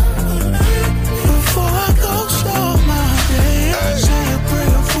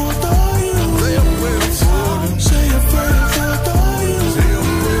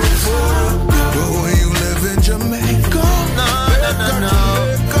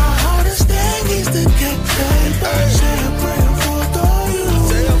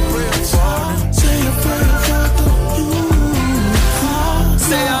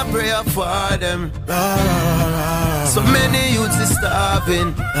 them. So many youths is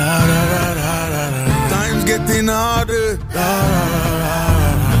starving. Times getting harder.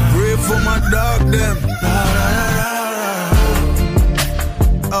 Pray for my dog them.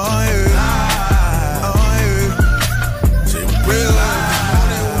 Oh yeah, oh yeah. Say pray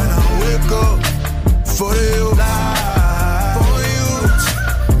when I wake up for you, for you.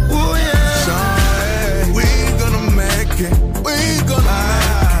 Oh yeah, so, we gonna make it. We gonna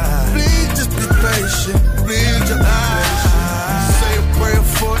make it. Please just be patient. Please just be patient. Say a prayer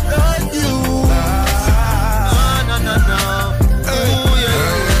for you. Oh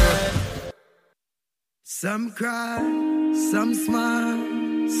yeah. Some cry, some smile,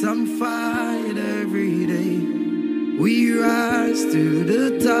 some fight every day. We rise to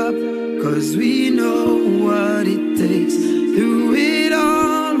the top, 'cause we know what it takes. Through it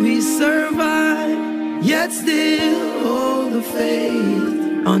all we survive, yet still hold the faith.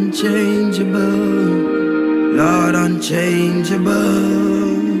 Unchangeable, Lord,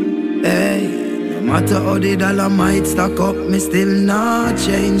 unchangeable. Hey, no matter how the dollar might stack up, me still not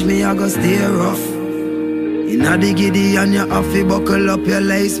change. Me I go stay rough. Inna the giddy and you have to buckle up your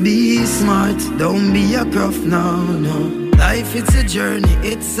lace. Be smart, don't be a gruff, no, no. Life it's a journey,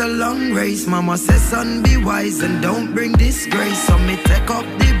 it's a long race. Mama says son be wise and don't bring disgrace. So me take up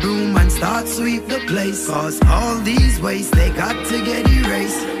the broom and start sweep the place. 'Cause all these ways they got to get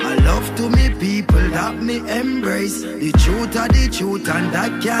erased. I love to me people that me embrace. The truth are the truth and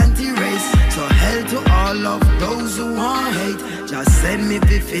that can't erase. So hell to all of those who want hate. Just send me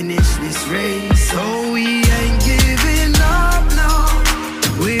to finish this race. So we ain't giving up now.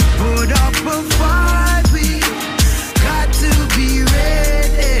 We put up a fight. We got to be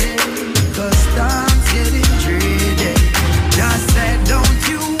ready. 'Cause time's getting dreary. Just said don't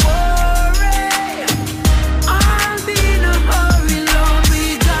you worry. I'll be in a hurry, Lord. We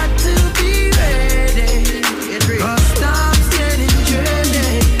got to be ready. 'Cause time's getting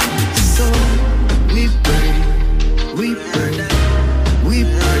dreary. So we pray, we pray, we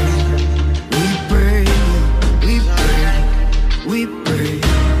pray, we pray, we pray, we pray.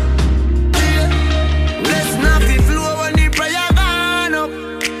 Let's not be flow when the prayer gone up.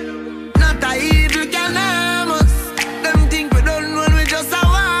 Not a evil can harm us. Them think we don't know we just a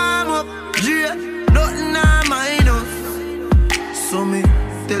warm up. Yeah, nothing I mind us. So me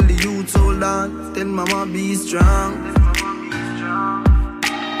tell the youth hold on. Tell mama be strong.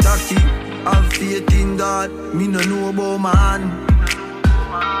 Taki, have faith in God. Me no know about man.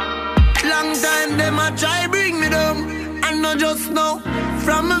 Long time them a try bring me down. And not just now,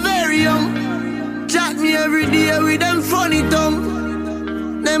 from a very young. Chat me every day with them funny tongue.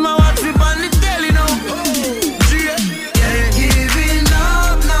 Them a watch me on the telly now. Yeah, giving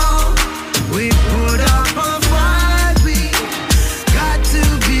up now. We put up a fight. We got to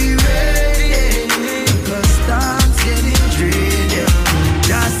be ready. 'Cause time's getting dreary.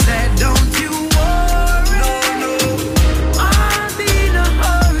 Just said don't you worry. No, no. I'll be in a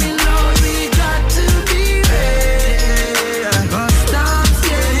hurry, Lord. We got to be ready. 'Cause time's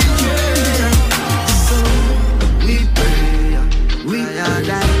getting dreary. So we pray, we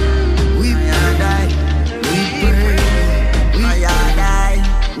die, we die, we pray, we die,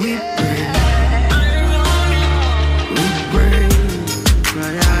 we pray, we pray, we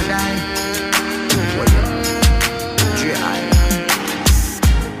die.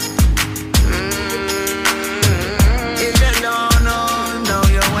 If you don't know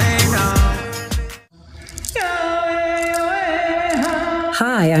your way now.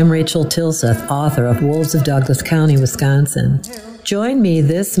 Hi, I'm Rachel Tilseth, author of Wolves of Douglas County, Wisconsin. Join me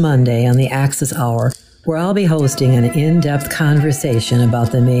this Monday on the Axis Hour, where I'll be hosting an in-depth conversation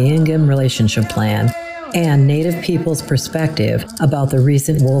about the Mayingum Relationship Plan and Native people's perspective about the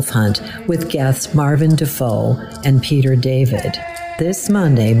recent wolf hunt with guests Marvin Defoe and Peter David. This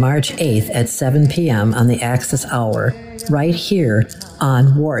Monday, March 8th at 7 p.m. on the Axis Hour, right here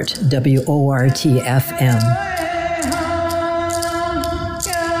on WORT, W-O-R-T FM.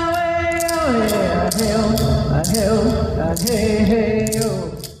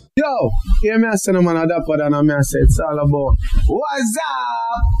 Yo, hear me say no man a dapper than a me say it's all about what's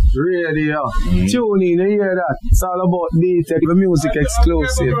up radio. Tune in, you hear that? It's all about D-Tech, the music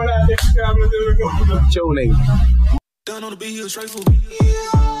exclusive. Tune in. Down on the beat, straight for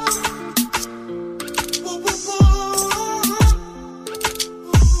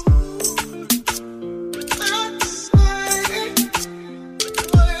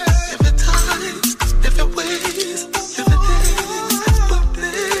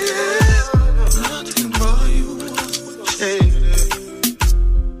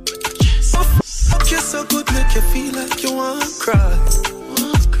So good, make you feel like you want to cry.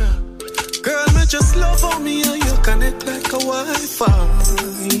 Girl, me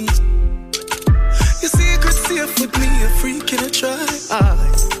fine. Your secret safe with me, a freak in a try.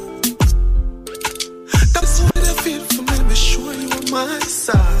 That's what I feel for me, be sure you on my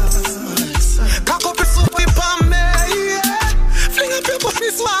side. Cock up your soap on me, yeah. Fling up your pussy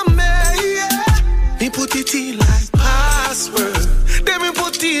on me, yeah. Me put it in like password. Then me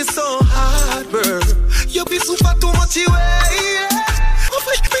put it so hard, bro. You be super too much away, yeah.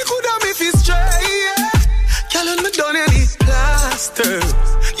 Me could have me feel straight, yeah. Girl, on me done any plaster.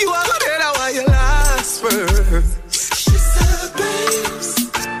 You are the head why you last word. She said, babes,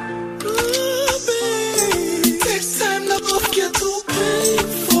 oh, babe, next time the love get too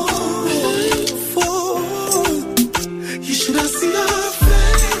painful. You should have seen her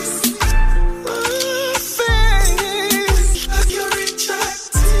face. Her face. Like you reject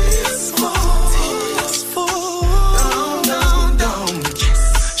tears fall. Down, down.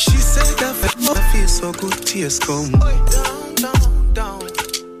 She said that I feel so good, tears come. Down.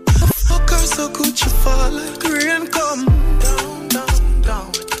 Fuck her so good, she fall like rain come.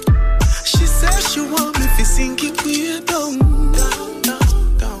 Down. She says she want me to sink it way down.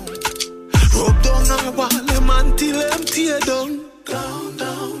 Rub down her wall, until them tear down.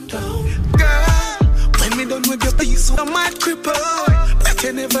 Down. Girl, when me done with your piece, I might cripple.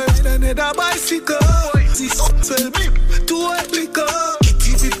 Better never ride another bicycle. See something beep, too white liquor.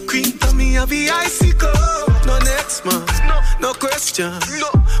 Kitty whipped cream, to me have the icicle. No next man, no question.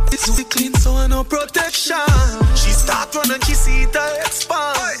 This we clean, so I no protection. She start run and she see it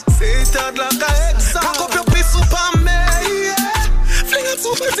expand. Say it out like a ex. Cock up your piece up on me, yeah. Fling it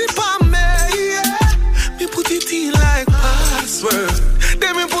super zip on me, yeah. Me put it in like password.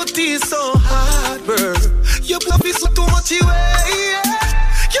 Then me put it so hard, bro. You put it so too much away,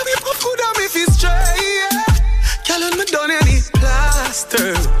 yeah. You be puff good and me feel straight, yeah. Girl, on me done any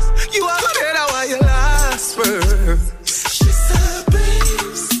plaster. You are the head why you last word. She said,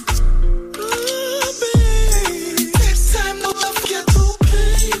 babes, oh, babe, next time the love get too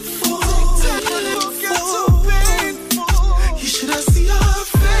painful. You should have seen her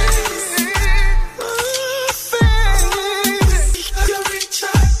face. Her face. You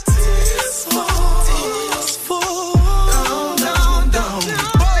reject tears fall. Down.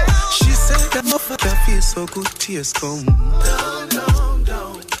 She said that motherfucker feels so good, tears come. Down.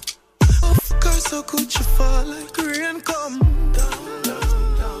 Girl so good, she fall like rain come.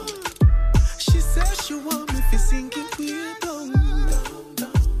 Down. She says she want me to sink it way down.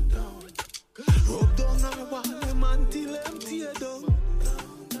 Rub down her wall, until them tear down.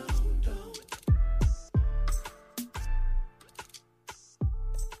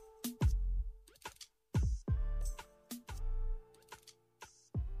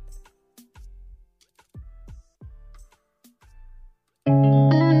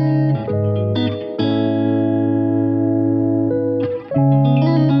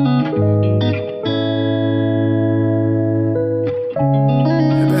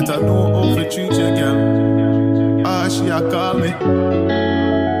 Call me,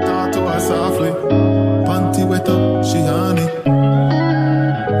 talk to her softly. Panty wet up, she honey.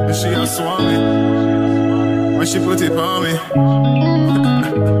 And she a swami when she put it on me.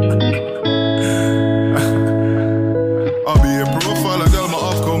 I'll be a profile, a girl my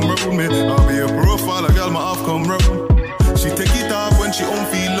off come round me. I'll be a profile, a girl my off come round. She take it off when she don't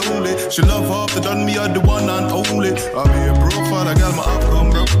feel lonely. She love half the done me are the one and only. I'll be a profile, a girl my off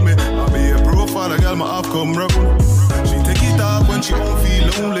come round me. I'll be a profile, a girl my off come round. Take it off when she don't feel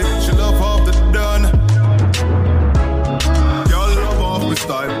lonely. She love half the done. Y'all love off my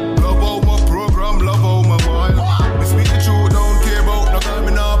style. Love out my program, love out my wild. Me speak the truth, don't care about no girl.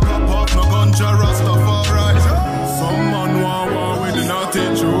 Me nah pop off, no ganja, Rastafari. Some man want war with the naughty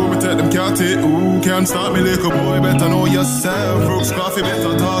true. Me tell them can't take, ooh, can't stop me like a boy. Better know yourself. Brooks Coffee,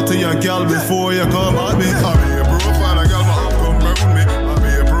 better talk to your girl before you come at me. I be a profile, a girl my off come round me. I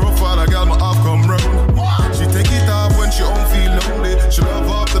be a profile, a girl my off come round. She take it off when she don't feel lonely. She love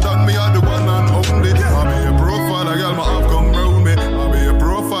after done me are the one and only. I be a profile, a girl my off come round me. I be a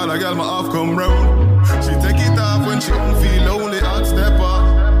profile, a girl my off come round. She take it off when she don't feel lonely. Hot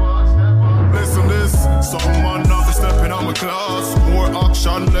stepper. Listen this, someone not to step in on my class. More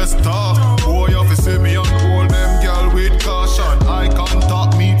action, less talk. Boy, you fi see me and hold them girl with caution. I can't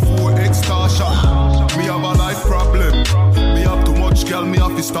talk me for extortion. Me have a life problem. Me have too much girl, me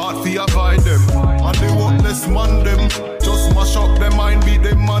have to start fi avoid them. And they worthless man them. Just mash up them mind, beat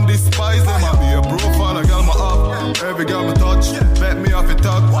them and despise them. I be a profile, a girl my up. Every girl me touch, bet me off it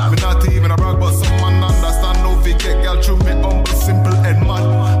talk. Me not even a brag, but some man understand. No fake girl through me humble, simple and man.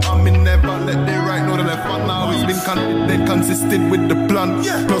 And me never let the right know the left. And always been confident, consistent with the plan.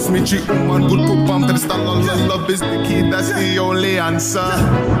 Plus me me treat woman good, put palm to the style. Love is the key, that's the only answer.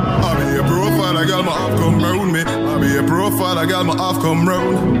 I be a profile, a girl, my half come round me. I be a profile, a girl, my half come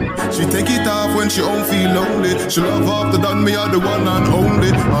round. She take it off when she don't feel lonely. She love half the done, me are the one and only.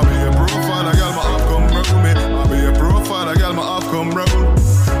 I be a profile, a girl, my half come round me. I be a profile, a girl, my half come round.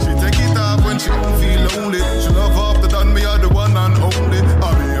 She take it off when she don't feel lonely. She love half the done, me are the one and only. I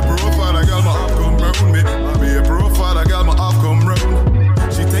be a profile, a girl, my half come round me. I be a profile, a girl, my half come round.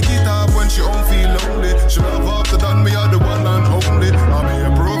 She take it off when she don't feel lonely. She love half the done, me are the one and only. I be a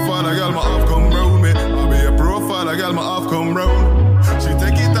profile, a girl, my half come round me. I be a profile, a girl, my half come round. She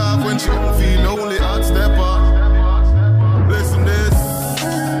take it off when she don't feel lonely. Hot stepper. Listen this.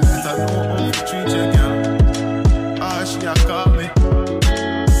 It's a no treat you, girl. Ah, she a call me.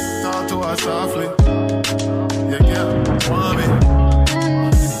 Talk to her softly. Yeah, girl, want me.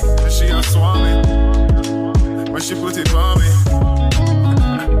 She a swan me. When she put it on me.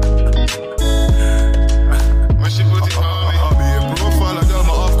 When she put it on me. I'll be a profile, a girl,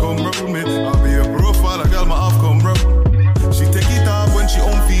 my half come round me. I'll be a profile, a girl, my half come round. She take it off when she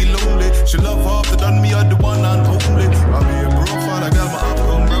don't feel lonely. She love half the done, me are the one and only. I'll be a profile, a girl, my half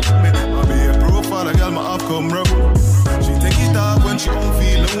come round me. I'll be a profile, a girl, my half come round. She take it off when she don't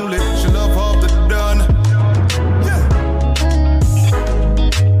feel lonely. She love half the done. Yeah.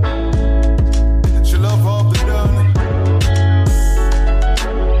 She love half the done.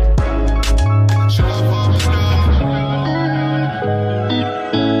 She love half the done.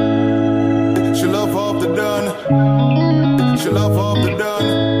 She love half the done. She love half the done.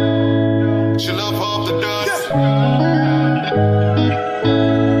 She love half the done.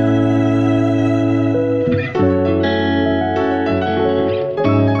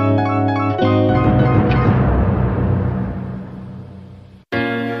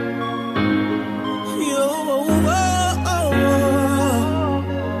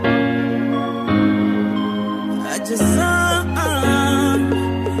 I just saw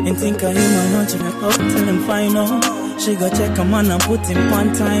and think of him and not check out till him find out. She go check a man and put him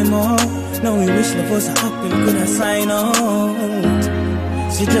on time out. Now we wish the was a happen could have sign out.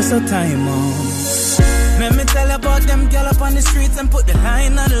 She just a time out. Let me tell about them girl up on the streets and put the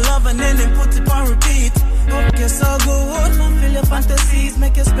line on the love and then they put it on repeat. Okay, so good, fulfill your fantasies,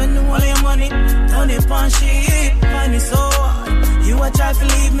 make you spend all your money, turn it on shit, find it so hard. You a try to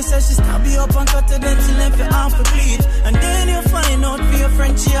leave me, say she stab you up and cut her, then she left you off a bleed. And then you find out for your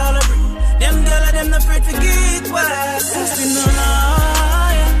friend she all a breed. Them girl are them not afraid to get wet. Pussy no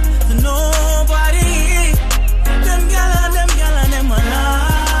lie to nobody. Them girl are them a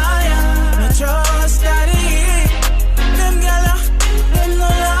liar. No trust daddy. Them girl are them no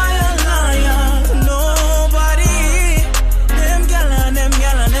liar to nobody. Them girl are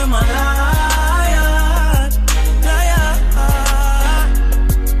them a liar.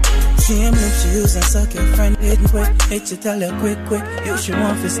 Same lip she use and suck your friend hit quick. Hit you tell her quick. You should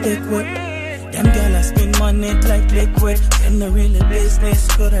want to stick with. Them gyal spend money like liquid. Them the real business,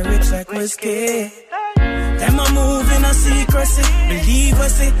 could I rich like whiskey. Them a move in a secrecy. Believe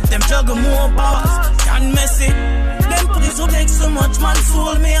us it. Them juggle more bars than messy. Them police who take so much man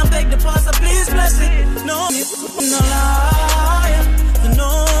soul me and beg the pastor please bless it. No, no lie to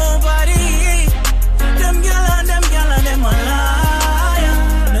nobody. Them gyal and them a liar.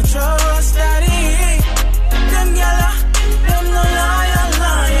 No trust daddy. Them gyal them no liar.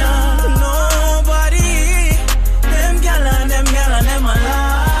 Them a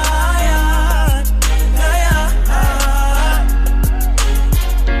liar.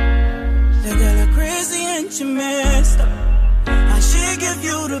 The girl are crazy and she messed up. And she give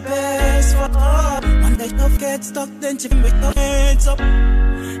you the best for all. When the stuff gets stuck, then she make the hands up.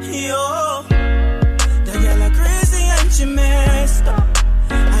 Yo, the girl are crazy and she messed up.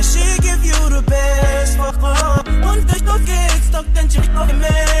 And she give you the best for all. When the stuff gets stuck, then she make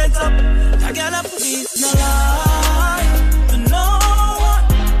the hands up. The girl are please no lie. No one.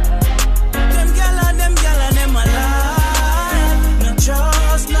 Them gyal and them a lie. No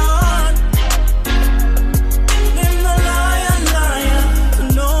trust none. Them no liar to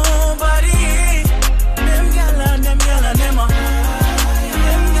nobody. Them gyal and them a lie.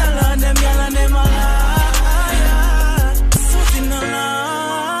 Them gyal and them a lie. Something no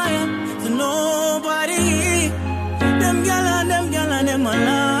liar to nobody. Them gyal and them a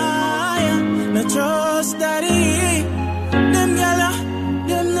lie. No trust daddy. Them gyal,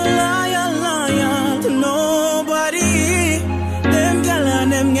 them no liar to nobody. Them gyal,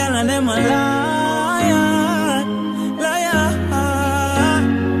 them a liar.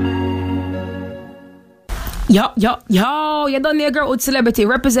 Yo, you done there, girl with celebrity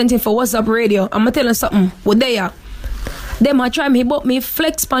representing for What's Up Radio. I'ma tell you something. What they are? Them a try me, but me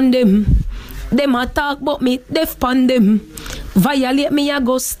flex pon them. Them a talk, but me deaf pon them. Violate me, I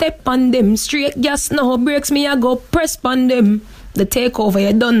go step on them. Straight gas, no breaks me, I go press pon them. The takeover,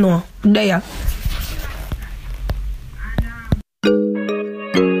 you don't know. There.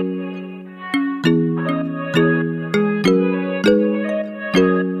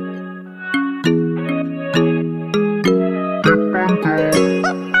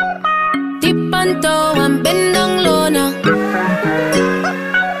 Tip on toe and bend down low now.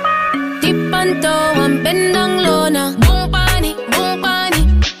 Tip on toe and bend down low now. Boom pani, boom pani.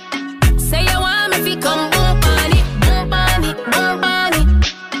 Say you want me fi come boom pani, boom pani, boom pani.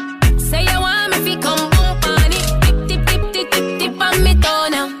 Say you want me fi come boom pani. Tip, tip, tip, tip, tip, tip on me toe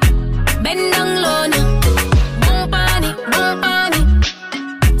now. Bend down low now. Boom pani, boom pani.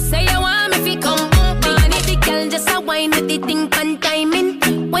 Say you want me fi come boom pani. The girl just a wine with the thing pan timing.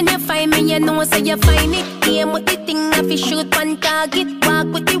 When you find me, you know so you find it. Aim with the thing, I fi shoot one target. Walk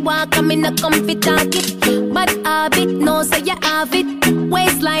with the walk, I'm in a comfy target. But habit, no so you have it.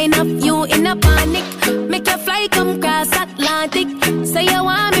 Waistline of you in a panic. Make you fly, come cross Atlantic. Say you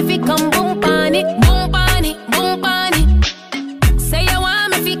want me fi come boom panic, boom panic, boom panic. Say you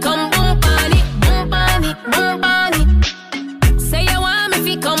want me fi come boom panic, boom panic, boom panic. Say you want me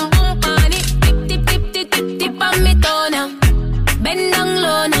fi come boom panic. Tip, tip, tip, tip, tip, tip on me toe now. Bend down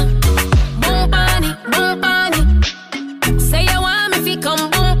low now. Boom pani, boom pani. Say you want me fi come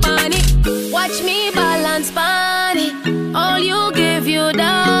boom pani. Watch me balance pani. All you give you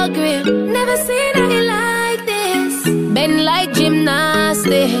dog grip. Never seen nothing like this. Bend like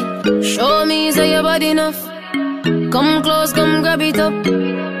gymnastics. Show me so your body enough. Come close, come grab it up.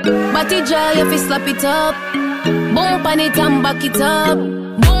 Body jaw, you fi slap it up. Boom pan it and back it up.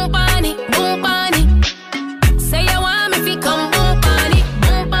 Boom pani, boom pani. Say you want me fi come boom pani,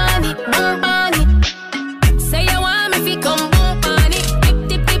 boom pani, boom pani. Say you want me fi come boom pani. Tip,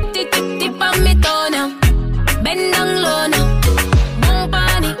 tip, tip, tip, tip, tip on me toe now. Bend down low now. Boom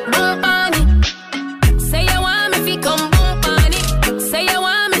pani, boom pani. Say you want me fi come boom pani. Say you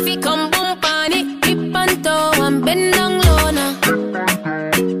want me fi come boom pani. Tip on toe and bend down low now.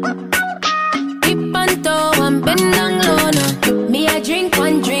 Tip on toe and bend down low now. Me a drink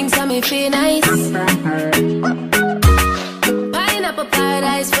one drink so me feel nice. Pineapple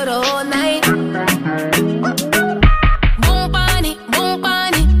paradise for the whole night. Boom pani, boom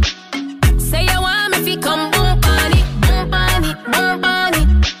pani. Say you want me fi come boom pani, boom pani, boom pani.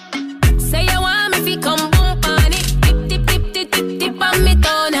 Say you want me fi come boom pani. Tip, tip, tip, tip, tip, tip on me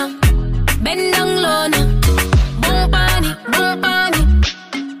toe now. Bend down low now. Boom pani, boom pani.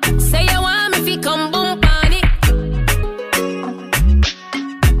 Say you want me fi come boom pani.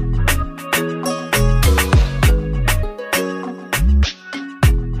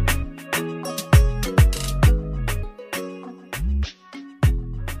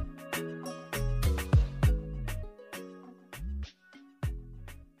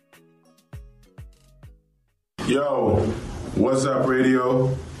 Yo, what's up,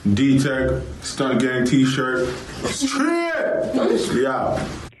 radio? D-Tech, Stunt Gang T-shirt. Straight! We out.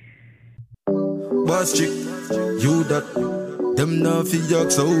 Boss chick, you that. Them now fi yak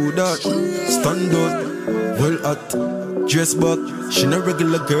so that. Stand out, well hot. Dress back, she no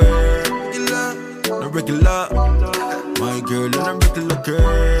regular girl. No regular. My girl, no regular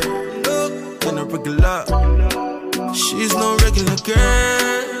girl. No regular. She's no regular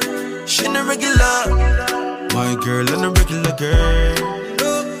girl. She no regular. My girl, and a regular girl.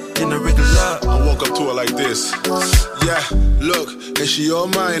 In a regular. I woke up to her like this. Yeah, look, and she all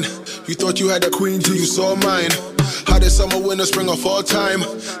mine. You thought you had a queen till you saw mine. Hottest summer, winter, spring, or fall time.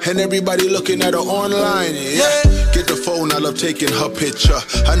 And everybody looking at her online. Yeah, get the phone, I love taking her picture.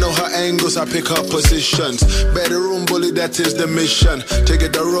 I know her angles, I pick her positions. Bedroom bully, that is the mission. Take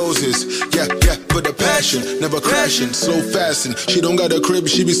it the roses, yeah, for the passion. Never crashing, slow fasting. She don't got a crib,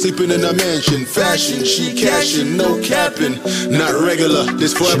 she be sleeping in a mansion. Fashion, she cashing, no capping. Not regular,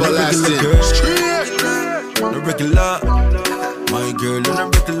 this forever lasting. No regular. My girl, and a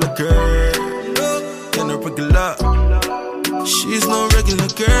regular girl. In a regular. She's no regular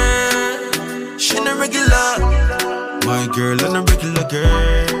girl. She no regular. My girl, and a regular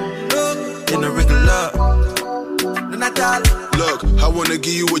girl. In a regular. Look, I wanna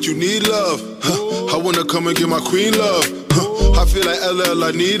give you what you need, love. I wanna come and give my queen love. I feel like LL,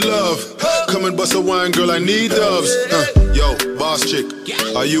 I need love. Come and bust a wine, girl, I need doves. Yo, boss chick,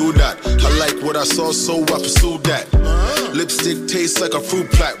 are you that? I like what I saw, so I pursued that. Lipstick tastes like a fruit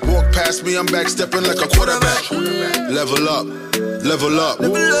plat. Walk past me, I'm back stepping like a quarterback. Level up, level up.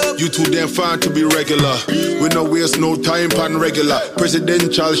 You too damn fine to be regular. We no waste no time pan regular.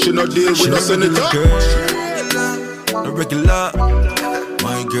 Presidential, she no deal with no senator. regular.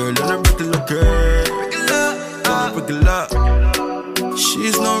 My girl on a regular girl. Regular.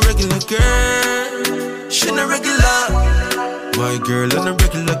 She's no regular girl. She no regular. My girl on a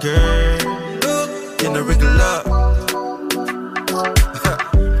regular girl. In a regular.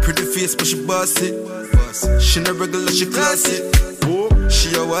 Pretty face, but she boss it. She no regular, she classy.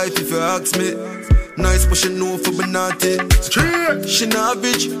 She a wife if you ask me. Nice, but she know for banati. She not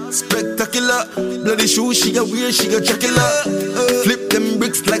bitch, spectacular. Bloody shoes, she a weird, she a Dracula. Flip them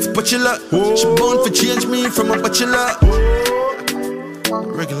bricks like spatula. She born for change me from a bachelor.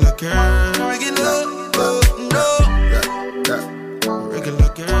 Regular girl, regular, no. Regular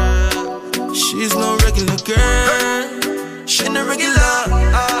girl, she's no regular girl. She no regular.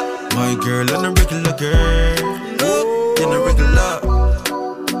 My girl and a regular girl. In a regular.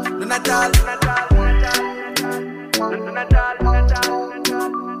 Natal.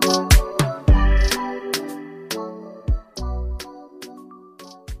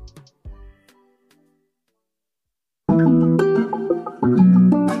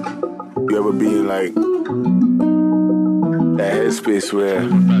 You ever be in like that headspace where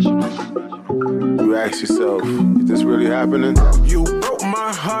you ask yourself, is this really happening? You broke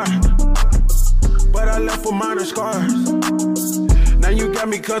my heart, but I left with minor scars. Now you got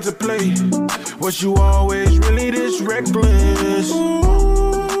me contemplate, was you always really this reckless?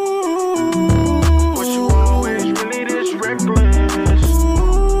 Was you always really this reckless?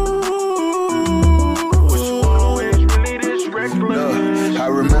 Was you always really this reckless? I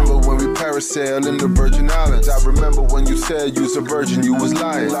remember when we parasailed in the Virgin Islands. I remember when you said you was a virgin, you was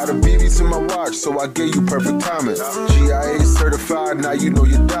lying. A lot of BBs in my watch, so I gave you perfect timing. GIA certified, now you know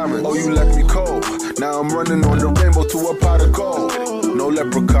you're diamond. Oh, you left me cold. Now I'm running on the rainbow to a pot of gold. No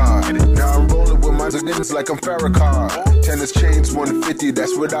leprechaun. Now I'm rolling with my against like I'm Farrakhan. Tennis chains 150,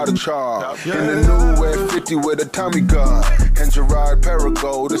 that's without a charge. In the new Air 50 with a Tommy gun. And Gerard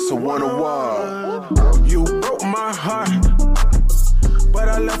Perigo, this a 101. You broke my heart, but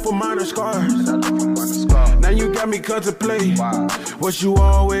I left with minor scars. Now you got me contemplate, was you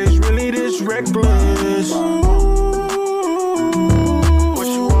always really this reckless? Was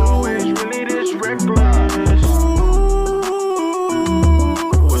you always really this reckless?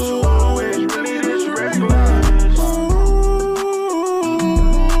 Was you always really this reckless?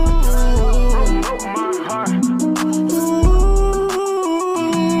 Broke my heart.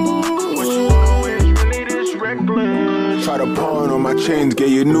 Was you always really this reckless? Try to pawn on my chains, get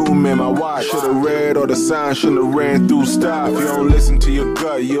you new man, my watch. Should've read all the signs, should've ran through stop. If you don't listen to your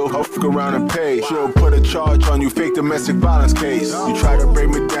gut, you'll huff around and pay. She'll put a charge on you, fake domestic violence case. You try to break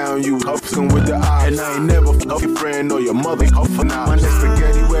me down, you huffing with the eye. And I ain't never huff your friend or your mother huffing out. My neck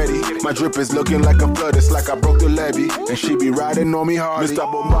spaghetti ready, my drip is looking like a flood. It's like I broke the levee, and she be riding on me hard. Mr.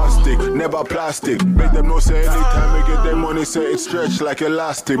 Bombastic, never plastic. Make them know say anytime they get their money, say it's stretched like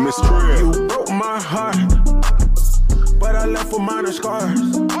elastic. Miss Trill. You broke my heart, but I left with minor scars.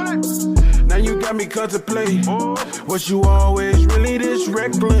 Now you got me contemplate, was you always really this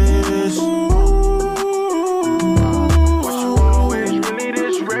reckless? Was you always really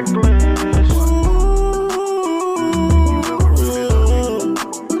this reckless?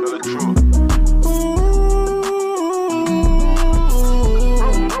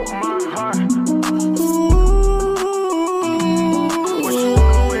 Broke my heart. Was you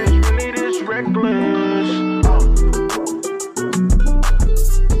always really this reckless?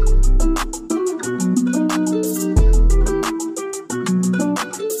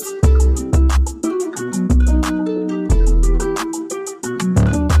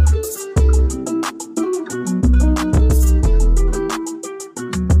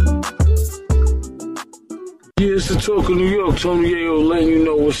 It's the Talk of New York, Tony Yayo letting you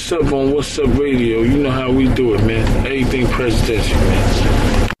know what's up on What's Up Radio. You know how we do it, man. Everything presidential,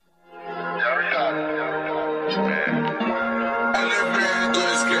 man.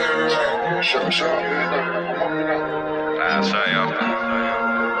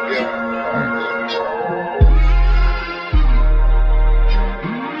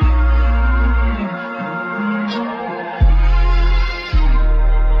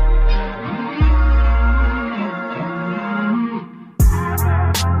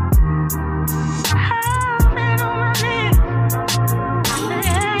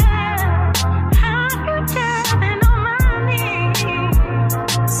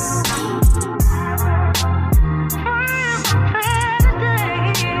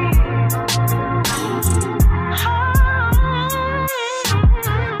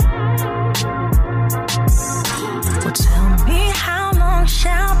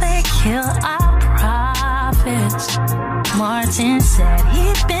 kill our profits. Martin said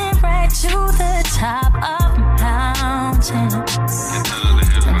he'd been right to the top of Mount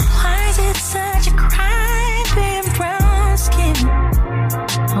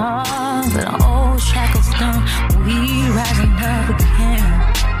but the old shackles done. We rising up again.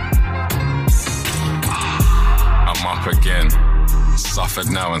 I'm up again. Suffered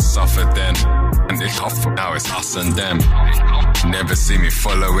now and suffered then. And it's off now, it's us and them. Never see me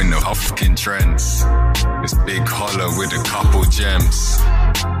following the fucking trends. It's big hollow with a couple gems.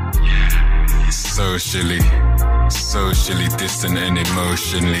 Socially distant and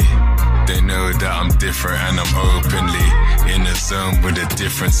emotionally. They know that I'm different and I'm openly in the zone with a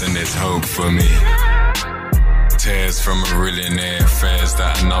difference and there's hope for me. Tears from a millionaire fears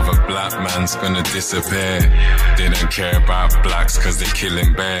that another black man's gonna disappear. They don't care about blacks cause they're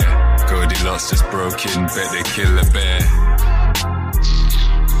killing bear. Goldilocks just broke in, bet they kill a bear.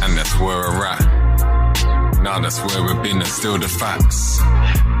 And that's where we're at. Now that's where we've been and still the facts.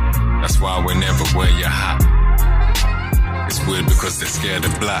 That's why we never wear your hat. It's weird because they're scared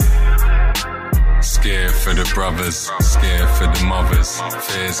of black. Scared for the brothers, scared for the mothers.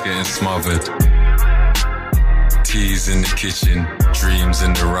 Fears getting smothered. Teas in the kitchen, dreams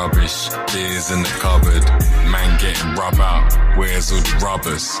in the rubbish, beers in the cupboard. Man getting rub out, where's all the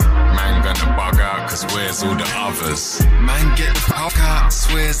rubbers? Man gonna bug out, cause where's all the others? Man get the fuck out,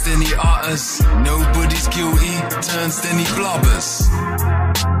 swears then he utters. Nobody's guilty, turns then he blubbers.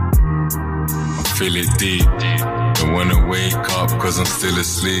 I feel it deep, don't wanna wake up cause I'm still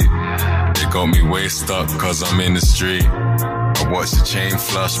asleep. They got me way stuck cause I'm in the street. I watch the chain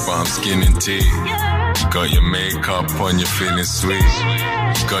flush but I'm skinning tea. You got your makeup on, you're feeling sweet.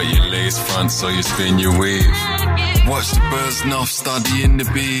 You got your lace front, so you spin your weave. Watch the birds nuff, studying the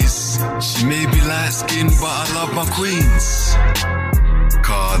bees. She may be light skinned, but I love my queens.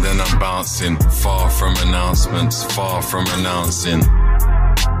 Car, then I'm bouncing. Far from announcements, far from announcing.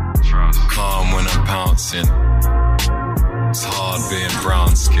 Calm when I'm pouncing. It's hard being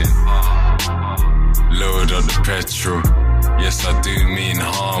brown skin. Load up the petrol. Yes, I do mean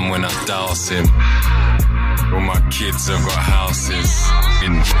harm when I douse him. All my kids have got houses.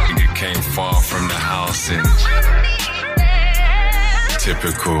 It came far from the housing.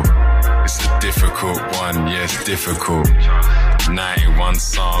 Typical. It's a difficult one, yes, difficult. 91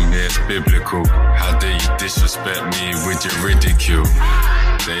 Psalm, yes, biblical. How dare you disrespect me with your ridicule?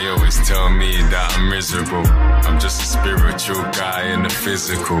 They always tell me that I'm miserable. I'm just a spiritual guy in the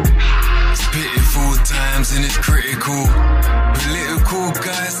physical. It's pitiful times and it's critical. Political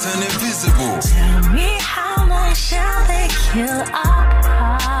guys turn invisible. Tell me how long shall they kill our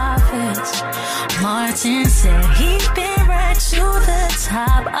prophets? Martin said he'd been right to the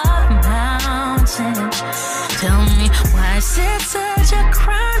top of mountain. Tell me why is it such a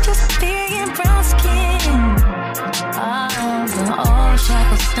crime just being brown skin? Oh, the old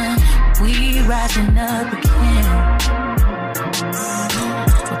shackles done, we rising up again.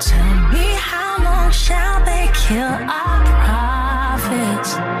 Well, tell me how long shall they kill our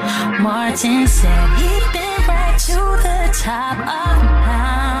prophets? Martin said he'd been right to the top of the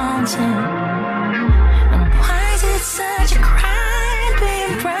mountain. And why is it such a crime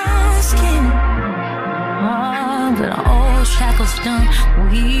being brown skin? Oh, but the old shackles done,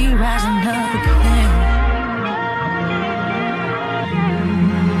 we rising up again.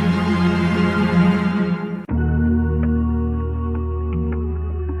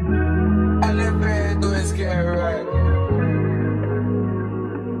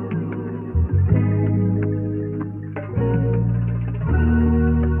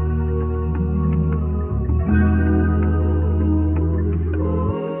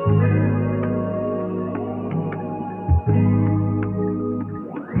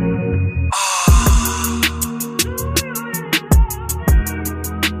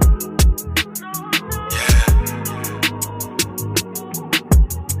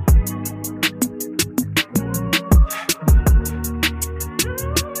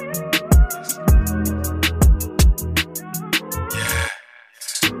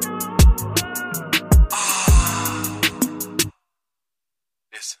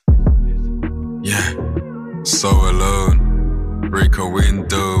 So alone, break a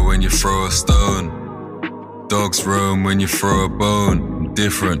window when you throw a stone. Dogs roam when you throw a bone.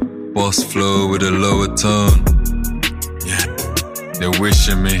 Different, boss flow with a lower tone. Yeah, they're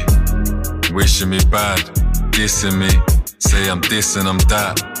wishing me bad, dissing me. Say I'm this and I'm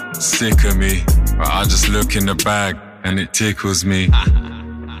that, sick of me. But I just look in the bag and it tickles me.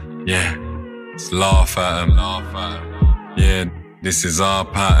 Yeah, just laugh at 'em. Yeah, this is our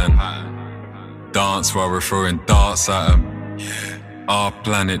pattern. Dance while we're throwing darts at them. Our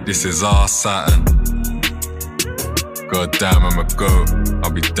planet, this is our Saturn. God damn, I'm a goat.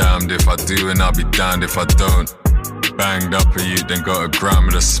 I'll be damned if I do and I'll be damned if I don't. Banged up a youth, then got a gram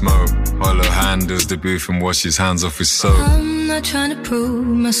of the smoke. Hollow handles the booth and wash his hands off his soap. I'm not trying to prove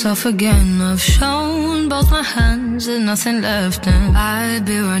myself again. I've shown both my hands, there's nothing left, and I'd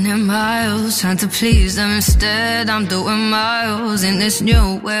be running miles trying to please them. Instead, I'm doing miles in this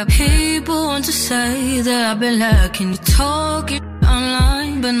new web. People want to say that I've been lacking. You talking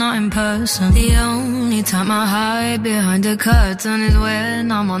online, but not in person. The only time I hide behind the curtain is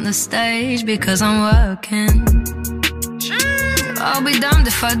when I'm on the stage because I'm working. I'll be damned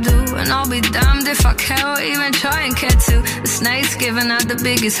if I do, and I'll be damned if I care or even try and care to. The snake's giving out the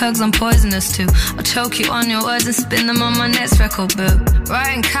biggest hugs, I'm poisonous too. I'll choke you on your words and spin them on my next record bill.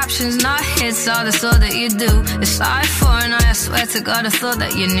 Writing captions, not hits, all that's all that you do. It's eye for an eye, I swear to God I thought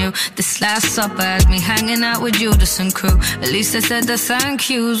that you knew. This last supper had me hanging out with Judas and crew. At least I said the thank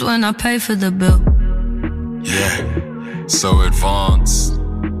yous when I pay for the bill. Yeah, so advanced.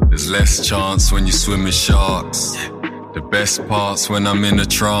 There's less chance when you swim with sharks. The best parts when I'm in a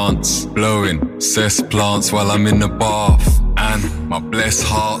trance, blowing cess plants while I'm in the bath. And my blessed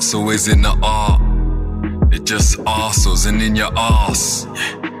heart's always in the art. It just arseholes and in your arse.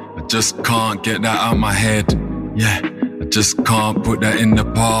 I just can't get that out my head. Yeah, I just can't put that in the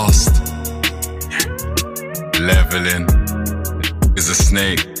past. Leveling is a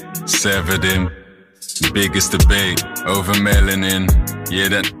snake, severed him. Biggest debate over melanin. Yeah,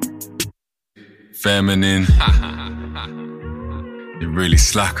 that feminine. They really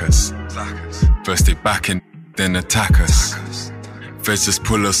slackers. First they backing, then attack us. First just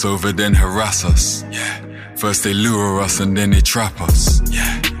pull us over, then harass us. First they lure us and then they trap us.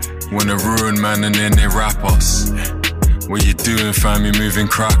 Wanna ruin man and then they rap us. What you doing, fam? You moving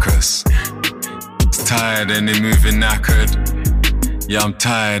crackers. It's tired and they moving knackered. Yeah, I'm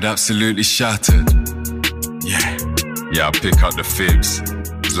tired, absolutely shattered. Yeah, I pick up the fibs.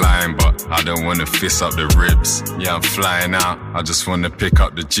 Lying, but I don't wanna fist up the ribs. Yeah, I'm flying out, I just wanna pick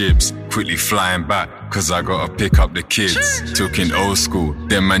up the jibs. Quickly flying back, cause I gotta pick up the kids. Talking old school,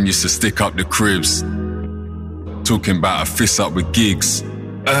 them man used to stick up the cribs. Talking about a fist up with gigs.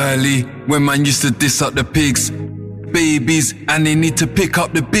 Early, when man used to diss up the pigs. Babies, and they need to pick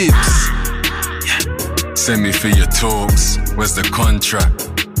up the bibs. Send me for your talks, where's the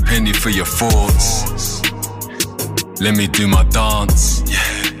contract? Penny for your thoughts. Let me do my dance.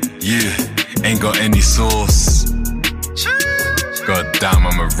 Yeah, ain't got any sauce. God damn,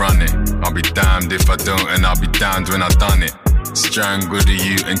 I'ma run it. I'll be damned if I don't, and I'll be damned when I done it. Strangled the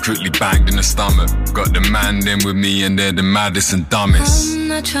youth and quickly banged in the stomach. Got the man in with me and they're the maddest and dumbest. I'm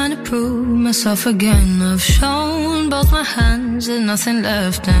not trying to prove myself again. I've shown both my hands, there's nothing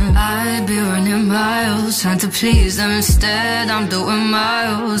left, and I'd be running miles trying to please them. Instead, I'm doing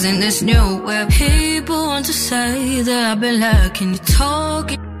miles in this new web. People want to say that I've been lacking. You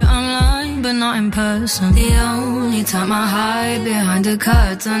talking online, but not in person. The only time I hide behind the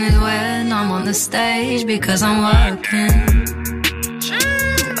curtain is when I'm on the stage because I'm working.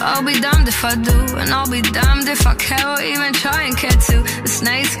 I'll be damned if I do, and I'll be damned if I care or even try and care to. The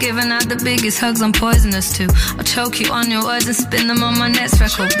snake's giving out the biggest hugs, I'm poisonous too. I'll choke you on your words and spin them on my next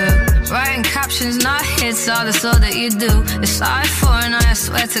record bill. Writing captions, not hits, all that's all that you do. It's eye for an eye, I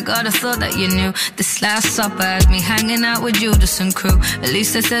swear to God I thought that you knew. This last supper had me hanging out with Judas and crew. At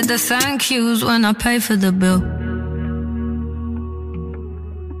least I said the thank yous when I pay for the bill.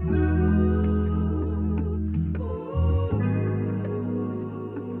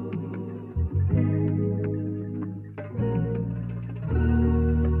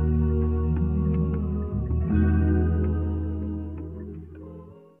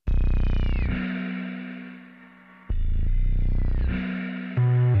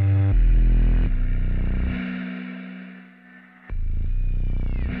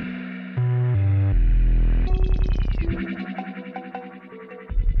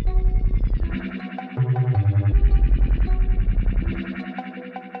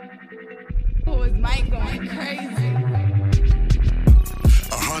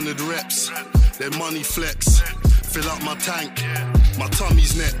 Money flex, fill up my tank, my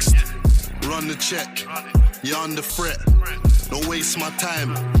tummy's next. Run the check, you're under threat. Don't waste my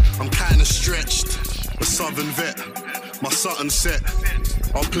time, I'm kinda stretched. A southern vet, my Sutton set.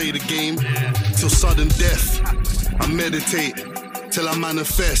 I'll play the game till sudden death. I meditate till I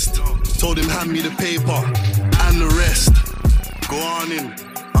manifest. Told him hand me the paper and the rest. Go on in,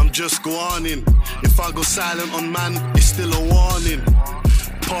 I'm just go on in. If I go silent on man, it's still a warning.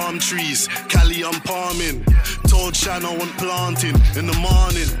 Palm trees, Cali I'm palming. Told Shan I want planting in the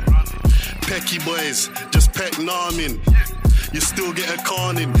morning. Pecky boys, just peck narming. you still get a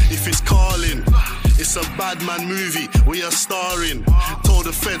carning if it's Carlin. It's a bad man movie where you're starring. Told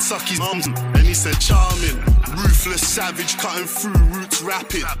the Fed suck his mum and he said charming. Ruthless savage cutting through roots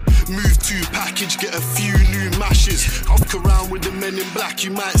rapid. Move to package, get a few new mashes. Fuck around with the men in black,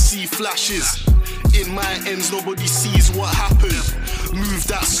 you might see flashes. In my ends, nobody sees what happened. Move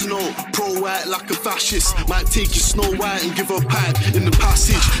that snow, pro-white like a fascist. Might take your Snow White and give her pad in the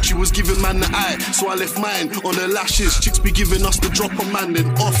passage. She was giving man the eye, so I left mine on her lashes. Chicks be giving us the drop on man,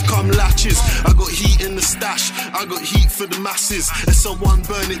 then off come latches. I got heat in the stash, I got heat for the masses. SL1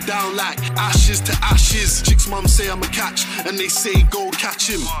 burn it down like ashes to ashes. Chicks mum say I'm a catch, and they say go catch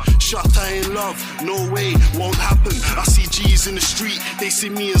him. Shut I in love, no way, won't happen. I see G's in the street, they see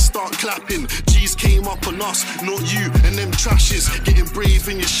me and start clapping. G's came up on us, not you and them trashes. Getting brave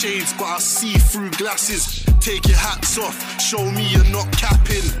in your shades, but I see through glasses. Take your hats off, show me you're not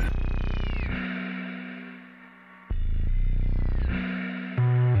capping.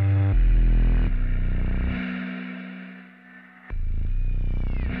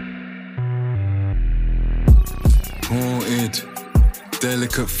 Haunted,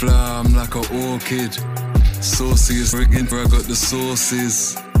 delicate flower, I'm like an orchid. Sauciest rigging, I got the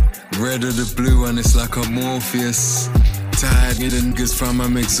sauces. Red or the blue and it's like a Morpheus. Tired, niggas fam,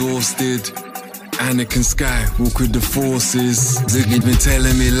 I'm exhausted. Anakin Sky, walk with the forces. Ziggy been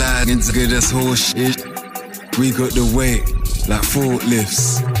telling me lies, nigga, that's horseshit. We got the weight, like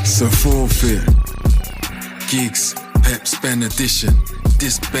forklifts, so forfeit. Gigs, Pep's benediction.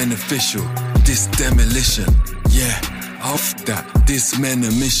 This beneficial, this demolition. Yeah, off that, this men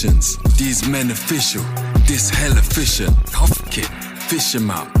emissions. These men official, this hell efficient. Off kit, fish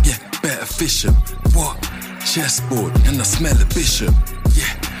 'em out, yeah, better fish 'em. What? Chessboard, and I smell a bishop.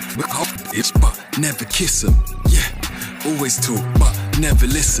 Yeah, we're off bitch, but never kiss 'em. Yeah, always talk, but never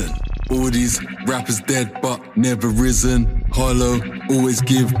listen. All these rappers dead, but never risen. Hollow, always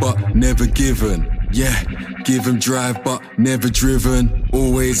give, but never given. Yeah, give 'em drive, but never driven.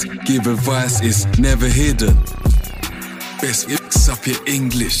 Always give advice, it's never hidden. Best mix up your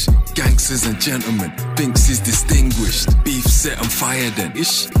English. Gangsters and gentlemen, thinks he's distinguished. Beef set on fire then,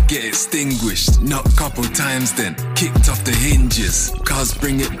 ish, get extinguished. Knock couple times then, kicked off the hinges. Cars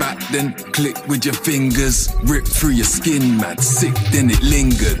bring it back then, click with your fingers. Rip through your skin, man, sick then it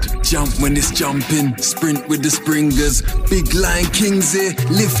lingered. Jump when it's jumping, sprint with the springers. Big Lion Kings here,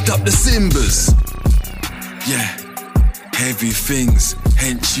 lift up the Simbas. Yeah, heavy things,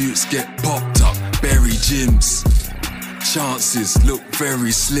 hence shoots get popped up, bury gyms. Chances look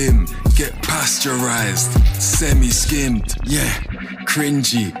very slim, get pasteurized, semi-skimmed, yeah,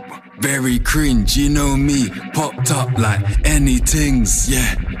 cringy, very cringe, you know me, popped up like anythings,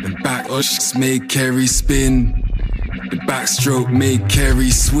 yeah, the back ushs make Kerry spin, the backstroke make Kerry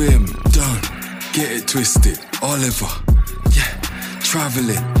swim, don't get it twisted, Oliver, yeah,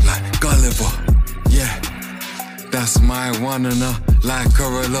 traveling like Gulliver, yeah, that's my one and I like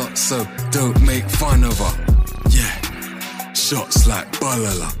her a lot, so don't make fun of her, yeah. Shots like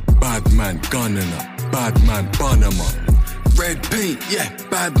Balala, bad man gunning her, bad man bunning her. Red paint, yeah,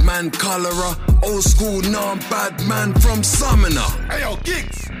 bad man colorer. Old school, bad man from Summoner. Hey yo,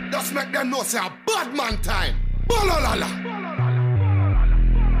 Gigs, just make them know say a bad man time. Balala.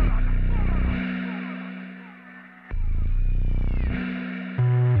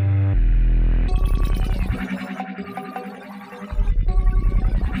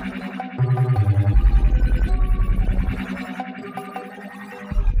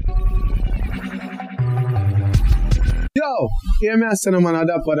 Yo, hear me say no man a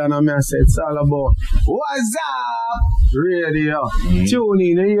dapper than a me say it's all about what's up radio. Tune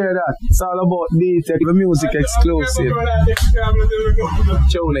in, you hear that? It's all about D-Tech, the music exclusive.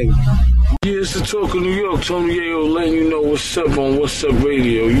 Tune in. Yeah, it's the talk of New York. Tony Yayo letting you know what's up on What's Up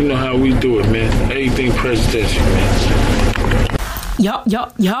Radio. You know how we do it, man. Everything presidential, man.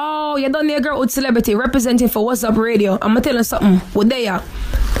 Yo, you done there, girl with celebrity representing for What's Up Radio. I'm gonna tell you something. What they are?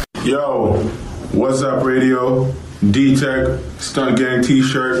 Yo, What's Up Radio? D-Tech, Stunt Gang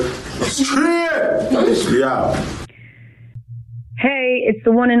T-shirt. Straight! Yeah. Hey, it's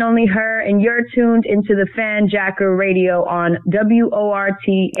the one and only her, and you're tuned into the Fanjacker Radio on WORT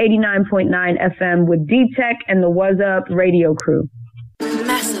 89.9 FM with D-Tech and the What's Up Radio crew.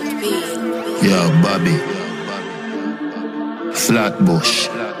 Massive beat. Yo, Bobby. Flatbush.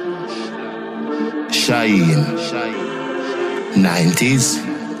 Shine. 90s.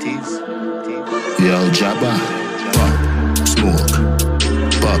 Yo, Jabba. Pop, smoke.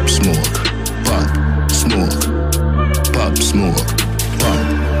 Pop, smoke. Pop, smoke. Pop, smoke.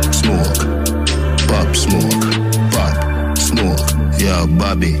 Pop, smoke. Pop, smoke. Pop, smoke. Yo,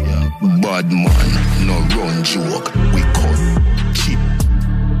 Bobby. Bad man, no run joke. We cut.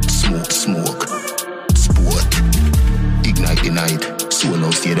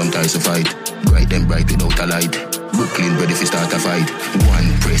 them ties to fight. Bright them bright without a light. Brooklyn ready for start a fight.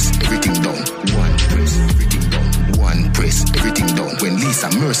 One press, everything done. One press, everything done. One press, everything done. When Lisa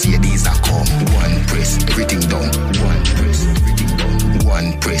Mercedes are come. One press, everything done. One press, everything done.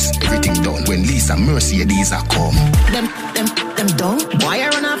 One press, everything done. When Lisa Mercedes are come. Them done. Why I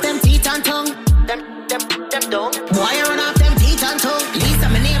run off them teeth and tongue? Them done. Why I run off them teeth and tongue? Lisa,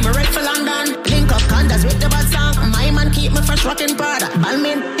 my name, red for London. Link up condas with the bad song. My man keep me fresh rockin' Prada.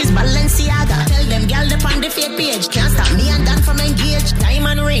 Balmain is Balenciaga. Tell them gal up on the fake page. Can't stop me and Dan from engage.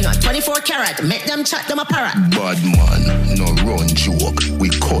 Diamond ring, 24 karat. Make them chat them a parrot. Bad man, no run joke. We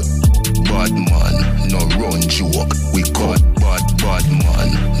cut. Bad man, no run joke. We cut. Bad man,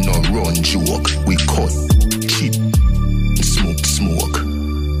 no run joke. We cut. Cheap. Smoke.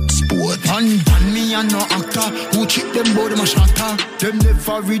 Sport. And me and no actor who cheat them bout them a shatter. Them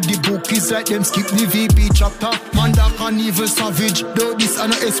never read the book, it's like them skip the VP chapter. Man that can evil savage. Though this I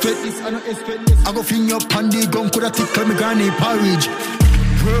no expect. I go fling up on the gun, coulda tickle me granny porridge.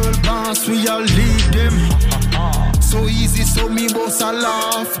 World boss, we all lead them. So easy, so me boss a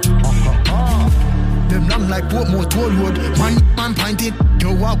laugh. Them long like Portmore, toll road. Man pointed. Yo,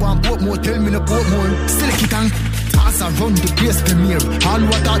 I want Portmore, tell me no Portmore. Still a kit and toss around the place premiere. All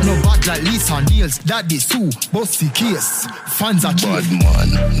what out no bad like Lisa Niels. Daddy Sue, bossy case. Fans are bad man,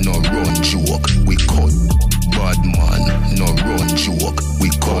 no run joke. We cut. Bad man, no run joke. We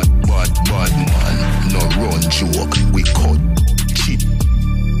cut. Bad man, no run joke. We cut. Cheap.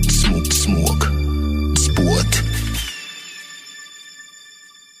 Smoke. Sport.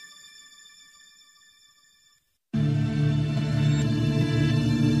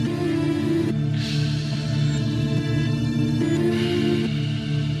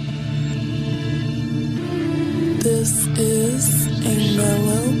 This is a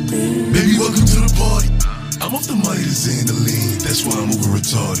melody. Baby, welcome to the party. I'm off the Midas and the lean. That's why I'm over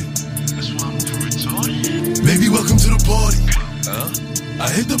retarded. Baby, welcome to the party. I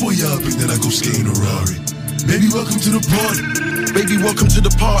hit the boy up and then I go skating a Rari. Baby, welcome to the party. Baby, welcome to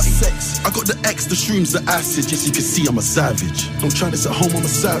the party. Sex. I got the X, the shrooms, the acid. Yes, you can see I'm a savage. Don't try this at home, I'm a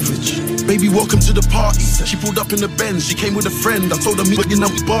savage. Baby, welcome to the party. She pulled up in the Benz, she came with a friend. I told her me again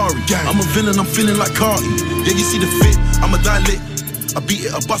I'm Bari. I'm a villain, I'm feeling like Carti. Yeah, you see the fit, I'm a dilate. I beat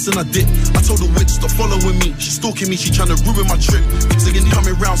it, I bust and I dip. I told the witch, stop following me. She stalking me, she tryna ruin my trip. Saying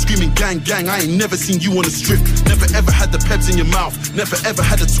coming round screaming gang, gang. I ain't never seen you on a strip. Never ever had the peps in your mouth. Never ever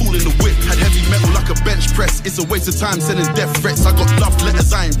had a tool in the whip. Had heavy metal like a bench press. It's a waste of time sending death threats. I got love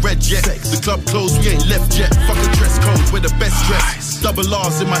letters, I ain't read yet. The club closed, we ain't left yet. Fuck a dress code, we're the best dress. Double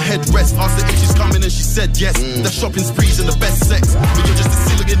R's in my headrest. Asked her if she's coming and she said yes. The shopping sprees and the best sex. But you're just a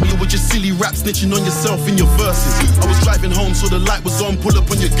silly me with your silly rap snitching on yourself in your verses. I was driving home so the light was on. Pull up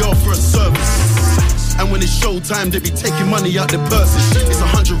on your girl for a service. And when it's showtime, they be taking money out their purses. It's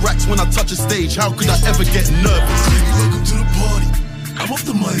 100 racks when I touch a stage. How could I ever get nervous? Baby, welcome to the party. I'm off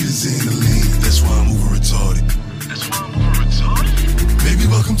the Midas and the lean. That's why I'm over retarded. Baby,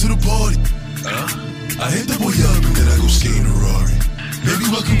 welcome to the party. I hit the boy up and then I go skating a Rari.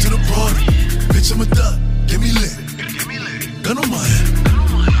 Baby, welcome to the party. Bitch, I'm a thot. Get me lit. Gun on my head.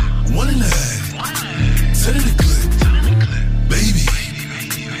 1.5. 10 in the clip.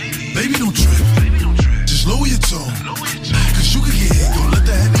 Baby, don't trip. Just lower your tone. Cause you can get hit. Don't let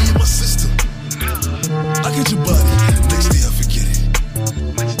that happen in my system. I get your body. Next day I forget it.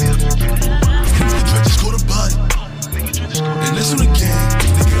 The judges go to body. And that's on the gang.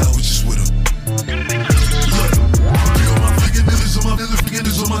 Nigga, I was just with him. Look, big on my freaking millions on my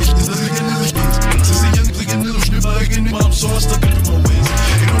fingers on my shit. Nothing in the streets. Since a young flicking little strip, I get me mom, so I stuck up in my ways.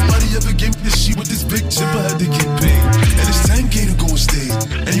 Ain't nobody ever gave me this shit with this big chip. I had to get paid. And it's 10K to go and stay.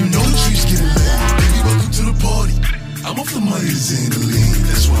 And you know the trees getting lit. Baby, welcome to the party. I'm off the Midas and the lean.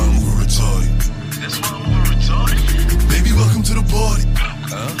 That's why I'm over retarded. Baby, welcome to the party.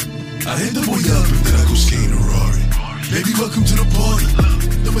 I hit the boy up and then I go skating a Rari. Baby, welcome to the party.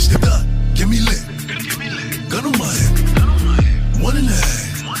 Never step out, get me lit. Gun on my head. 1.5.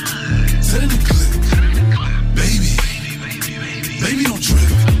 10 in the clip. Baby, don't trip.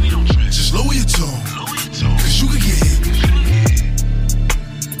 Just lower your tone. Cause you can get hit.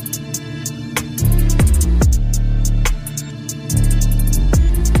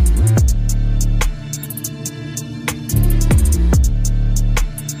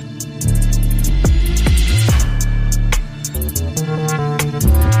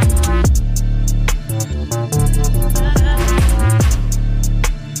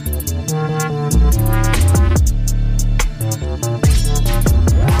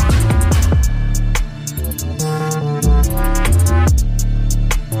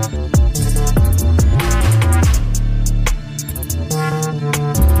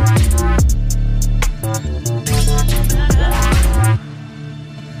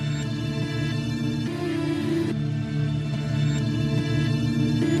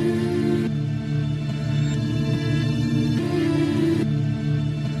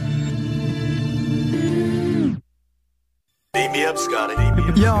 Beat me up, Scotty.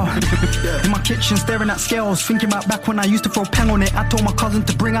 Yo, in my kitchen staring at scales, thinking about back when I used to throw pen on it. I told my cousin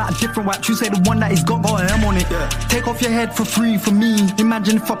to bring out a different wax. You say the one that he's got an M on it. Take off your head for free for me.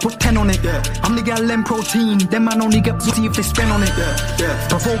 Imagine if I put 10 on it. I'm the gal and protein. Them man only get pussy if they spend on it.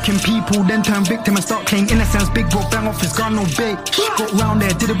 Provoking people, then turn victim and start claiming innocence. Big bro bang off his gun, no bait. Got round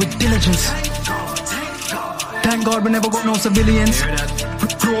there, did it with diligence. Thank God we never got no civilians.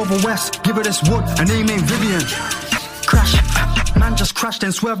 Flew over west, give her this wood, her name ain't Vivian. Crash, man just crashed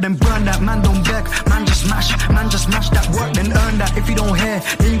and swerved and burned that. Man don't beg, man just mash that work then earn that. If you don't hear,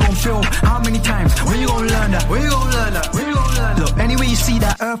 then you gon' feel. How many times? When you gon' learn that? When you gon' learn that? When you gon' learn that? Look, anyway you see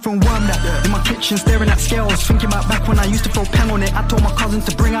that earth and worm that. In my kitchen staring at scales, thinking about back when I used to throw pen on it. I told my cousin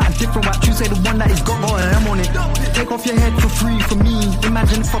to bring out a different wax. You say the one that he's got an M on it. Take off your head for free for me.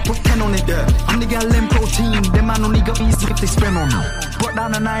 Imagine if I put 10 on it. I'm the gal and protein. Them man only got easy if they spend on me. Brought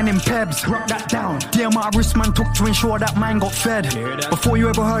down a 9 in Pebs, rock that down. The amount of risk man took to ensure that mine got fed. Before you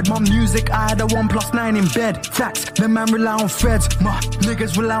ever heard my music, I had a 1+9 in bed. Facts, them man rely on feds. My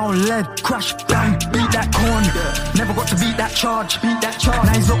niggas rely on lead. Crash, bang, beat that corn. Never got to beat that charge.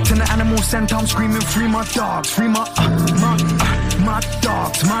 Now he's locked in the animal center. I'm screaming, free my dogs. Free my dogs.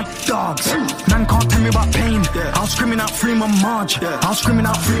 Man can't tell me about pain. I'm screaming out, free my Marge. I'm screaming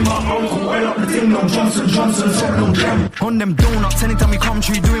out, free my uncle. Well up the thing, no Johnson, no jam. On them donuts, anytime we come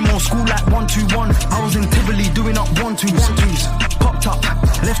true, doing more school like 1-2-1. I was in Tivoli doing up 1-2s. Popped up,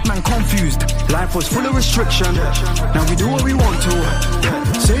 left man confused. Life was full of restriction. Now we do what we want to.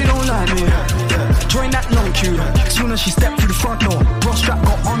 Say you don't like me. Join that long queue. Soon as she stepped through the front door, bro strap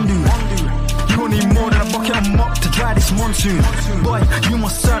got undo. You gon' need more than a bucket of mop to dry this monsoon. Boy, you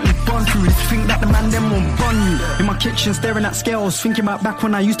must certainly burn through this. Think that the man them won't burn you. In my kitchen staring at scales, thinking about back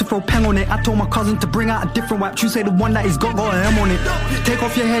when I used to throw pen on it. I told my cousin to bring out a different wax. You say the one that he's got an M on it. Take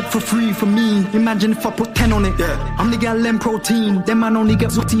off your head for free for me. Imagine if I put 10 on it. I'm the gal and protein. Them man only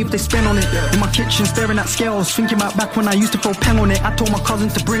get zooty if they spend on it. In my kitchen staring at scales, thinking about back when I used to throw pen on it. I told my cousin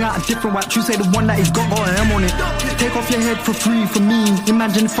to bring out a different wax. You say the one that he's got an M on it. Take off your head for free for me.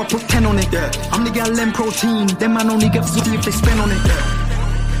 Imagine if I put 10 on it. I'm the gal and protein. Them man only get zooty if they spend on it.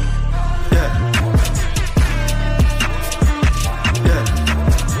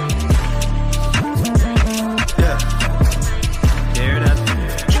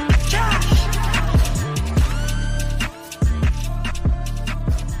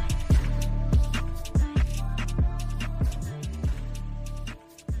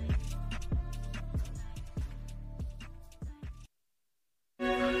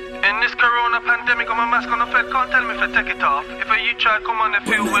 Come on the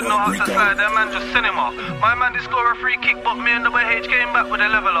field with no outside side, that man just send him off. My man did score a free kick, but me and Double H came back with a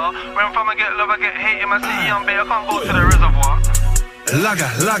leveler. When from I get love, I get hate in my city, I'm I can't go to the reservoir. Lager.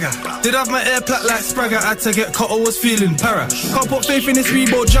 Did have my air plat like Spragger, had to get cut, I was feeling para. Can't put faith in this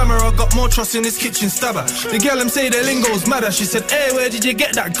Reebok jammer, I got more trust in this kitchen stabber. The girl them say their lingo's madder, she said, hey, where did you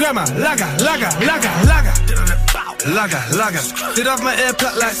get that grammar? Lager. Did have my air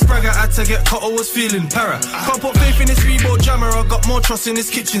plat like Spragger, had to get cut, I was feeling para. Can't put faith in this Reebok jammer, I got more trust in this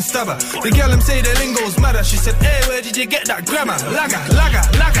kitchen stabber. The girl them say their lingo's madder, she said, hey, where did you get that grammar? Lager.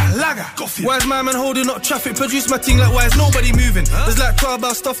 Why's my man holding up traffic? Produce my thing like why is nobody moving? There's like 12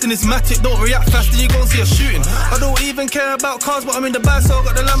 bars stuffed in this matic, don't react fast and you gon' see a shooting. I don't even care about cars, but I'm in the bag, so I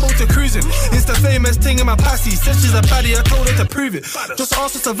got the Lambo to cruising. Insta famous thing in my passy, said she's a baddie, I told her to prove it. Just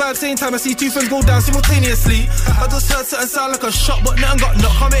asked her to vibe, same time I see two friends go down simultaneously. I just heard something sound like a shot, but nothing got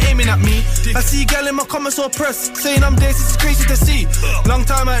knocked, come aiming at me. I see gal in my comments or press, saying I'm days, it's crazy to see. Long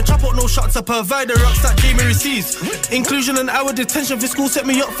time I ain't chop out no shots, I provide the rocks that Jamie receives. Inclusion and hour detention for school set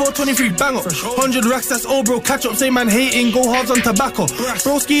me up for 23 bang up. 100 racks, that's all bro, catch up, say man hating, go hard on tobacco.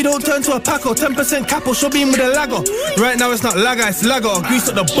 Broski don't turn to a paco, 10% capo, show beam with a lago. Right now it's not lager, it's lager. Grease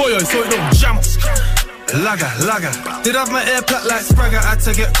up the boyo so it don't jam. Lager. Did have my air plat like Spragger, had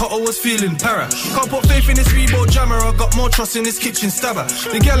to get cut, I was feeling para. Can't put faith in this Reebok jammer, I got more trust in this kitchen stabber.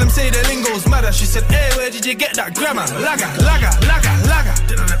 The girl them say their lingo's madder, she said, hey, where did you get that grammar? Lager.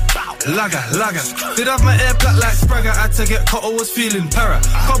 Did have my air plat like Spragger, had to get cut, I was feeling para.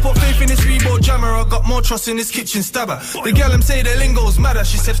 Can't put faith in this Reebok jammer, I got more trust in this kitchen stabber. The girl them say their lingo's madder,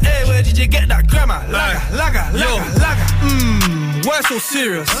 she said, hey, where did you get that grammar? Lager. Why so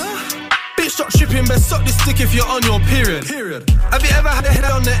serious? Bitch, stop tripping, best suck this stick if you're on your period. Have you ever had a head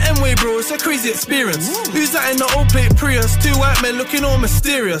on the M-way, bro? It's a crazy experience. Who's that in the old plate Prius? Two white men looking all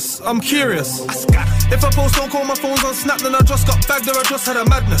mysterious. I'm curious. If I post, don't call my phone's on Snap, then I just got bagged or I just had a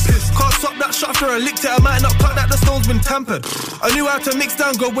madness. Can't stop that shot after I licked it, I might not cut that, the stone's been tampered. I knew how to mix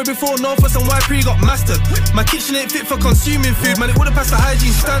down good way before Northwest and Y3 got mastered. My kitchen ain't fit for consuming food, man, it wouldn't pass the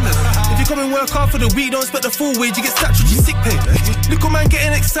hygiene standards. If you come and work hard for the week, don't expect the full wage, you get stacked with your sick pay. Little man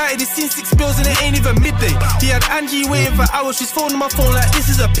getting excited, he's seen 6 bills and it ain't even midday. He had Angie waiting for hours, she's phoning my phone like this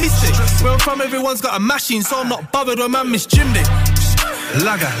is a piss day. Where I'm from, everyone's got a machine, so I'm not bothered when man miss gym day.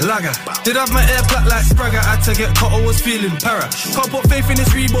 Lager. Did have my air black like Spragger, had to get caught, I was feeling para. Can't put faith in this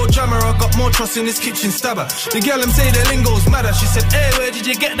Reebok jammer, I got more trust in this kitchen stabber. The girl them say the lingo's madder, she said, hey, where did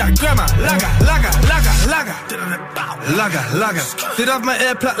you get that grammar? Lager. Did have my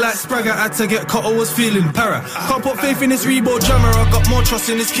air black like Spragger, had to get caught, I was feeling para. Can't put faith in this Reebok jammer, I got more trust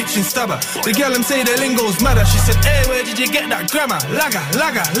in this kitchen stabber. The girl them say the lingo's madder, she said, hey, where did you get that grammar? Lager.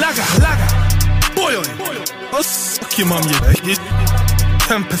 Boy, oh, suck your mum, you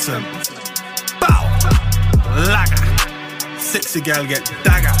 10%. Bow. Lager. Sexy girl get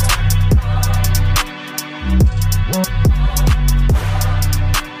dagger.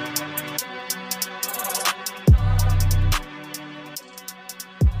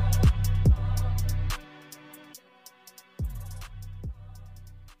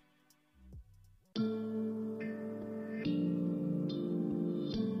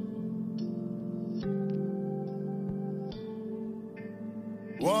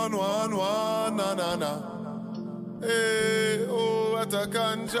 One, na. Hey, oh, what a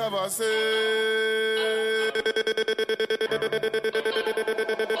controversy.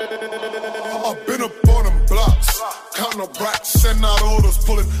 I've been up on them blocks, counting up racks, sending out orders,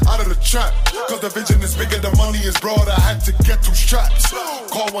 pulling out of the trap. Cause the vision is bigger, the money is broad, I had to get 2 straps.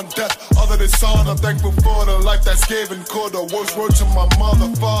 Call one death, other than son, I'm thankful for the life that's given. Called the worst word to my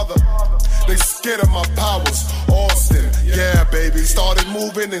mother, father. They scared of my powers, Austin, yeah baby. Started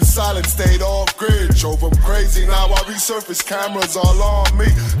moving in silence, stayed off grid. Drove them crazy, now I resurface, cameras all on me.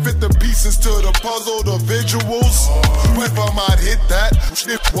 Fit the pieces to the puzzle, the visuals. If I might hit that,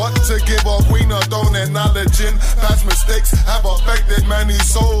 what to give a queen or don't acknowledging. Past mistakes have affected many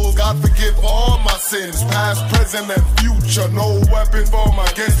souls. God forgive all my sins, past, present and future. No weapon formed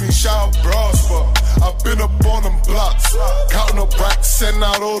against me shall prosper. I've been up on them blocks, counting up racks, sending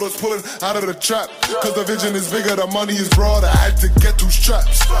out orders, pulling out of the trap. Cause the vision is bigger, the money is broad, I had to get 2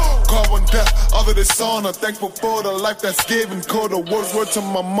 straps. Call one death, other than son, I'm thankful for the life that's given. Called the worst word to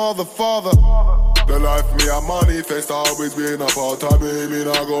my mother, father. The life me a manifest, always been a part of me. Me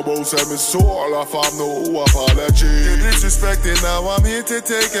not go both send me soul, I found no apology. Get disrespected, now I'm here to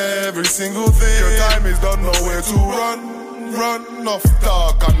take every single thing. Your time is done, nowhere to run off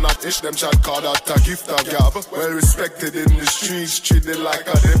talk and not ish them shot call that a gift a gab. Well respected in the streets, treated like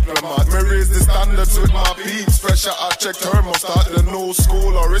a diplomat. Me raise the standards with my beats, pressure I check thermostat. The new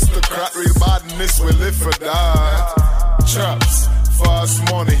school aristocrat, real badness we live for that. Traps, fast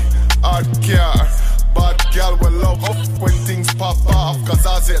money, hard car. Bad gal will love up when things pop off. Cause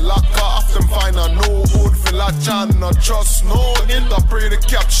as it lock off, them find a no hood for la chan. Not trust no, interpret the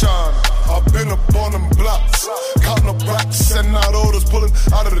caption. I've been up on them blocks, counting up racks, sending out orders, pulling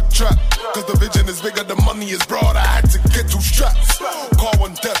out of the trap. Cause the vision is bigger, the money is broad, I had to get 2 straps. Call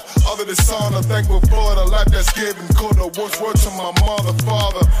one death, other than son, I'm thankful for the life that's given. Called the worst word to my mother,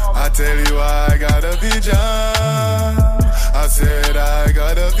 father. I tell you I got a vision, I said I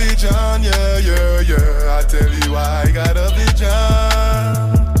got a vision, yeah. I tell you I got a vision.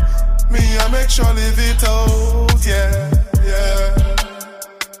 Me, I make sure live it out, yeah.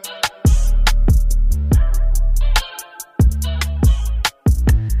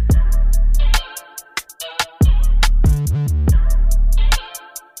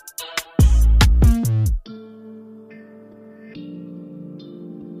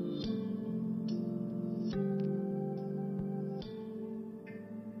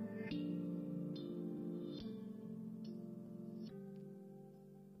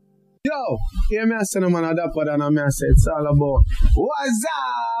 Yo, hear me say no man a dapper than me say it's all about What's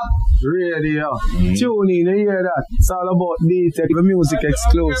Up Radio. Tune in, you hear that? It's all about D-Tech, the music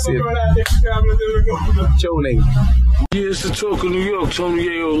exclusive. Tune in. Yeah, it's the Talk of New York, Tony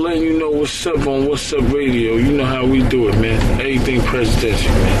Yayo letting you know what's up on What's Up Radio. You know how we do it, man. Everything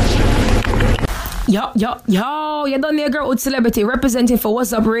presidential, man. Yo, you done there, girl with celebrity representing for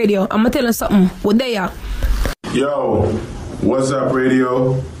What's Up Radio. I'ma tell you something. What they are? Yo, What's Up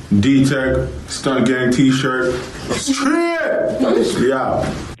Radio? D-Tech, Stunt Gang T-shirt. Yeah.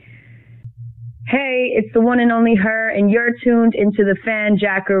 Hey, it's the one and only her, and you're tuned into the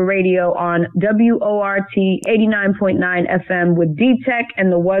Fanjacker Radio on WORT 89.9 FM with D-Tech and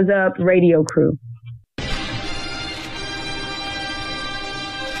the What's Up Radio crew.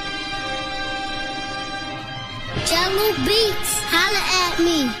 Jello Beats, holla at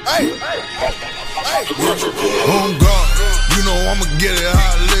me. Hey, on God, you know I'ma get it how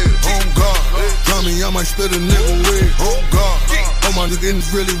I live. On God, tell me I might spit a nigga with. On God, all my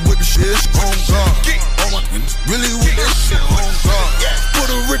niggas really with the shit. On God, all my niggas really with this shit. On God,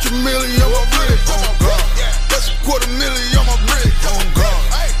 put a rich million on my wrist. On God, that's a $250,000 on my wrist. On God,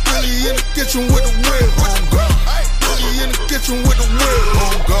 really in the kitchen with the whip. On God, really in the kitchen with the whip.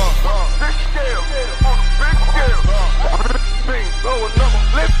 On God.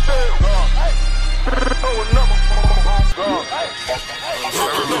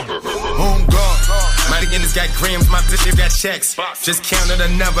 Might again, this got grams, my bitch got checks. Just counted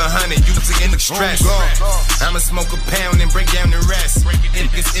another 100, usually in the stress. I'ma smoke a pound and break down the rest.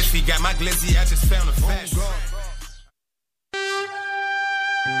 If he got my glizzy, I just found a fast.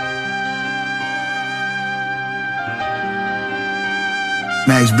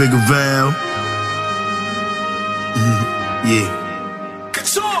 Max Bigger Val. Yeah.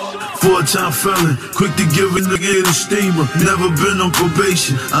 Four-time felon, quick to give a nigga a steamer. Never been on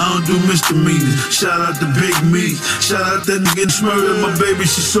probation, I don't do misdemeanors. Shout out to Big Me, shout out that nigga Smurder. My baby,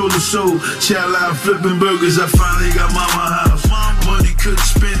 she sold her soul. Child out flipping burgers, I finally got mama house. Money couldn't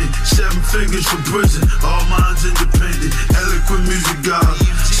spend it, 7 figures for prison. All mine's independent, eloquent music god.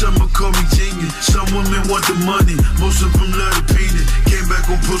 Some will call me genius, some women want the money. Most of them love the peanut, came back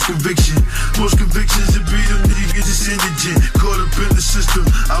on post-conviction. Most convictions to beat them niggas is indigent. Caught up in the system,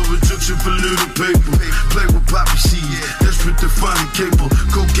 I was judging for little paper. Play with poppy seeds, desperate to find a caper.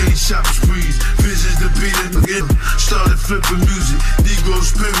 Cocaine shopping sprees, visions to beat them again. Started flipping music, Negroes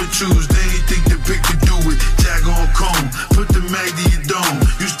spirituals. They ain't think the big could do it. Jag on comb, put the mag to your dome.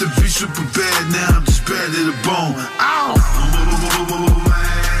 Used to be super bad, now I'm just bad to the bone. Ow!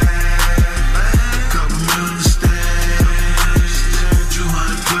 Couple million stacks,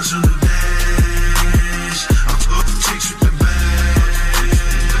 200 plus on the dash. I'm up the chicks with the bad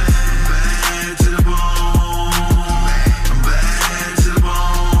to the bone. I'm bad to the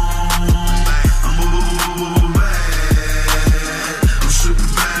bone. I'm bad. I'm super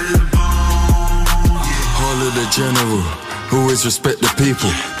bad to the bone. All of the general. Always respect the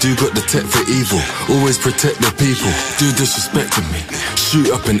people, do got the tech for evil. Always protect the people, do disrespecting me.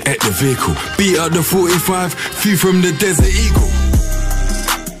 Shoot up and at the vehicle, beat out the 45, few from the Desert Eagle.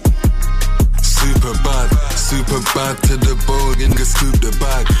 Super bad to the bone, nigga scoop the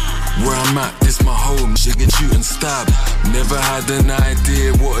bag. Where I'm at, this my home, she can shoot and stab. Never had an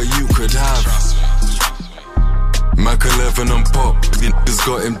idea what a you could have. Mac 11 on pop, just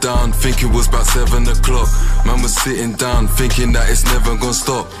got him down, think it was about 7 o'clock. Man was sitting down, thinking that it's never gonna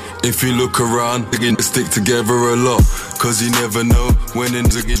stop. If you look around, they can stick together a lot. Cause you never know when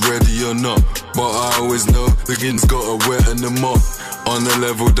the get ready or not. But I always know the kid's got a wet and the mop. On the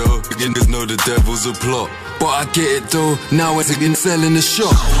level though, the kids know the devil's a plot. But I get it though, now it's again selling the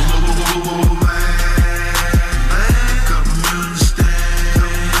shop.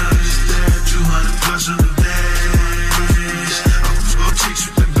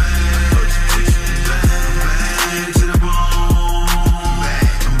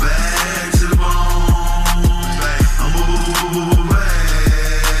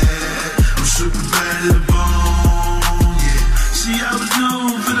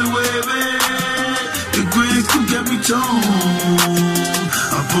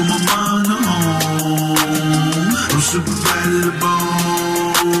 I put my mind on. I'm super bad to the bone.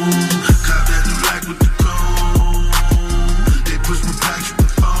 Cop that new black with the chrome. They push my packs with the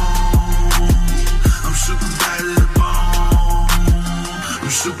phone. I'm super bad to the bone. I'm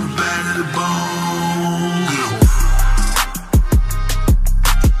super bad to the bone.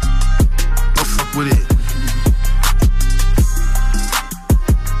 I'll fuck with it.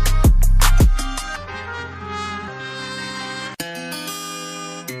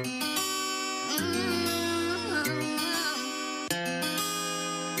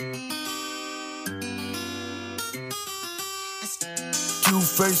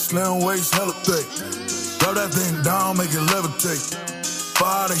 Face, slim waist, hella thick. Drop that thing down, make it levitate.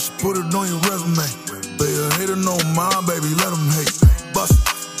 Fire, they should put it on your resume. They a hater, no mind, baby, let them hate. Bust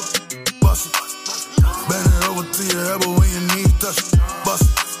it, bust it. Bend it over to your elbow when your knees touch it. Bust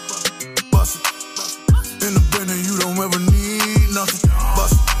it, bust it. Independent, you don't ever need nothing.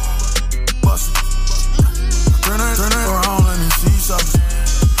 Bust it, bust it. Turn it around, let me see something.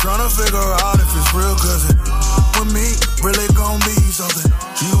 Tryna figure out if it's real, cause it with me really gon' be something.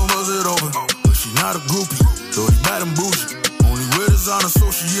 She gon' buzz it open, but she not a groupie. So it's bad and bougie. Only wear designer, so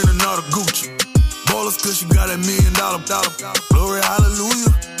she in and out of Gucci. Ballers cause she got that $1 million. Glory,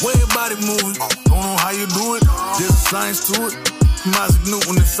 hallelujah. Way your body moving. Don't know how you do it. There's a science to it. Isaac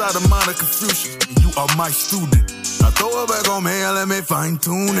Newton inside of Monica Confucius. And you are my student. Now throw it back on me and let me fine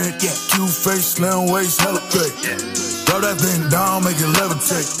tune it. Yeah, cute face, slim waist, hella thick. Drop that thing down, make it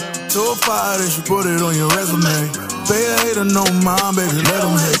levitate. So fire that you put it on your resume. Pay a hater no mind, baby, let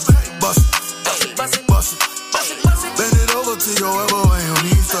him hate. Bust it, bust it, bust it, bust it, bust it. Bend it over to your elbow and your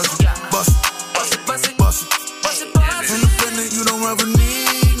knees touch it. Bust it, bust it, bust it, bust it, bust it, bust it. Independent, you don't ever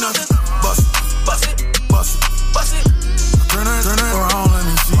need nothing. Bust it, bust it, bust it, bust it. Turn it around, let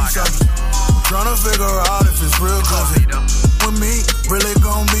me see something. Tryna figure out if it's real, cause it with me really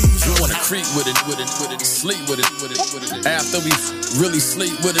gon' be. You wanna creep with it, sleep with it. After we really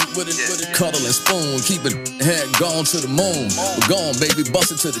sleep with it, cuddle and spoon, keep it head gone to the moon. We're gone, baby,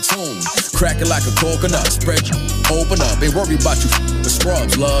 bust it to the tune. Crack it like a coconut, spread you, open up. Ain't worry about you the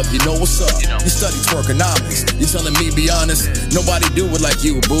scrubs, love, you know what's up. You study twerkonomics, you telling me be honest. Nobody do it like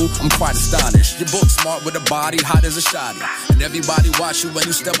you, boo, I'm quite astonished. Your book smart with a body, hot as a shotty. And everybody watch you when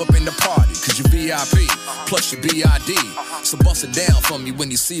you step up in the party. Cause you VIP, plus your BID. So bust it down for me when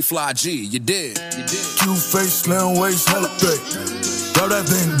you see Fly G. You did. Cute face, slim waist, hella thick. Drop that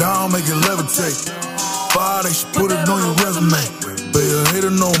thing down, make it levitate. Fire, they should put it on your resume. Pay a hater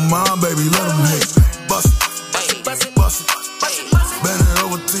no mind, baby, let him hate. Bust it, bust it, bust it, bust it. Bend it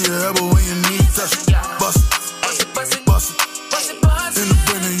over to your elbow when your knee touch it. Bust it, bust it, bust it, bust it.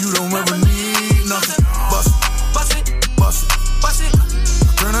 Independent, you don't ever need nothing. Bust it, bust it, bust it.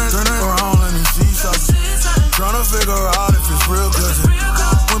 Turn it around, let me see something. Tryna figure out if it's real, cause it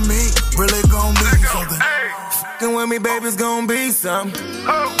with me really gon' be something. Fucking with me, baby's gon' be something.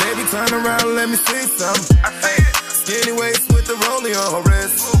 Baby, turn around, let me see something. Skinny waist with the rollie on her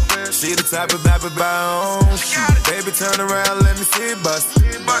wrist. She the type of vibe by her own shit. Baby, turn around, let me see it bust.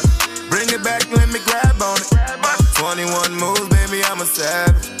 Bring it back, let me grab on it. 21 moves, baby, I'm a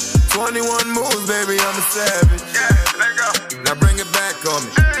savage. 21 moves, baby, I'm a savage. Now bring it back on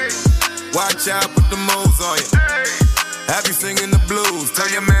me. Watch out, put the moves on you. Have you singing the blues? Tell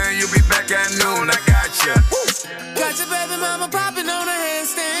your man you'll be back at noon. I got you. Got your baby mama popping on a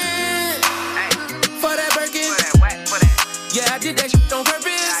handstand. For that Birkin. Yeah, I did that shit on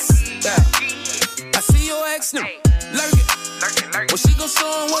purpose. Yeah. I see your ex now. Lurking. Well, she gon' show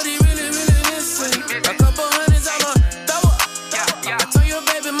him what he really missing. A couple hundreds I'm a throw up. I turn your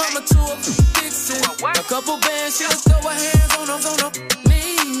baby mama to a fixin'. A couple bands, she'll throw her hands on her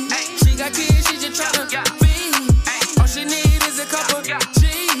knees. She got kids, she just tryna feed. All she need is a couple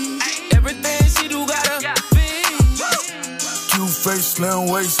G's. Everything she do gotta feed. Cute face, slim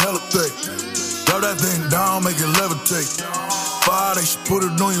waist, hella thick. Drop that thing down, make it levitate. Fire, they should put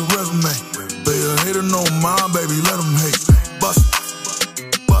it on your resume. Pay a hater no mind, baby, let him hate. Bust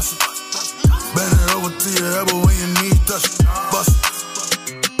it, bust it. Bend it over to your elbow when your knees touch it. Bust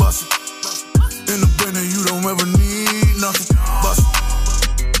it, bust it. Independent, you don't ever need nothing. Bust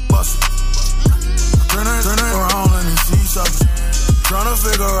it, bust it. Turn it around, let me see something. Tryna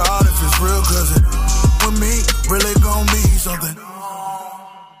figure out if it's real, cause it with me really gon' be something.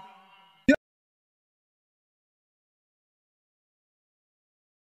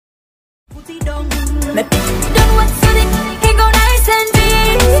 Me done what's on it, he go nice and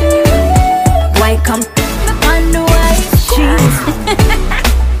deep. Why come on the white sheet?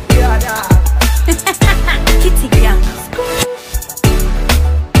 Kitty gang.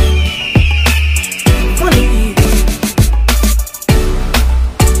 Funny.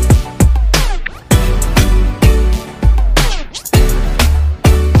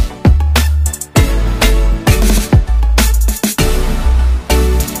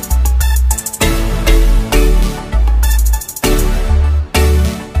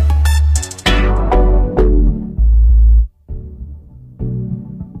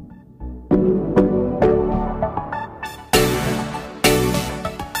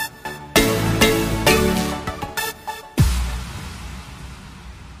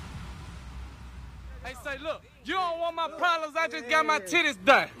 My titties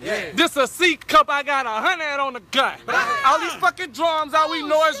done. Yeah. This a C cup, I got 100 on the gun. All these fucking drums, all we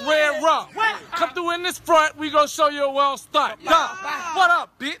know is red rum. Come through in this front, we gon' show you a well stunt. What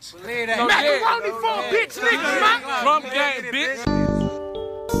up, bitch? Macaroni for a bitch, nigga, man. Drum game, bitch.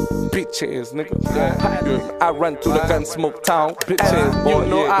 Bitch ass nigga. Yeah. I run through the gun smoke town. Bitch ass boy. You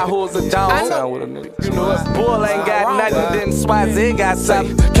know I holds it down. You know if Bull ain't got nothing, then Swazzy got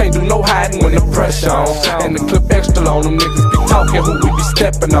something. Can't do no hiding when the pressure on. And the clip extra long, them niggas be talking who we be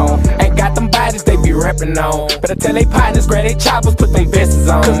stepping on. Ain't got them bodies they be rapping on. But I tell they partners, grab they choppers, put they vests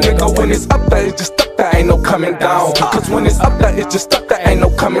on. Cause nigga, when it's up there, it's just up there, ain't no coming down. Cause when it's up there, it's just up there, ain't no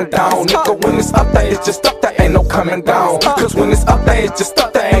coming down. Nigga, when it's up there, it's just up there, ain't no coming down. Cause when it's up there, it's just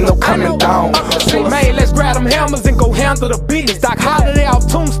up there, ain't no coming down. Say, man, let's grab them hammers and go handle the business. Doc Holiday off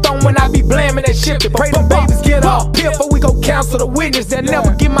Tombstone when I be blamming that shifted. Pray the babies get off. Here, but we go counsel the witness that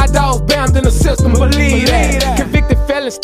never get my dogs bound in the system. Believe that.